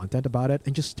making content about it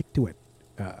and just stick to it.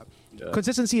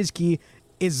 Consistency is key.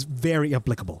 Is very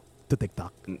applicable to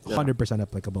TikTok. 100%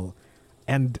 applicable.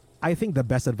 And I think the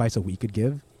best advice that we could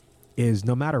give is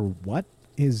no matter what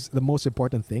is the most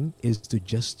important thing is to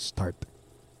just start.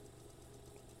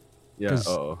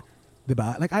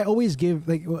 Diba? Like I always give,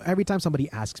 like every time somebody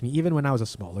asks me, even when I was a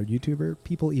smaller YouTuber,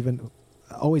 people even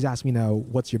always ask me now,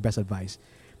 what's your best advice?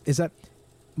 Is that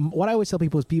what I always tell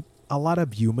people is a lot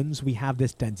of humans, we have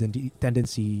this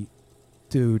tendency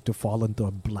to fall into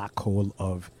a black hole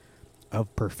of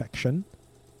perfection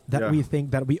that we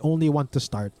think that we only want to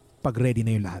start pag ready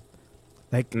na yung lahat.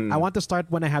 Like, I want to start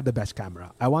when I have the best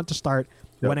camera. I want to start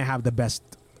when I have the best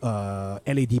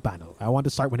LED panel. I want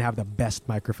to start when I have the best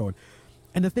microphone.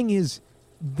 And the thing is,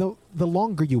 the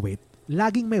longer you wait,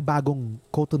 laging may bagong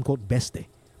quote-unquote best eh.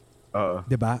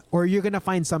 Diba? Or you're gonna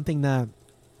find something na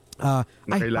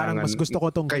ay, parang mas gusto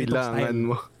ko tong ganitong kailangan style.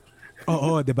 mo.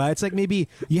 Oo, diba? It's like maybe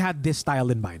you had this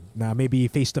style in mind na maybe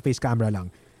face-to-face camera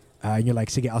lang. And you're like,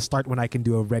 sige, I'll start when I can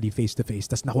do a ready face-to-face.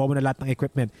 Tapos nakuha mo na lahat ng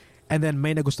equipment. And then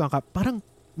may nagustuhan ka, parang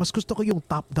mas gusto ko yung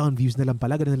top-down views na lang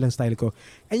pala, ganun na lang style ko.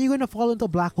 And you're gonna fall into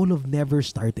a black hole of never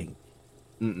starting.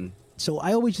 So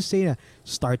I always just say na,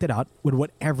 start it out with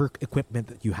whatever equipment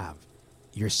that you have.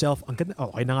 Yourself, ang ganda,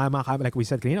 okay na nga mga camera, like we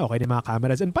said kanina, okay na mga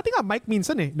cameras. And pati nga mic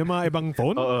minsan ng mga ibang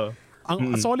phone.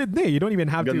 Ang solid na You don't even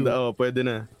have Ganda, to. pwede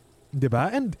na.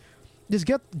 Diba? And just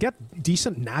get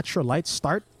decent natural light,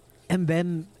 start, and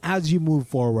then as you move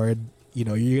forward,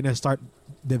 you're gonna start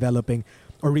developing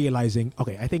or realizing,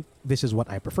 okay, I think this is what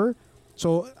I prefer.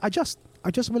 So adjust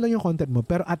mo lang yung content mo,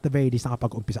 pero at the very least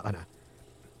nakapag-umpisa ka na.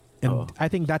 And I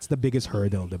think that's the biggest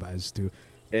hurdle, diba, is to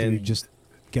just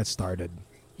get started.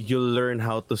 You'll learn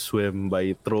how to swim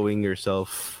by throwing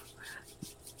yourself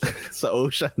sa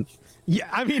ocean. Yeah,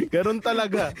 I mean, Ganun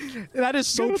talaga. that is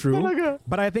so Ganun true. talaga.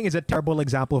 But I think it's a terrible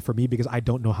example for me because I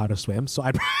don't know how to swim, so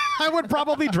I would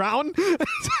probably drown.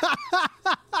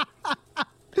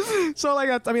 So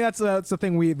like that's the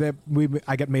thing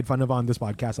I get made fun of on this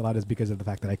podcast a lot is because of the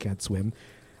fact that I can't swim.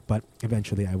 But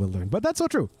eventually I will learn. But that's so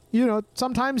true.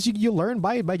 Sometimes you learn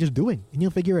by just doing, and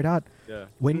you'll figure it out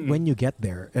when you get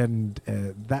there. And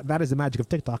that is the magic of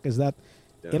TikTok, is that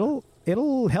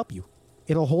it'll help you.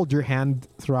 It'll hold your hand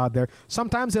throughout there.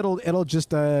 Sometimes it'll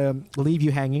just leave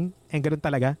you hanging, and ganun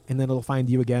talaga, and then it'll find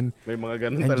you again. May mga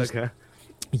ganun And talaga.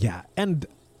 Yeah, and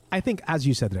I think, as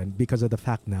you said, Ren, because of the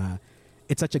fact na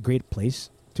it's such a great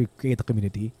place to create a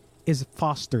community, is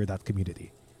foster that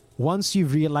community. Once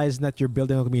you've realized that you're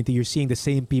building a community, you're seeing the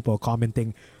same people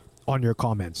commenting on your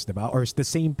comments, diba? Or it's the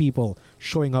same people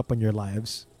showing up on your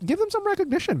lives. Give them some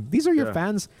recognition. These are your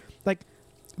fans. Like,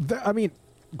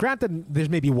 granted, there's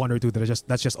maybe one or two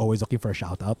that's just always looking for a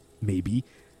shout out, maybe.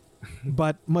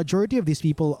 But majority of these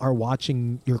people are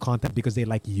watching your content because they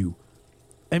like you.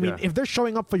 I mean, if they're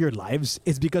showing up for your lives,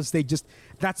 it's because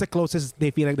that's the closest they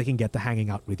feel like they can get to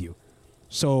hanging out with you.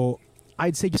 So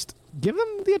I'd say just give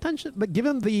them the attention, but give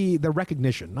them the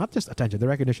recognition, not just attention, the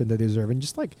recognition that they deserve. And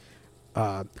just like,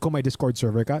 kung may Discord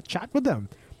server ka, chat with them.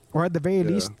 Or at the very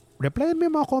least, replyan mo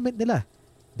yung mga comment nila.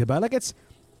 Diba? Like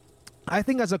I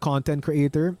think as a content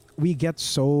creator, we get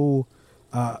so,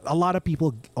 a lot of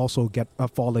people also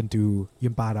fall into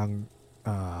yung parang,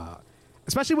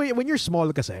 especially when you're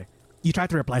small kasi, you try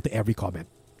to reply to every comment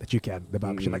that you can.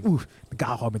 Diba? Because you're like, ooh,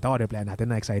 nagkaka-comment ako, reply natin,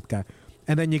 na-excite ka.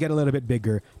 And then you get a little bit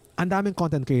bigger. Ang daming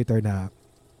content creator na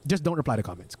just don't reply to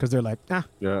comments because they're like, okay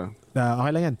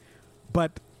lang yan.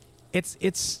 But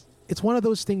it's one of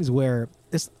those things where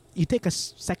you take a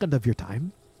second of your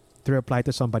time to reply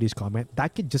to somebody's comment.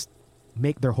 That could just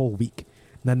make their whole week.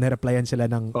 Na na-replyan sila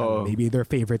ng maybe their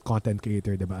favorite content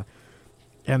creator, diba?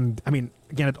 And I mean,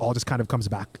 again, it all just kind of comes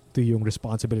back to yung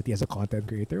responsibility as a content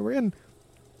creator, wherein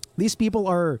these people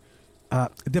are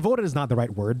devoted is not the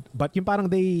right word, but yung parang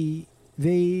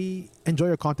they enjoy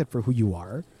your content for who you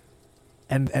are,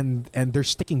 and they're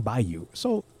sticking by you.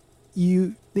 So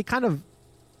they kind of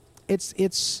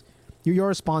it's your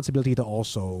responsibility to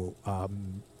also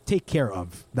take care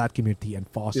of that community and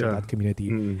foster that community.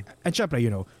 And syempre,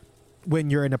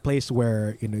 when you're in a place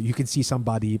where you can see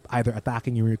somebody either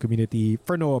attacking you in your community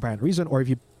for no apparent reason, or if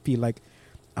you feel like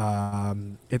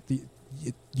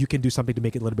you can do something to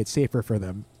make it a little bit safer for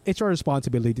them, it's your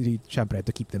responsibility, syempre,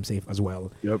 to keep them safe as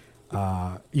well. Yep.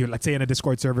 Let's say in a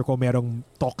Discord server ko merong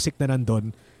toxic na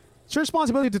nandun, it's your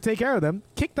responsibility to take care of them.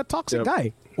 Kick the toxic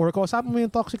guy. Or kausapin mo yung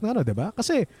toxic na diba?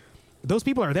 Kasi those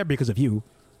people are there because of you.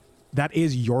 That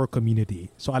is your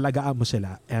community. So alagaan mo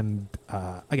sila. And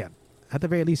again, at the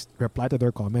very least, reply to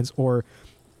their comments, or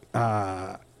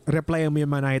reply mo yung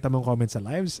mga nakita mong comments sa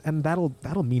lives, and that'll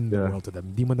mean the world to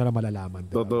them. Di mo na lang malalaman.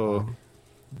 Diba? Totoo.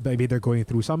 Maybe they're going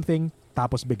through something,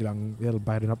 tapos biglang it'll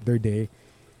brighten up their day.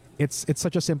 It's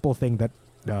such a simple thing that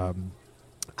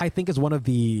I think is one of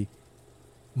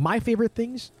my favorite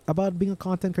things about being a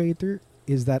content creator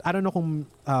is that I don't know kung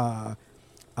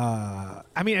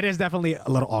I mean, it is definitely a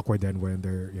little awkward then when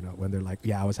they're like,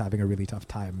 I was having a really tough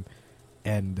time,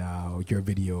 and your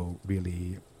video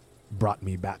really brought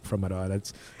me back from it all.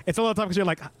 It's a little tough because you're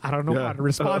like, I don't know how to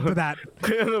respond to that.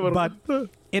 But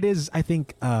it is, I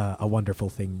think, a wonderful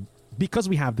thing because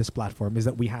we have this platform, is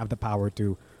that we have the power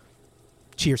to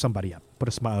cheer somebody up, put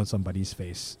a smile on somebody's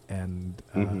face, and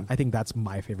I think that's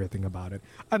my favorite thing about it.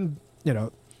 And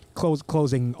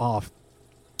closing off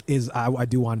is I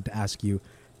do want to ask you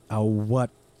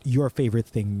what your favorite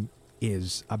thing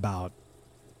is about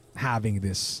having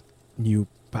this new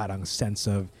parang sense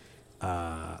of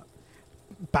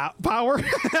power.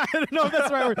 I don't know if that's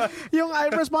the right word. I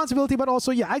have responsibility, but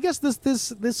also I guess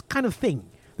this kind of thing,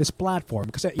 this platform,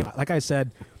 because like I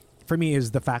said, for me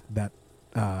is the fact that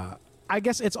I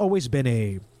guess it's always been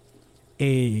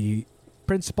a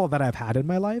principle that I've had in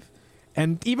my life,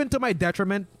 and even to my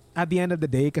detriment at the end of the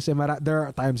day, because there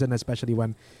are times, and especially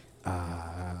when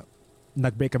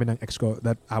nag-break kami ng ex ko,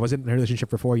 that I was in a relationship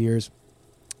for 4 years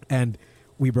and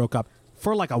we broke up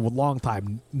for like a long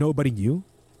time. Nobody knew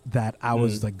that I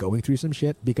was like going through some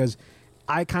shit, because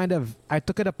I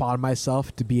took it upon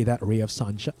myself to be that ray of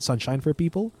sunshine for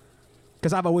people,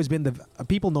 because I've always been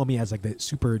people know me as like the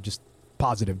super just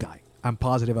positive guy. I'm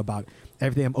positive about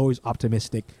everything. I'm always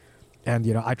optimistic, and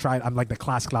I'm like the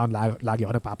class clown. Lagi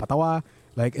ako napapatawa,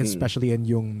 like especially in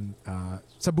yung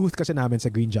sa booth kasi namin sa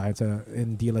Green Giants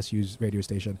in DLSU's radio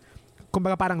station.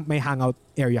 Kumbaga parang may hangout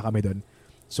area kami dun.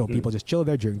 So people just chill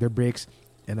there during their breaks,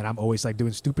 and then I'm always like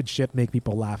doing stupid shit, make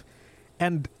people laugh.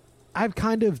 And I've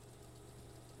kind of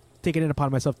taken it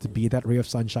upon myself to be that ray of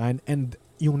sunshine. And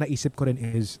yung naisip ko rin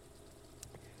is,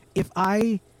 if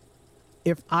I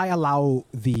allow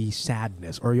the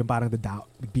sadness or yung parang the down,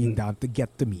 being down to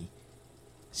get to me,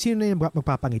 sino na yung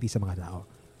magpapangiti sa mga tao?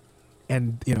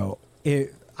 And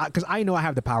because I know I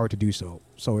have the power to do so.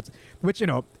 So it's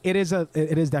it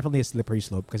is definitely a slippery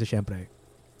slope, kasi syempre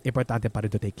importante pa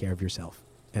rin to take care of yourself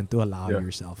and to allow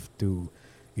yourself to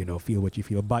feel what you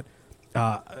feel. But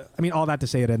I mean, all that to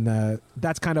say, and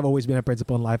that's kind of always been a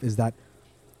principle in life, is that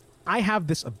I have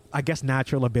this I guess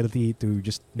natural ability to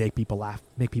just make people laugh,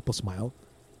 make people smile.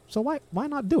 So why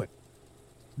not do it?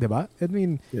 Diba? I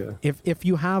mean, if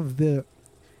you have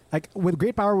with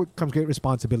great power comes great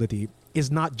responsibility,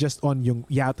 is not just on you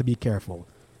have to be careful,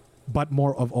 but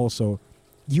more of also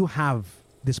you have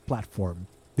this platform,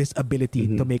 this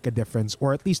ability to make a difference,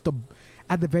 or at least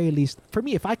at the very least, for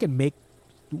me, if I can make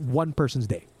one person's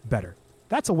day better,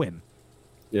 that's a win.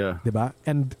 Yeah. Diba?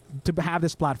 And to have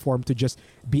this platform to just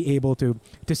be able to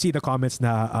see the comments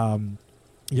na,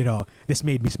 this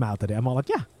made me smile today. I'm all like,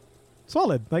 yeah,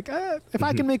 solid. Like, if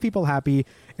I can make people happy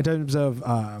in terms of,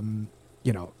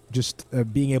 just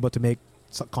being able to make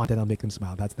content that'll make them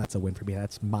smile, that's a win for me.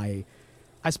 That's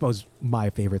I suppose, my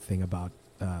favorite thing about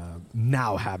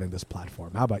now having this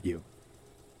platform. How about you?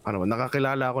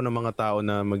 Nakakilala ako ng mga tao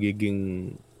na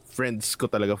magiging friends ko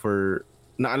talaga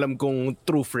na alam kong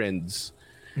true friends.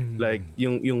 Like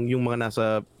yung mga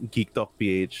nasa Geek Talk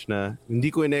PH na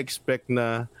hindi ko ina-expect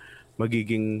na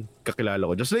magiging kakilala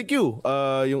ko. Just like you,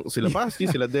 yung sila Basti,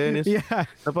 sila Dennis.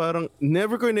 Na parang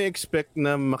never ko ina-expect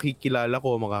na makikilala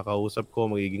ko, makakausap ko,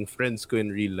 magiging friends ko in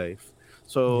real life.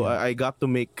 So I got to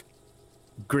make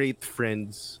great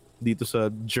friends dito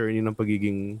sa journey ng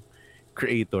pagiging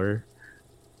creator.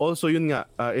 Also, yun nga,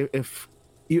 if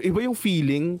iba yung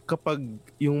feeling kapag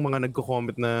yung mga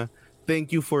nagko-comment na thank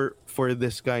you for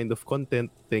this kind of content,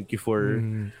 thank you for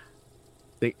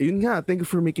thank you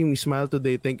for making me smile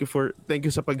today, thank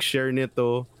you sa pag-share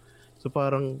nito. So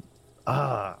parang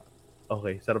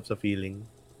okay, sarap sa feeling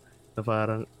na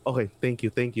parang okay, thank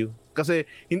you, kasi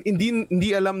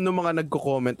hindi alam ng mga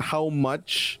nagko-comment how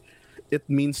much it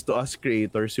means to us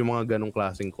creators yung mga ganong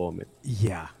klaseng comment.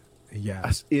 Yeah.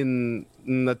 As in,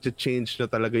 na-change na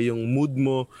talaga yung mood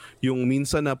mo, yung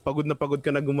minsan na pagod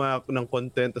ka na gumawa ng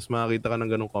content, tapos makakita ka ng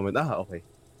ganong comment, okay,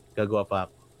 gagawa pa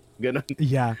ako. Ganon.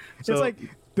 Yeah. So, it's like,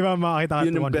 di ba, makakita ka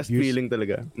yun yung best views, feeling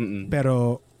talaga.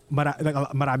 Pero,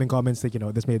 maraming comments that,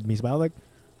 this made me smile. Like,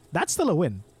 that's still a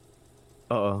win.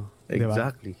 Oo.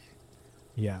 Exactly.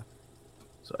 Diba? Yeah.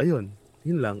 So, ayun.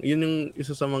 Yun lang. Yun yung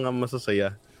isa sa mga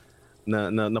masasaya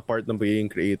na part ng pagiging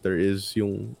creator, is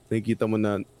yung nakikita mo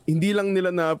na hindi lang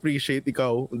nila na-appreciate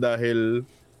ikaw dahil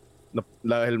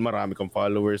marami kang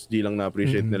followers, di lang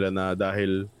na-appreciate nila na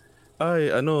dahil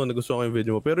nagustuhan ko yung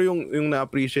video mo, pero yung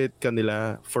na-appreciate ka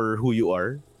nila for who you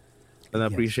are,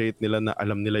 na-appreciate nila na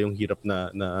alam nila yung hirap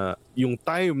na yung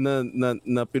time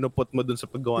na pinuput mo dun sa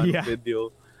paggawa ng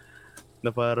video, na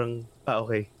parang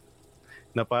okay,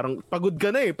 na parang pagod ka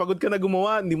na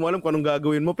gumawa, hindi mo alam kung anong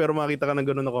gagawin mo, pero makita ka ng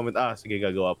gano'n na comment, sige,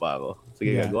 gagawa pa ako.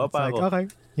 Gagawa pa ako. Okay.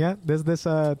 Yeah, that's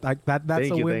a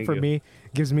win for me.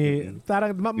 Gives me,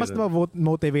 parang mas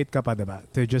motivate ka pa, diba?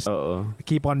 To just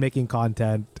keep on making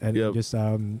content and just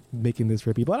making this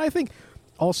for people. And I think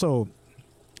also,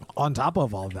 on top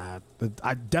of all that,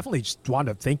 I definitely just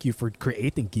want to thank you for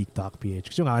creating Geek Talk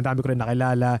PH. Kasi ang dami ko rin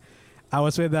nakilala. I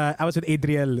was with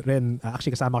Adriel rin.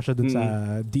 Actually, kasama ko siya dun sa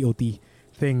DOT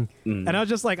thing. And I was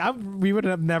just like, we would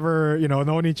have never,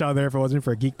 known each other if it wasn't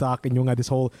for Geek Talk and this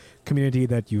whole community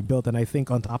that you built. And I think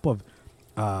on top of,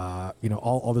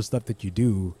 all the stuff that you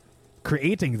do,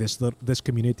 creating this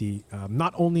community,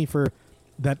 not only for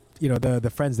that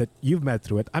the friends that you've met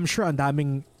through it, I'm sure ang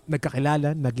daming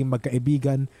nagkakilala, naging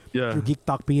magkaibigan Yeah. through Geek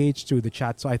Talk PH, through the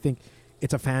chat. So I think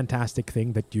it's a fantastic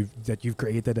thing that you've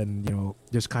created and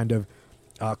just kind of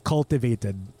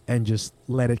cultivated and just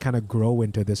let it kind of grow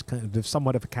into this kind of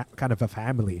somewhat of kind of a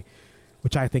family,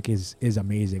 which I think is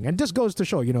amazing and just goes to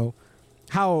show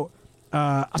how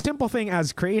a simple thing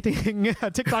as creating a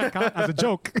TikTok account as a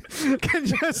joke can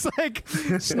just like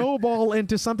snowball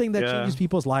into something that changes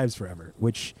people's lives forever,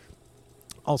 which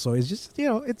also is just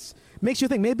it's makes you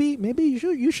think maybe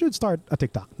you should start a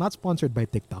TikTok. Not sponsored by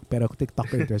TikTok, pero TikTok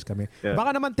creators kami.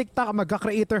 Baka naman TikTok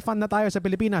magka-creator fund na tayo sa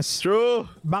Pilipinas. True.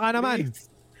 Baka naman.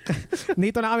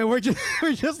 Nito na kami, we're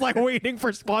just like waiting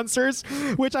for sponsors,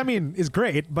 which I mean is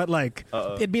great, but like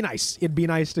it'd be nice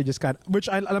to just which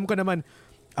alam ko naman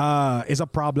is a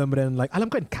problem rin. Like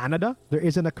alam ko in Canada there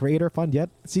isn't a creator fund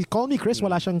yet. See, Call Me Chris,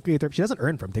 wala siyang creator. She doesn't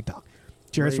earn from TikTok.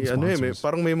 She earns from sponsors.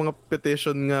 Parang may mga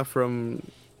petition nga from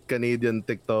Canadian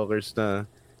TikTokers na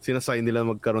sinasign nila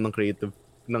magkaroon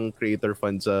ng creator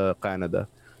fund sa Canada.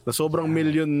 Na sobrang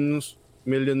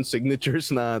million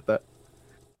signatures na ata.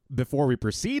 Before we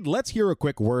proceed, let's hear a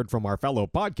quick word from our fellow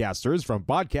podcasters from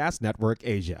Podcast Network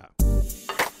Asia.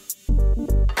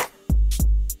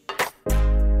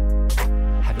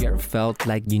 Have you ever felt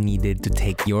like you needed to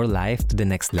take your life to the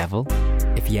next level?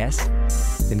 If yes,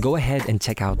 then go ahead and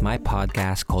check out my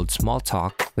podcast called Small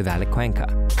Talk with Alec Cuenca.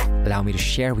 Allow me to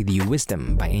share with you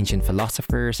wisdom by ancient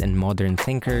philosophers and modern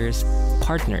thinkers,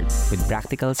 partnered with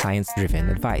practical science-driven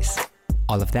advice.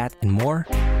 All of that and more,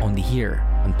 only here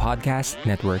on Podcast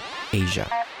Network Asia.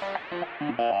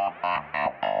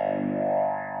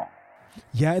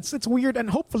 Yeah, it's weird and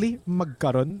hopefully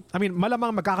magkaroon. I mean,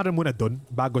 malamang magkakaroon muna dun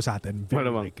bago sa atin, very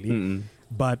likely.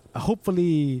 But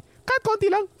hopefully, kahit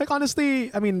konti lang. Like honestly,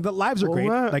 I mean, the lives are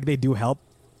great. Like they do help.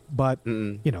 But,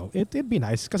 it'd be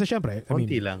nice. Kasi syempre, I mean,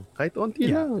 onti lang. Kahit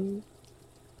onti lang.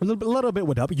 A little bit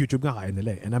would help. YouTube nga kaya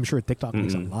nila eh. And I'm sure TikTok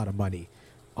makes a lot of money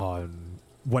on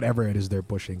whatever it is they're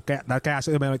pushing. Kaya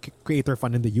sa may creator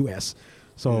fund in the US.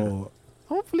 So,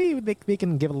 hopefully they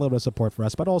can give a little bit of support for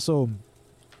us. But also,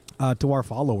 to our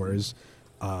followers,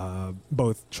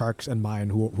 both Sharks and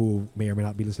mine, who may or may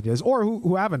not be listening to this, or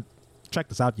who haven't checked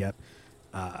this out yet,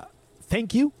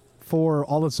 thank you for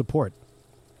all the support.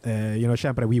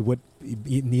 Syempre,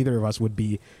 neither of us would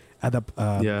be at the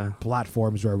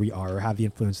platforms where we are or have the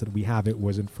influence that we have. It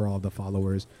wasn't for all the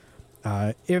followers.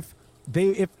 If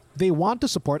they want to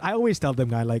support, I always tell them,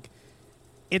 like,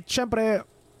 it's syempre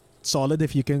solid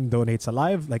if you can donate sa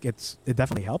live. Like, it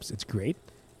definitely helps. It's great.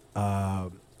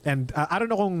 And I don't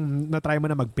know kung na-try mo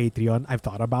na mag-Patreon. I've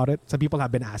thought about it. Some people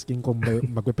have been asking kung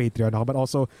mag-Patreon ako. But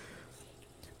also,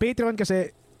 Patreon kasi,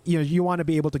 you want to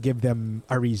be able to give them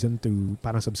a reason to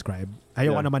parang subscribe.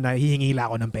 Ayoko naman na hihingila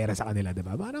ako ng pera sa kanila,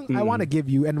 diba? Parang, I want to give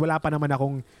you, and wala pa naman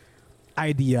akong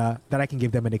idea that I can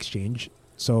give them in exchange.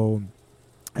 So,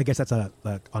 I guess that's on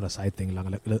a side thing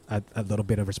lang, a little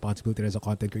bit of responsibility as a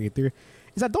content creator,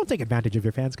 is that don't take advantage of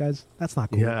your fans, guys. That's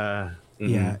not cool. Yeah.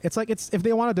 Yeah, it's like if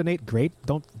they want to donate, great.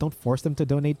 Don't force them to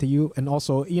donate to you. And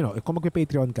also, kung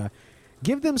mag-Patreon ka,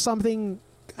 give them something,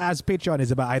 as Patreon is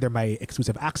about either my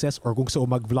exclusive access or kung gusto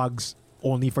mag-vlogs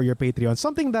only for your Patreon.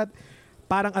 Something that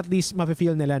parang at least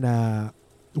mafe-feel nila na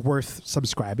worth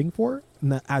subscribing for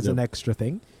as an extra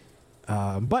thing.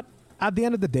 But at the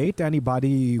end of the day, to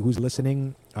anybody who's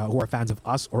listening, who are fans of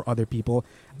us or other people,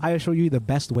 I assure you the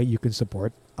best way you can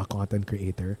support a content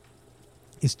creator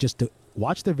is just to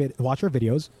watch our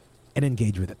videos and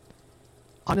engage with it.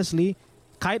 Honestly,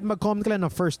 kahit mag-comment ka lang ng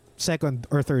first, second,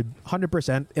 or third,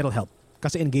 100%, it'll help.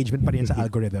 Kasi engagement pa rin sa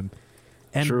algorithm.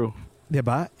 And, true.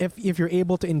 Diba? If you're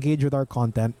able to engage with our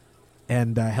content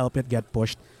and help it get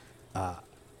pushed,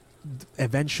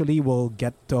 eventually we'll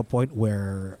get to a point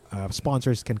where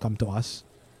sponsors can come to us.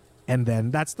 And then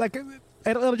that's like,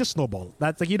 it'll just snowball.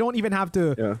 That's like, you don't even have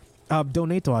to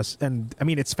donate to us. And I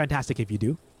mean, it's fantastic if you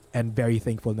do. And very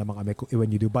thankful na mga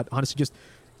when you do. But honestly, just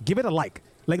give it a like.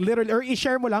 Like literally, or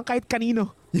i-share mo lang kahit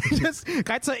kanino. Just,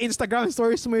 kahit sa Instagram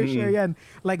stories mo i-share yan.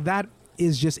 Like that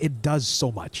is just, it does so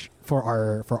much for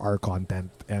our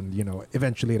content. And,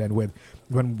 eventually then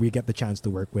when we get the chance to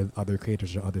work with other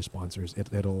creators or other sponsors,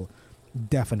 it'll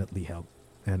definitely help.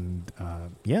 And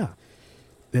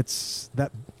it's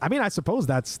that. I mean, I suppose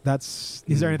that's.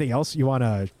 Is there anything else you want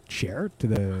to share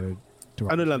to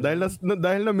ano lang,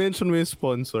 dahil na-mention mo yung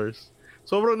sponsors,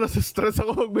 sobrang nasa-stress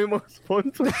ako pag may mga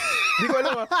sponsors. Hindi ko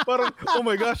alam parang, oh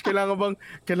my gosh, kailangan kong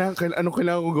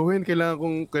gawin?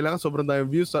 Kailangan sobrang daming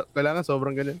views, kailangan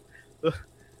sobrang ganyan.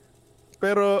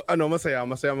 Pero, masaya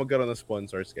magkaroon ng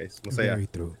sponsors, guys. Masaya. Very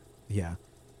true. Yeah.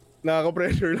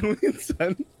 nakaka-pressure lang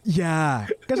minsan. Yeah.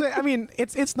 Kasi, I mean,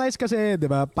 it's nice kasi, di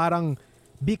ba, parang,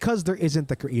 because there isn't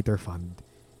a creator fund,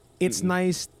 it's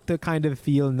nice to kind of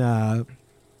feel na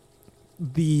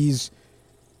these,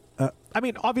 I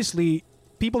mean, obviously,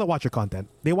 people that watch your content,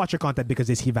 they watch your content because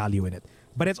they see value in it.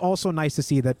 But it's also nice to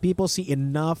see that people see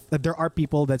enough, that there are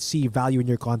people that see value in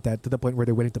your content to the point where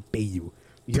they're willing to pay you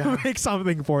to make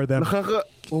something for them.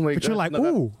 Oh my But God. you're like,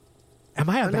 ooh, am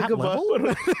I at that Talaga ba?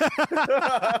 level?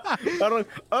 Parang,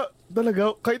 talaga,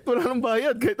 kahit wala nang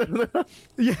bayad, kahit ano na lang.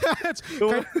 Yeah,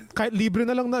 kahit libre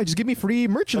na lang na, just give me free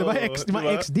merch, diba? Diba?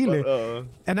 X deal eh. Oo.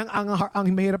 And ang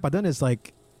mahirap pa dun is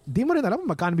like, di mo rin alam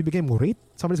magkano bibigay mo rate.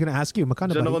 Somebody's gonna ask you,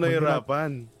 magkano Diyan ba? ako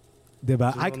nahihirapan.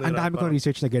 Diba? Diyan ako Ang dami kong nahihirapan.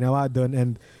 research na ginawa dun,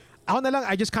 and ako na lang,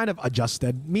 I just kind of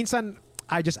adjusted. Minsan,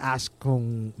 I just ask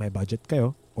kung may budget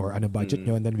kayo or ano budget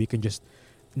nyo, and then we can just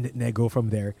nego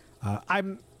from there.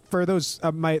 For those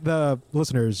the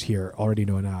listeners here already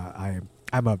know na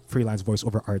I'm a freelance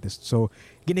voiceover artist. So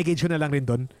ginigage ko na lang rin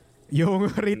doon yung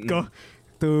rate ko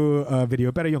to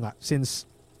video. Pero yung nga, since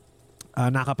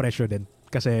naka-pressure din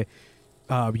kasi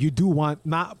you do want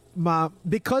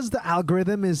because the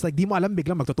algorithm is like di mo alam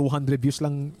biglang magto 200 views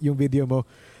lang yung video mo.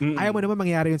 Ayaw mo naman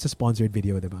mangyari yun sa sponsored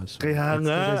video, diba? So Kaya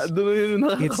nga, doon yun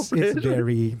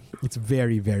nakaka-pressure. it's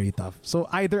very very tough. So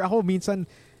either ako minsan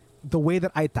the way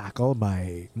that I tackle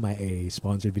my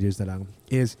sponsored videos na lang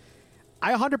is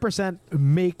I 100%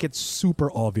 make it super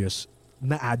obvious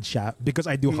na ad siya because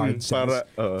I do hard sells.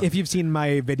 If you've seen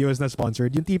my videos na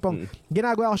sponsored, yung tipong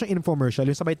ginagawa ko siyang infomercial,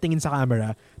 yung sabay tingin sa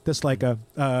camera, just like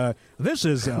this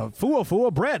is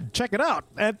Fuwa bread, check it out.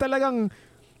 And talagang,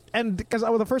 and because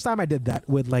the first time I did that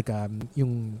with like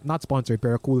yung not sponsored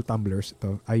pero cool tumblers,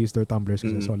 ito, I use their tumblers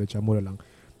kasi solid siya, mura lang.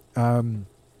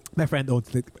 My friend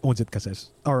owns it kasi,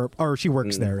 or she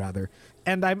works there rather.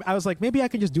 And I was like, maybe I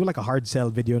can just do like a hard sell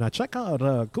video na check out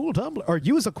a cool tumbler or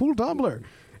use a cool tumbler.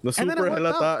 Na super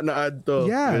halata na ad to.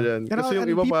 Yeah. Ganyan. Kasi yung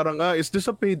iba parang, is this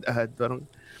a paid ad? Parang,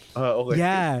 okay.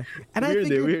 Yeah. And Weird, I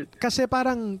think weird. kasi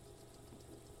parang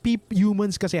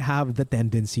humans kasi have the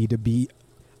tendency to be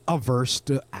averse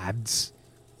to ads.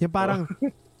 Yung parang,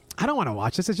 I don't want to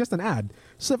watch this. It's just an ad.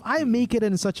 So if I make it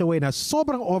in such a way na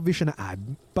sobrang obvious na ad,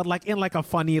 but like in like a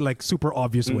funny, like super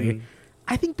obvious way,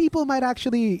 I think people might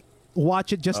actually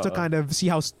watch it just to kind of see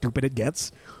how stupid it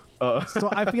gets. So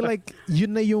I feel like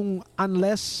yun na yung,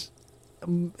 unless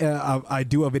I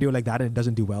do a video like that and it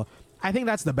doesn't do well, I think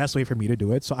that's the best way for me to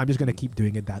do it. So I'm just gonna keep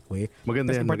doing it that way.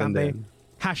 Maganda yan, maganda yan.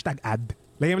 Hashtag ad.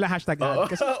 Lagyan mo lang hashtag ad.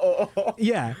 Kasi,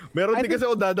 yeah. Meron I din kasi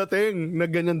ako dadating na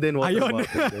ganyan din. Water Ayun.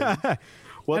 bottle din.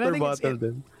 Water bottle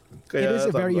din. It is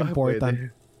very important.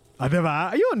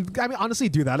 Diba? Ayun. I mean, honestly,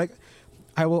 do that. Like,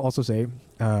 I will also say,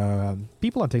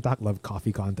 people on TikTok love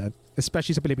coffee content,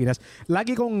 especially sa Pilipinas.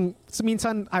 Lagi kong,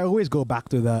 minsan, I always go back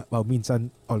to minsan,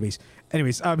 always.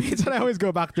 Anyways, minsan I always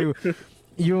go back to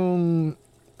yung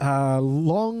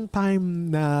long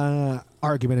time na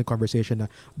argument and conversation na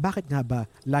bakit nga ba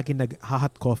lagi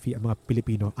nag-hot coffee ang mga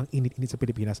Pilipino, ang init-init sa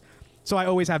Pilipinas. So I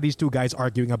always have these two guys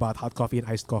arguing about hot coffee and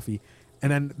iced coffee. And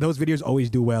then those videos always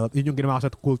do well. Yun yung ginawa ko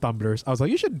sa cool tumblers. I was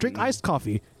like, you should drink iced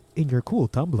coffee in your cool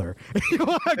tumbler. Yung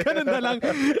mga ganun na lang.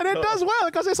 And it does well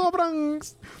kasi sobrang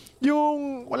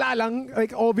yung wala lang,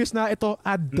 like obvious na ito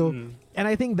ad to. And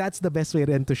I think that's the best way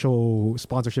then to show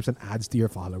sponsorships and ads to your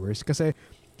followers kasi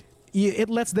it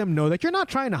lets them know that you're not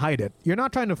trying to hide it. You're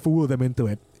not trying to fool them into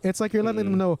it. It's like you're letting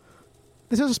them know,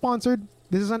 this is sponsored,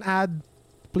 this is an ad,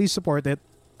 please support it.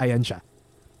 Ayan siya.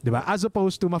 Diba? As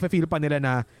opposed to mafe-feel pa nila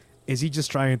na, is he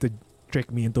just trying to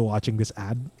trick me into watching this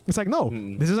ad? It's like, no,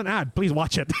 this is an ad. Please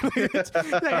watch it.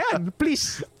 Ayan,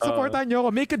 please, supportan nyo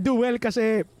ako. Make it do well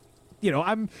kasi, you know,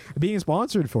 I'm being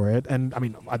sponsored for it. And I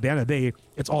mean, at the end of the day,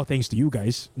 it's all thanks to you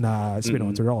guys na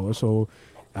spin-sponsor ako. So,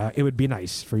 it would be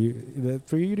nice for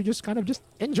you to just kind of just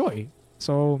enjoy.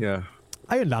 So, yeah.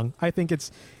 Ayun lang. I think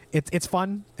it's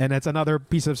fun and it's another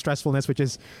piece of stressfulness which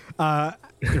is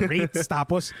rates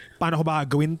tapos paano ko ba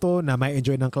gawin to na may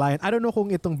enjoy ng client. I don't know kung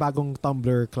itong bagong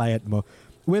Tumblr client mo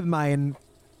with mine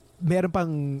meron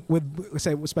pang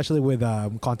especially with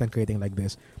content creating like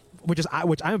this which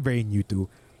I'm very new to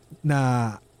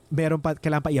na meron pa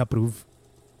kailangan pa i-approve.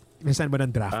 Minsan mo ng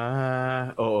draft.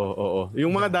 Oo.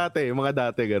 Yung mga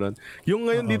dati ganun. Yung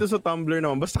ngayon dito sa Tumblr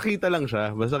naman, basta kita lang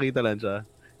siya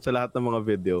sa lahat ng mga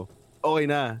video. Okay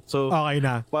na. So, okay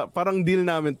na. Parang deal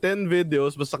namin, 10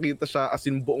 videos, basta kita siya as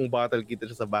in buong battle, kita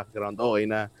siya sa background. Okay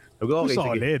na. Okay,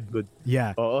 solid. Sige. Good.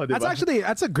 Yeah. Oo, diba?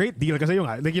 That's a great deal kasi yung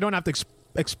like you don't have to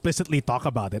explicitly talk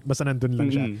about it. Basta nandun lang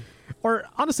siya. Or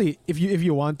honestly, if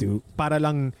you want to, para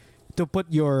lang to put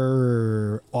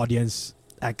your audience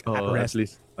at rest. At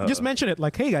least. just mention it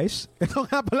like, hey guys, ito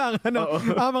nga pala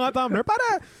ang mga Tumblr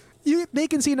para they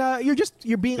can see na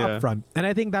you're being upfront. And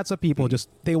I think that's what people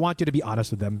they want you to be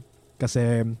honest with them.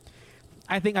 Kasi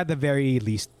I think at the very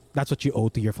least, that's what you owe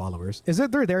to your followers. Is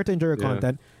that they're there to enjoy your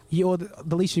content. You owe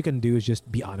the least you can do is just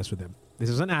be honest with them. This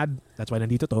is an ad. That's why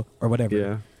nandito to or whatever.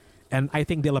 Yeah. And I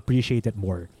think they'll appreciate it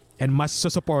more. And mas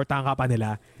susuportahan ka pa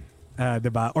nila.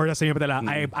 Diba? Or sasabihin pa nila,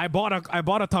 I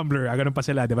bought a Tumblr. Ganun pa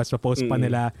sila. Diba? So post pa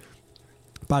nila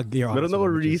pag you're honest. Meron ako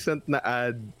recent na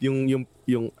ad, yung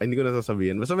hindi ko na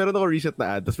sasabihin. Basta meron ako recent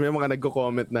na ad, tapos may mga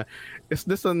nagko-comment na, is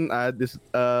this an ad? Is,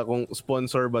 kung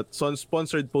sponsored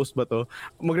post ba to?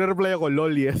 Magre-reply ako,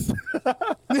 lol, yes.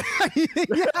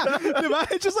 Diba?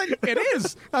 It's just like, it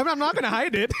is. I'm not gonna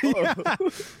hide it.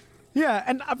 Yeah,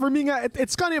 and for me nga,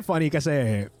 it's kind of funny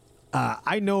kasi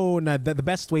I know na the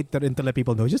best way to let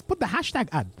people know is just put the hashtag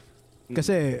ad.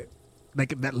 Kasi,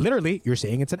 like, that literally, you're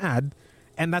saying it's an ad,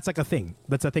 and that's like a thing.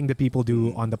 That's a thing that people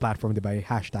do on the platform, diba?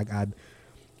 Hashtag ad.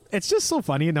 It's just so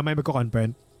funny na may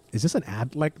magko-confront. Is this an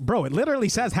ad? Like, bro, it literally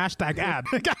says hashtag ad.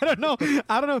 Like, I don't know.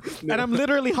 And I'm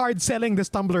literally hard selling this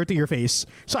Tumblr to your face.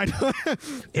 So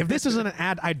if this isn't an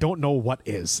ad, I don't know what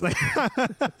is. But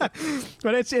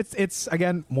it's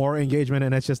again more engagement,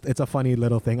 and it's a funny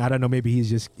little thing. I don't know. Maybe he's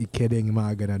just kidding,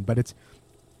 mga ganun. But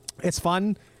it's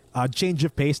fun. Change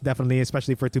of pace, definitely,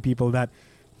 especially for two people that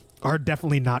are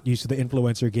definitely not used to the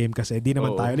influencer game. Kasi di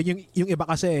naman tayo. Like, yung iba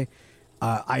kasi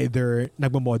either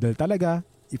nagmo-model talaga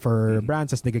for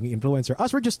brands as naging influencer.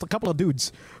 Us, we're just a couple of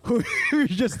dudes who are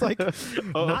just like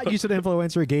not used to the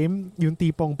influencer game. Yung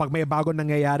tipong pag may bago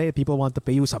nangyayari, people want to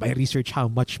pay you. Sabay research how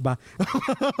much ba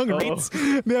ang rates.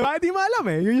 Diba? Di mo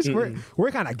alam eh. You're just,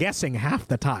 we're kind of guessing half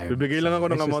the time. Bibigay lang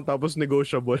ako ng amount tapos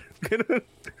negotiable.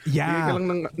 Yeah. Bibigay ka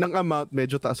lang ng amount,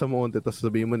 medyo taas ang monte, tapos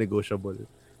sabihin mo negotiable.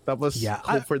 Tapos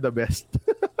hope for the best.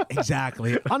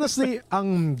 Exactly. Honestly,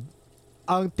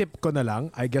 ang tip ko na lang,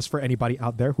 I guess for anybody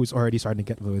out there who's already starting to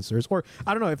get influencers, or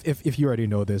I don't know if you already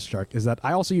know this, Shark, is that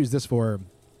I also use this for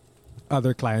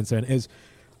other clients, and is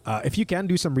if you can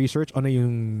do some research on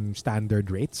yung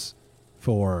standard rates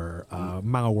for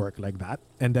mga work like that,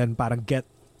 and then parang get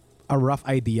a rough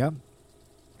idea,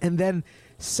 and then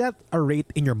set a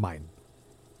rate in your mind.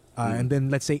 And then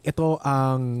let's say ito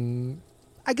ang,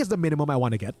 I guess, the minimum I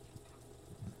want to get.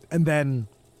 And then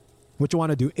what you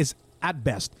want to do is, at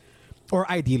best, or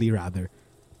ideally rather,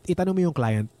 itanong mo yung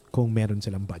client kung meron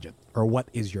silang budget or what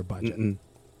is your budget.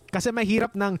 Kasi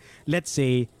mahirap ng, let's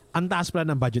say, ang taas pala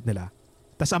ng budget nila,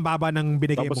 tas ang baba ng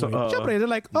binigay mo. Siyempre,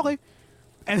 they're like, okay.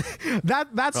 And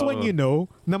that's when you know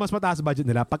na mas mataas budget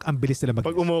nila pag ang bilis nila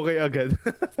pag umokay agad.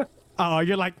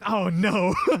 You're like, oh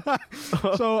no.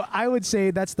 So I would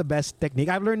say that's the best technique.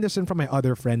 I've learned this from my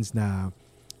other friends na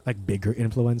like bigger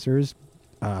influencers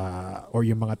or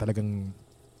yung mga talagang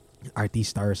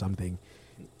artista or something.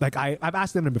 Like I've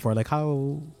asked them before, like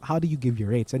how do you give your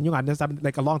rates? And yung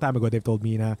like a long time ago, they've told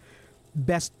me na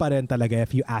best pa rin talaga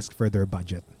if you ask for their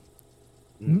budget.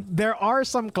 There are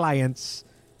some clients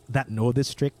that know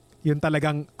this trick. Yung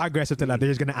talagang aggressive talaga.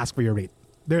 They're just gonna ask for your rate.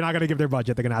 They're not gonna give their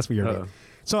budget. They're gonna ask for your rate.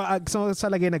 So sa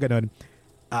lagay na ganun,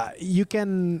 you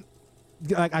can,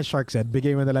 like as Shark said,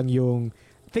 bigay mo na lang yung,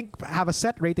 have a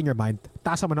set rate in your mind,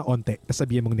 taasa mo na onte, tapos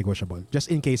sabihin mong negotiable.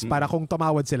 Just in case, para kung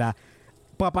tumawad sila,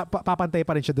 papantay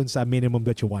pa rin siya dun sa minimum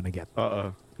that you wanna get.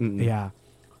 Yeah.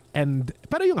 And,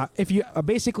 pero yung if you,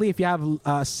 basically, if you have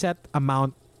a set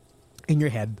amount in your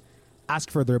head,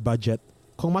 ask for their budget.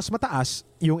 Kung mas mataas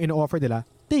yung ino-offer nila,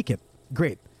 take it.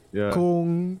 Great. Yeah.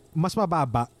 Kung mas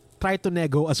mababa, try to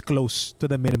nego as close to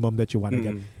the minimum that you wanna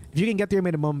get. If you can get your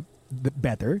minimum,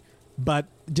 better. But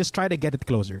just try to get it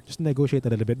closer. Just negotiate a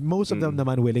little bit. Most of them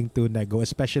naman willing to nego,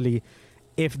 especially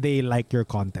if they like your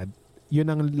content. Yun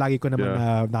ang lagi ko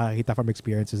naman nakakita from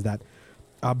experience is that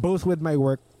both with my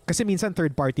work, kasi minsan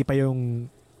third party pa yung,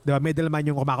 diba, middleman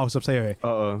yung kumakausap sa'yo eh.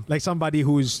 Like somebody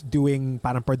who's doing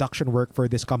parang production work for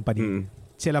this company,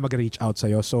 sila mag-reach out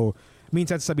sa'yo. So,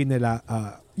 minsan sabihin nila,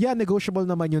 negotiable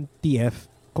naman yung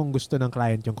TF kung gusto ng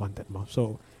client yung content mo.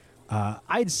 So,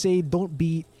 I'd say don't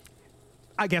be,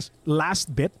 I guess,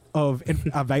 last bit of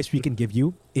advice we can give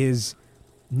you is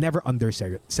never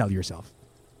undersell yourself.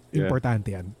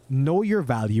 Importante yan. Know your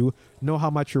value. Know how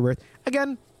much you're worth.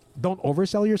 Again, don't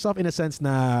oversell yourself in a sense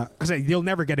na, kasi you'll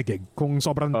never get a gig kung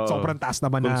sobrang taas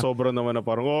naman na. Kung sobrang naman na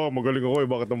parang, magaling ako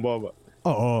bakit ang baba?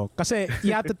 Oo. Kasi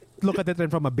you have to look at it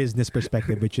from a business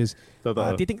perspective, which is,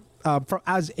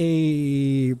 as a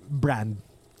brand,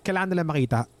 kailangan nila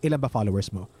makita ilan ba followers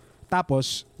mo.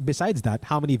 Tapos, besides that,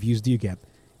 how many views do you get?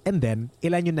 And then,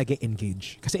 ilan yung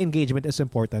nag-engage. Kasi engagement is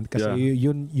important kasi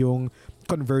yun yung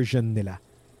conversion nila.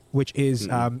 Which is,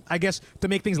 I guess,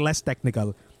 to make things less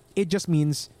technical, it just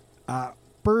means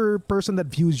per person that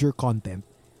views your content,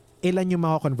 ilan yung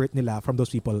mako-convert nila from those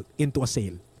people into a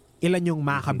sale. Ilan yung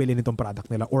makakabili nitong product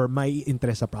nila or may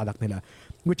interest sa product nila,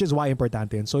 which is why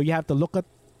importante yun. So you have to look at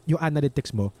yung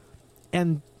analytics mo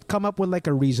and come up with like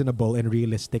a reasonable and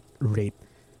realistic rate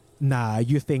na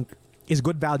you think is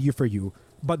good value for you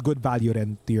but good value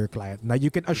rin to your client. Now you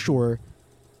can assure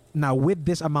na with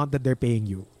this amount that they're paying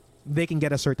you, they can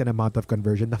get a certain amount of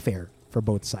conversion na fair for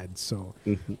both sides. So,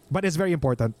 but it's very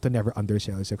important to never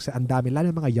undersell. Kasi ang dami, lalo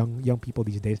yung mga young people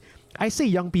these days. I say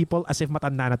young people as if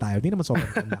matanda na tayo. Hindi naman sobrang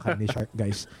matanda kami ni Shark,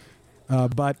 guys.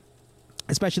 But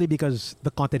especially because the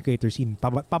content creator scene,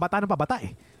 pabata ng pabata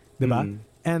eh. Diba?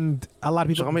 And a lot of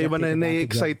people... Saka may iba na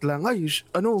na-excite lang. Ay,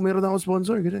 meron ako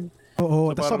sponsor. Ganyan.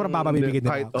 Oo, tapos sobrang bababibigin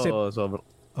nila. Sobrang.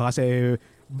 Kasi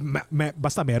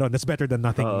basta meron, that's better than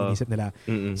nothing. Inisip nila.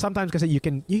 Sometimes kasi you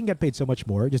can get paid so much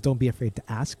more. Just don't be afraid to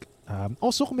ask.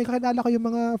 Also, kung may kakilala kayong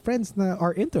mga friends na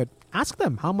are into it, ask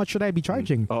them, how much should I be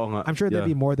charging? I'm sure they'll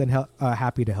be more than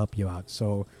happy to help you out.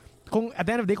 So, kung at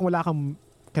the end of the day, kung wala kang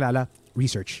kilala,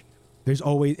 research. There's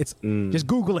always, just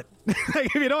Google it.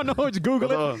 Like, if you don't know, just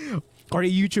Google it. Or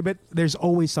YouTube it. There's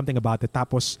always something about it.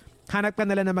 Tapos, hanap ka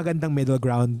nila na magandang middle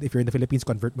ground. If you're in the Philippines,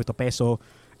 convert mo to peso.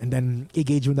 And then,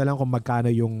 i-gauge mo na lang kung magkano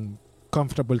yung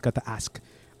comfortable ka to ask.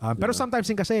 Pero sometimes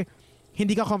din kasi,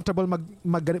 hindi ka comfortable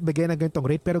magbigay ng ganitong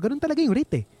rate, pero ganun talaga yung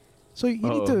rate eh. So, you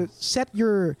need to set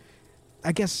your,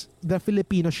 I guess, the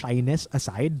Filipino shyness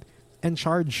aside and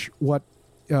charge what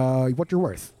you're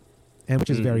worth. And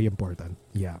which is very important.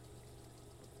 Yeah.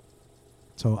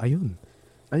 So, ayun.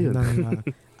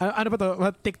 Ano ba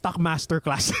to? TikTok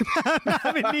masterclass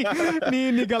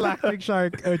ni Galactic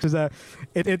Shark, which is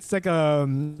it's like a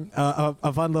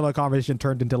fun little conversation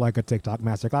turned into like a TikTok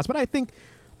masterclass. But I think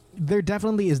there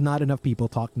definitely is not enough people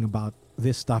talking about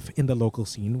this stuff in the local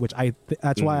scene, which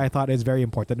that's why I thought it's very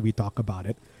important we talk about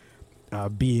it.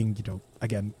 Being,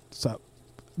 again, so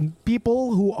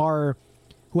people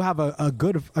who have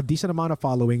a decent amount of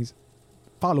following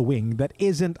that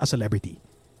isn't a celebrity.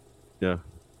 Yeah.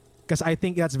 Because I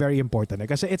think that's very important.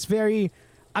 Kasi it's very,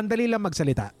 andali lang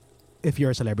magsalita if you're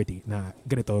a celebrity na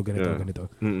ganito.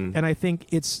 And I think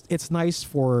it's nice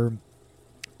for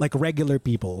like regular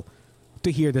people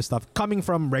to hear this stuff coming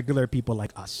from regular people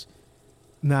like us.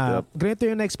 Na ganito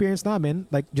yung experience namin,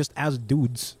 like just as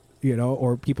dudes,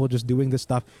 or people just doing this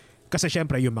stuff. Kasi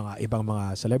syempre yung mga ibang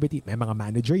mga celebrity, may mga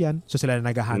manager yan. So sila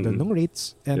na nag-handle ng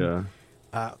rates. And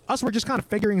us, we're just kind of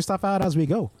figuring stuff out as we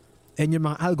go. And yung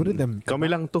mga algorithm. Kami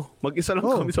lang to. Mag-isa lang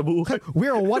kami sa buhay.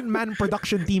 We're a one-man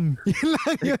production team.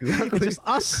 Exactly. It's just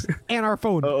us and our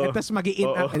phone. And tas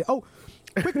mag-i-in-app.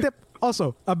 Quick tip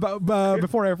also,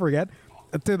 before I forget,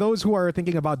 to those who are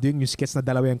thinking about doing yung skits na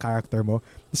dalawa yung character mo,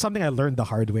 something I learned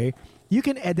the hard way. You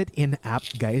can edit in-app,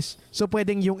 guys. So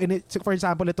pwedeng for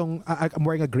example, itong, I'm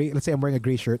wearing a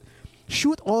gray shirt.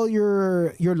 Shoot all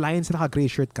your lines na naka-gray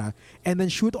shirt ka and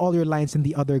then shoot all your lines in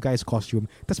the other guy's costume.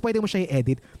 Tapos pwede mo siya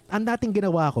i-edit. Ang dating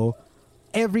ginawa ko,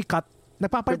 every cut,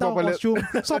 nagpapalit ako costume.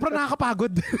 Sobrang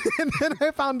nakakapagod. And then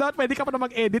I found out pwede ka pa na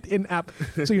mag-edit in-app.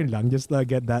 So yun lang, just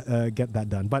get that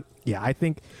done. But yeah, I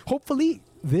think hopefully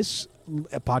this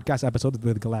podcast episode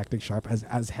with Galactic Shark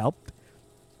has helped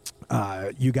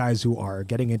you guys who are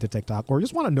getting into TikTok or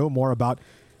just want to know more about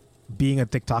being a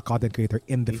TikTok content creator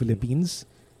in the Philippines.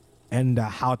 And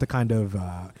how to kind of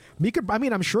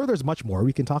I'm sure there's much more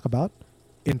we can talk about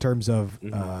in terms of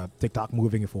TikTok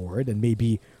moving forward, and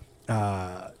maybe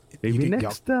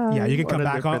next time. Yeah, you can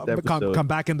come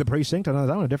back in the precinct on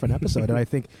a different episode, and I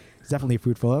think it's definitely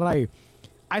fruitful. And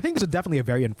I think this is definitely a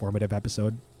very informative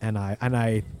episode, and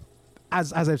I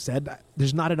as I've said,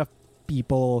 there's not enough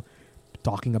people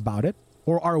talking about it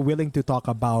or are willing to talk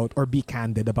about or be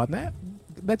candid about that.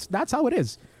 That's how it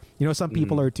is. Some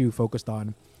people are too focused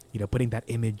on putting that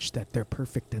image that they're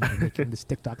perfect and they're making this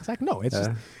TikTok. It's like, no, it's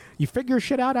just, you figure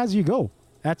shit out as you go.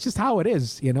 That's just how it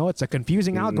is. It's a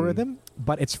confusing algorithm,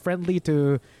 but it's friendly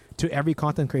to every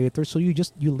content creator. So you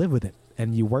live with it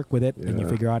and you work with it and you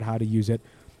figure out how to use it.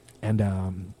 And,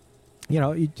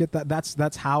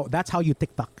 that's how you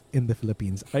TikTok in the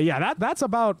Philippines. That's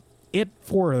about it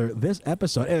for this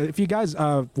episode. If you guys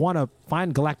want to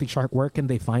find Galactic Shark, where can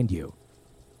they find you?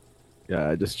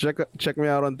 Yeah, just check me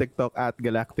out on TikTok at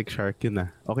Galactic Shark. Yun na.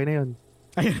 Okay na yun.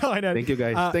 I know. Thank you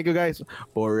guys.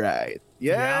 All right.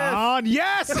 Yes.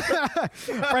 Yes.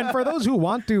 Friend, for those who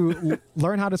want to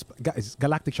learn how to guys,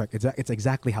 Galactic Shark, it's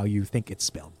exactly how you think it's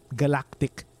spelled.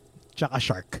 Galactic tsaka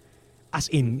shark. As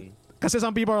in, because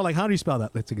some people are like, how do you spell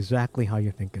that? That's exactly how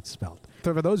you think it's spelled.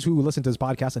 So for those who listen to this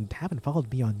podcast and haven't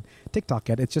followed me on TikTok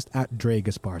yet, it's just at Dre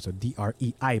Gaspar. So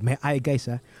DREI. May I, guys,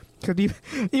 'Cause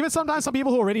even sometimes some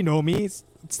people who already know me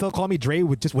still call me Dre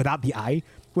without the I.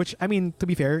 Which, I mean, to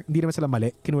be fair, hindi naman sila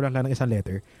mali. Kinulang lang ng isang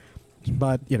letter.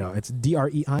 But, it's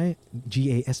DREI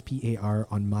GASPAR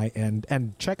on my end.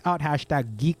 And check out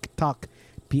hashtag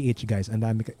GeekTalkPH, guys. And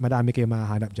madami kayo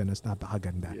mahahanap dyan. Mas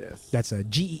napakaganda. Yes. That's a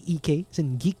GEEK, as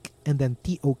in geek, and then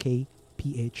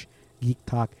TOKPH,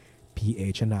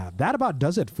 GeekTalkPH. And that about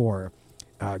does it for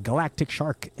Galactic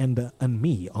Shark and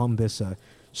me on this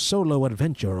solo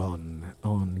adventure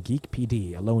on Geek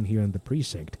PD, alone here in the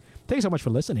precinct. Thanks so much for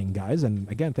listening, guys. And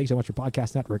again, thanks so much for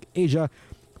Podcast Network Asia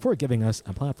for giving us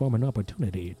a platform and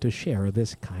opportunity to share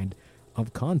this kind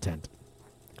of content.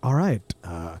 All right,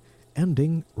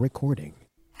 ending recording.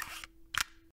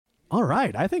 All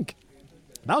right, I think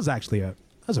that was actually a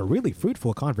really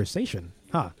fruitful conversation,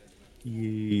 huh?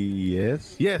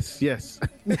 Yes. Joke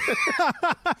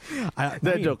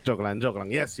lang.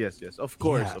 Yes. Of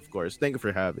course. Thank you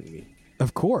for having me.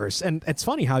 Of course. And it's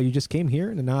funny how you just came here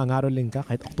and nangangaroling ka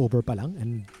kahit October pa lang,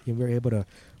 and you were able to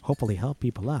hopefully help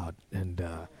people out. And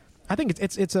I think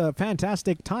it's a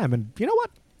fantastic time. And you know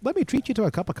what? Let me treat you to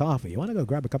a cup of coffee. You want to go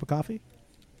grab a cup of coffee?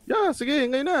 Yeah, sige,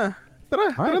 ngayon na.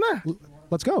 Tara na.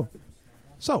 Let's go.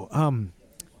 So,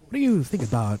 what do you think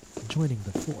about joining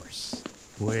the force?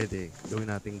 Pwede. Gawin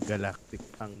natin galactic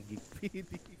ang Geek PD.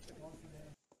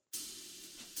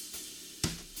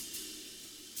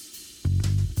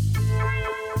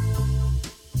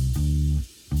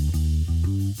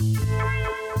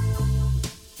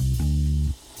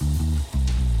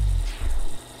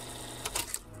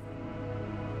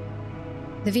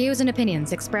 The views and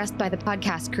opinions expressed by the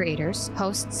podcast creators,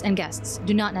 hosts, and guests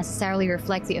do not necessarily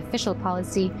reflect the official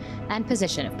policy and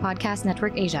position of Podcast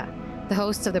Network Asia, the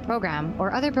hosts of the program,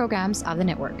 or other programs of the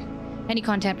network. Any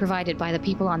content provided by the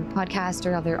people on the podcast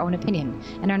are of their own opinion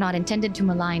and are not intended to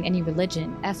malign any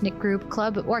religion, ethnic group,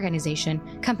 club, organization,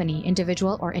 company,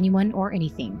 individual, or anyone or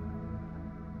anything.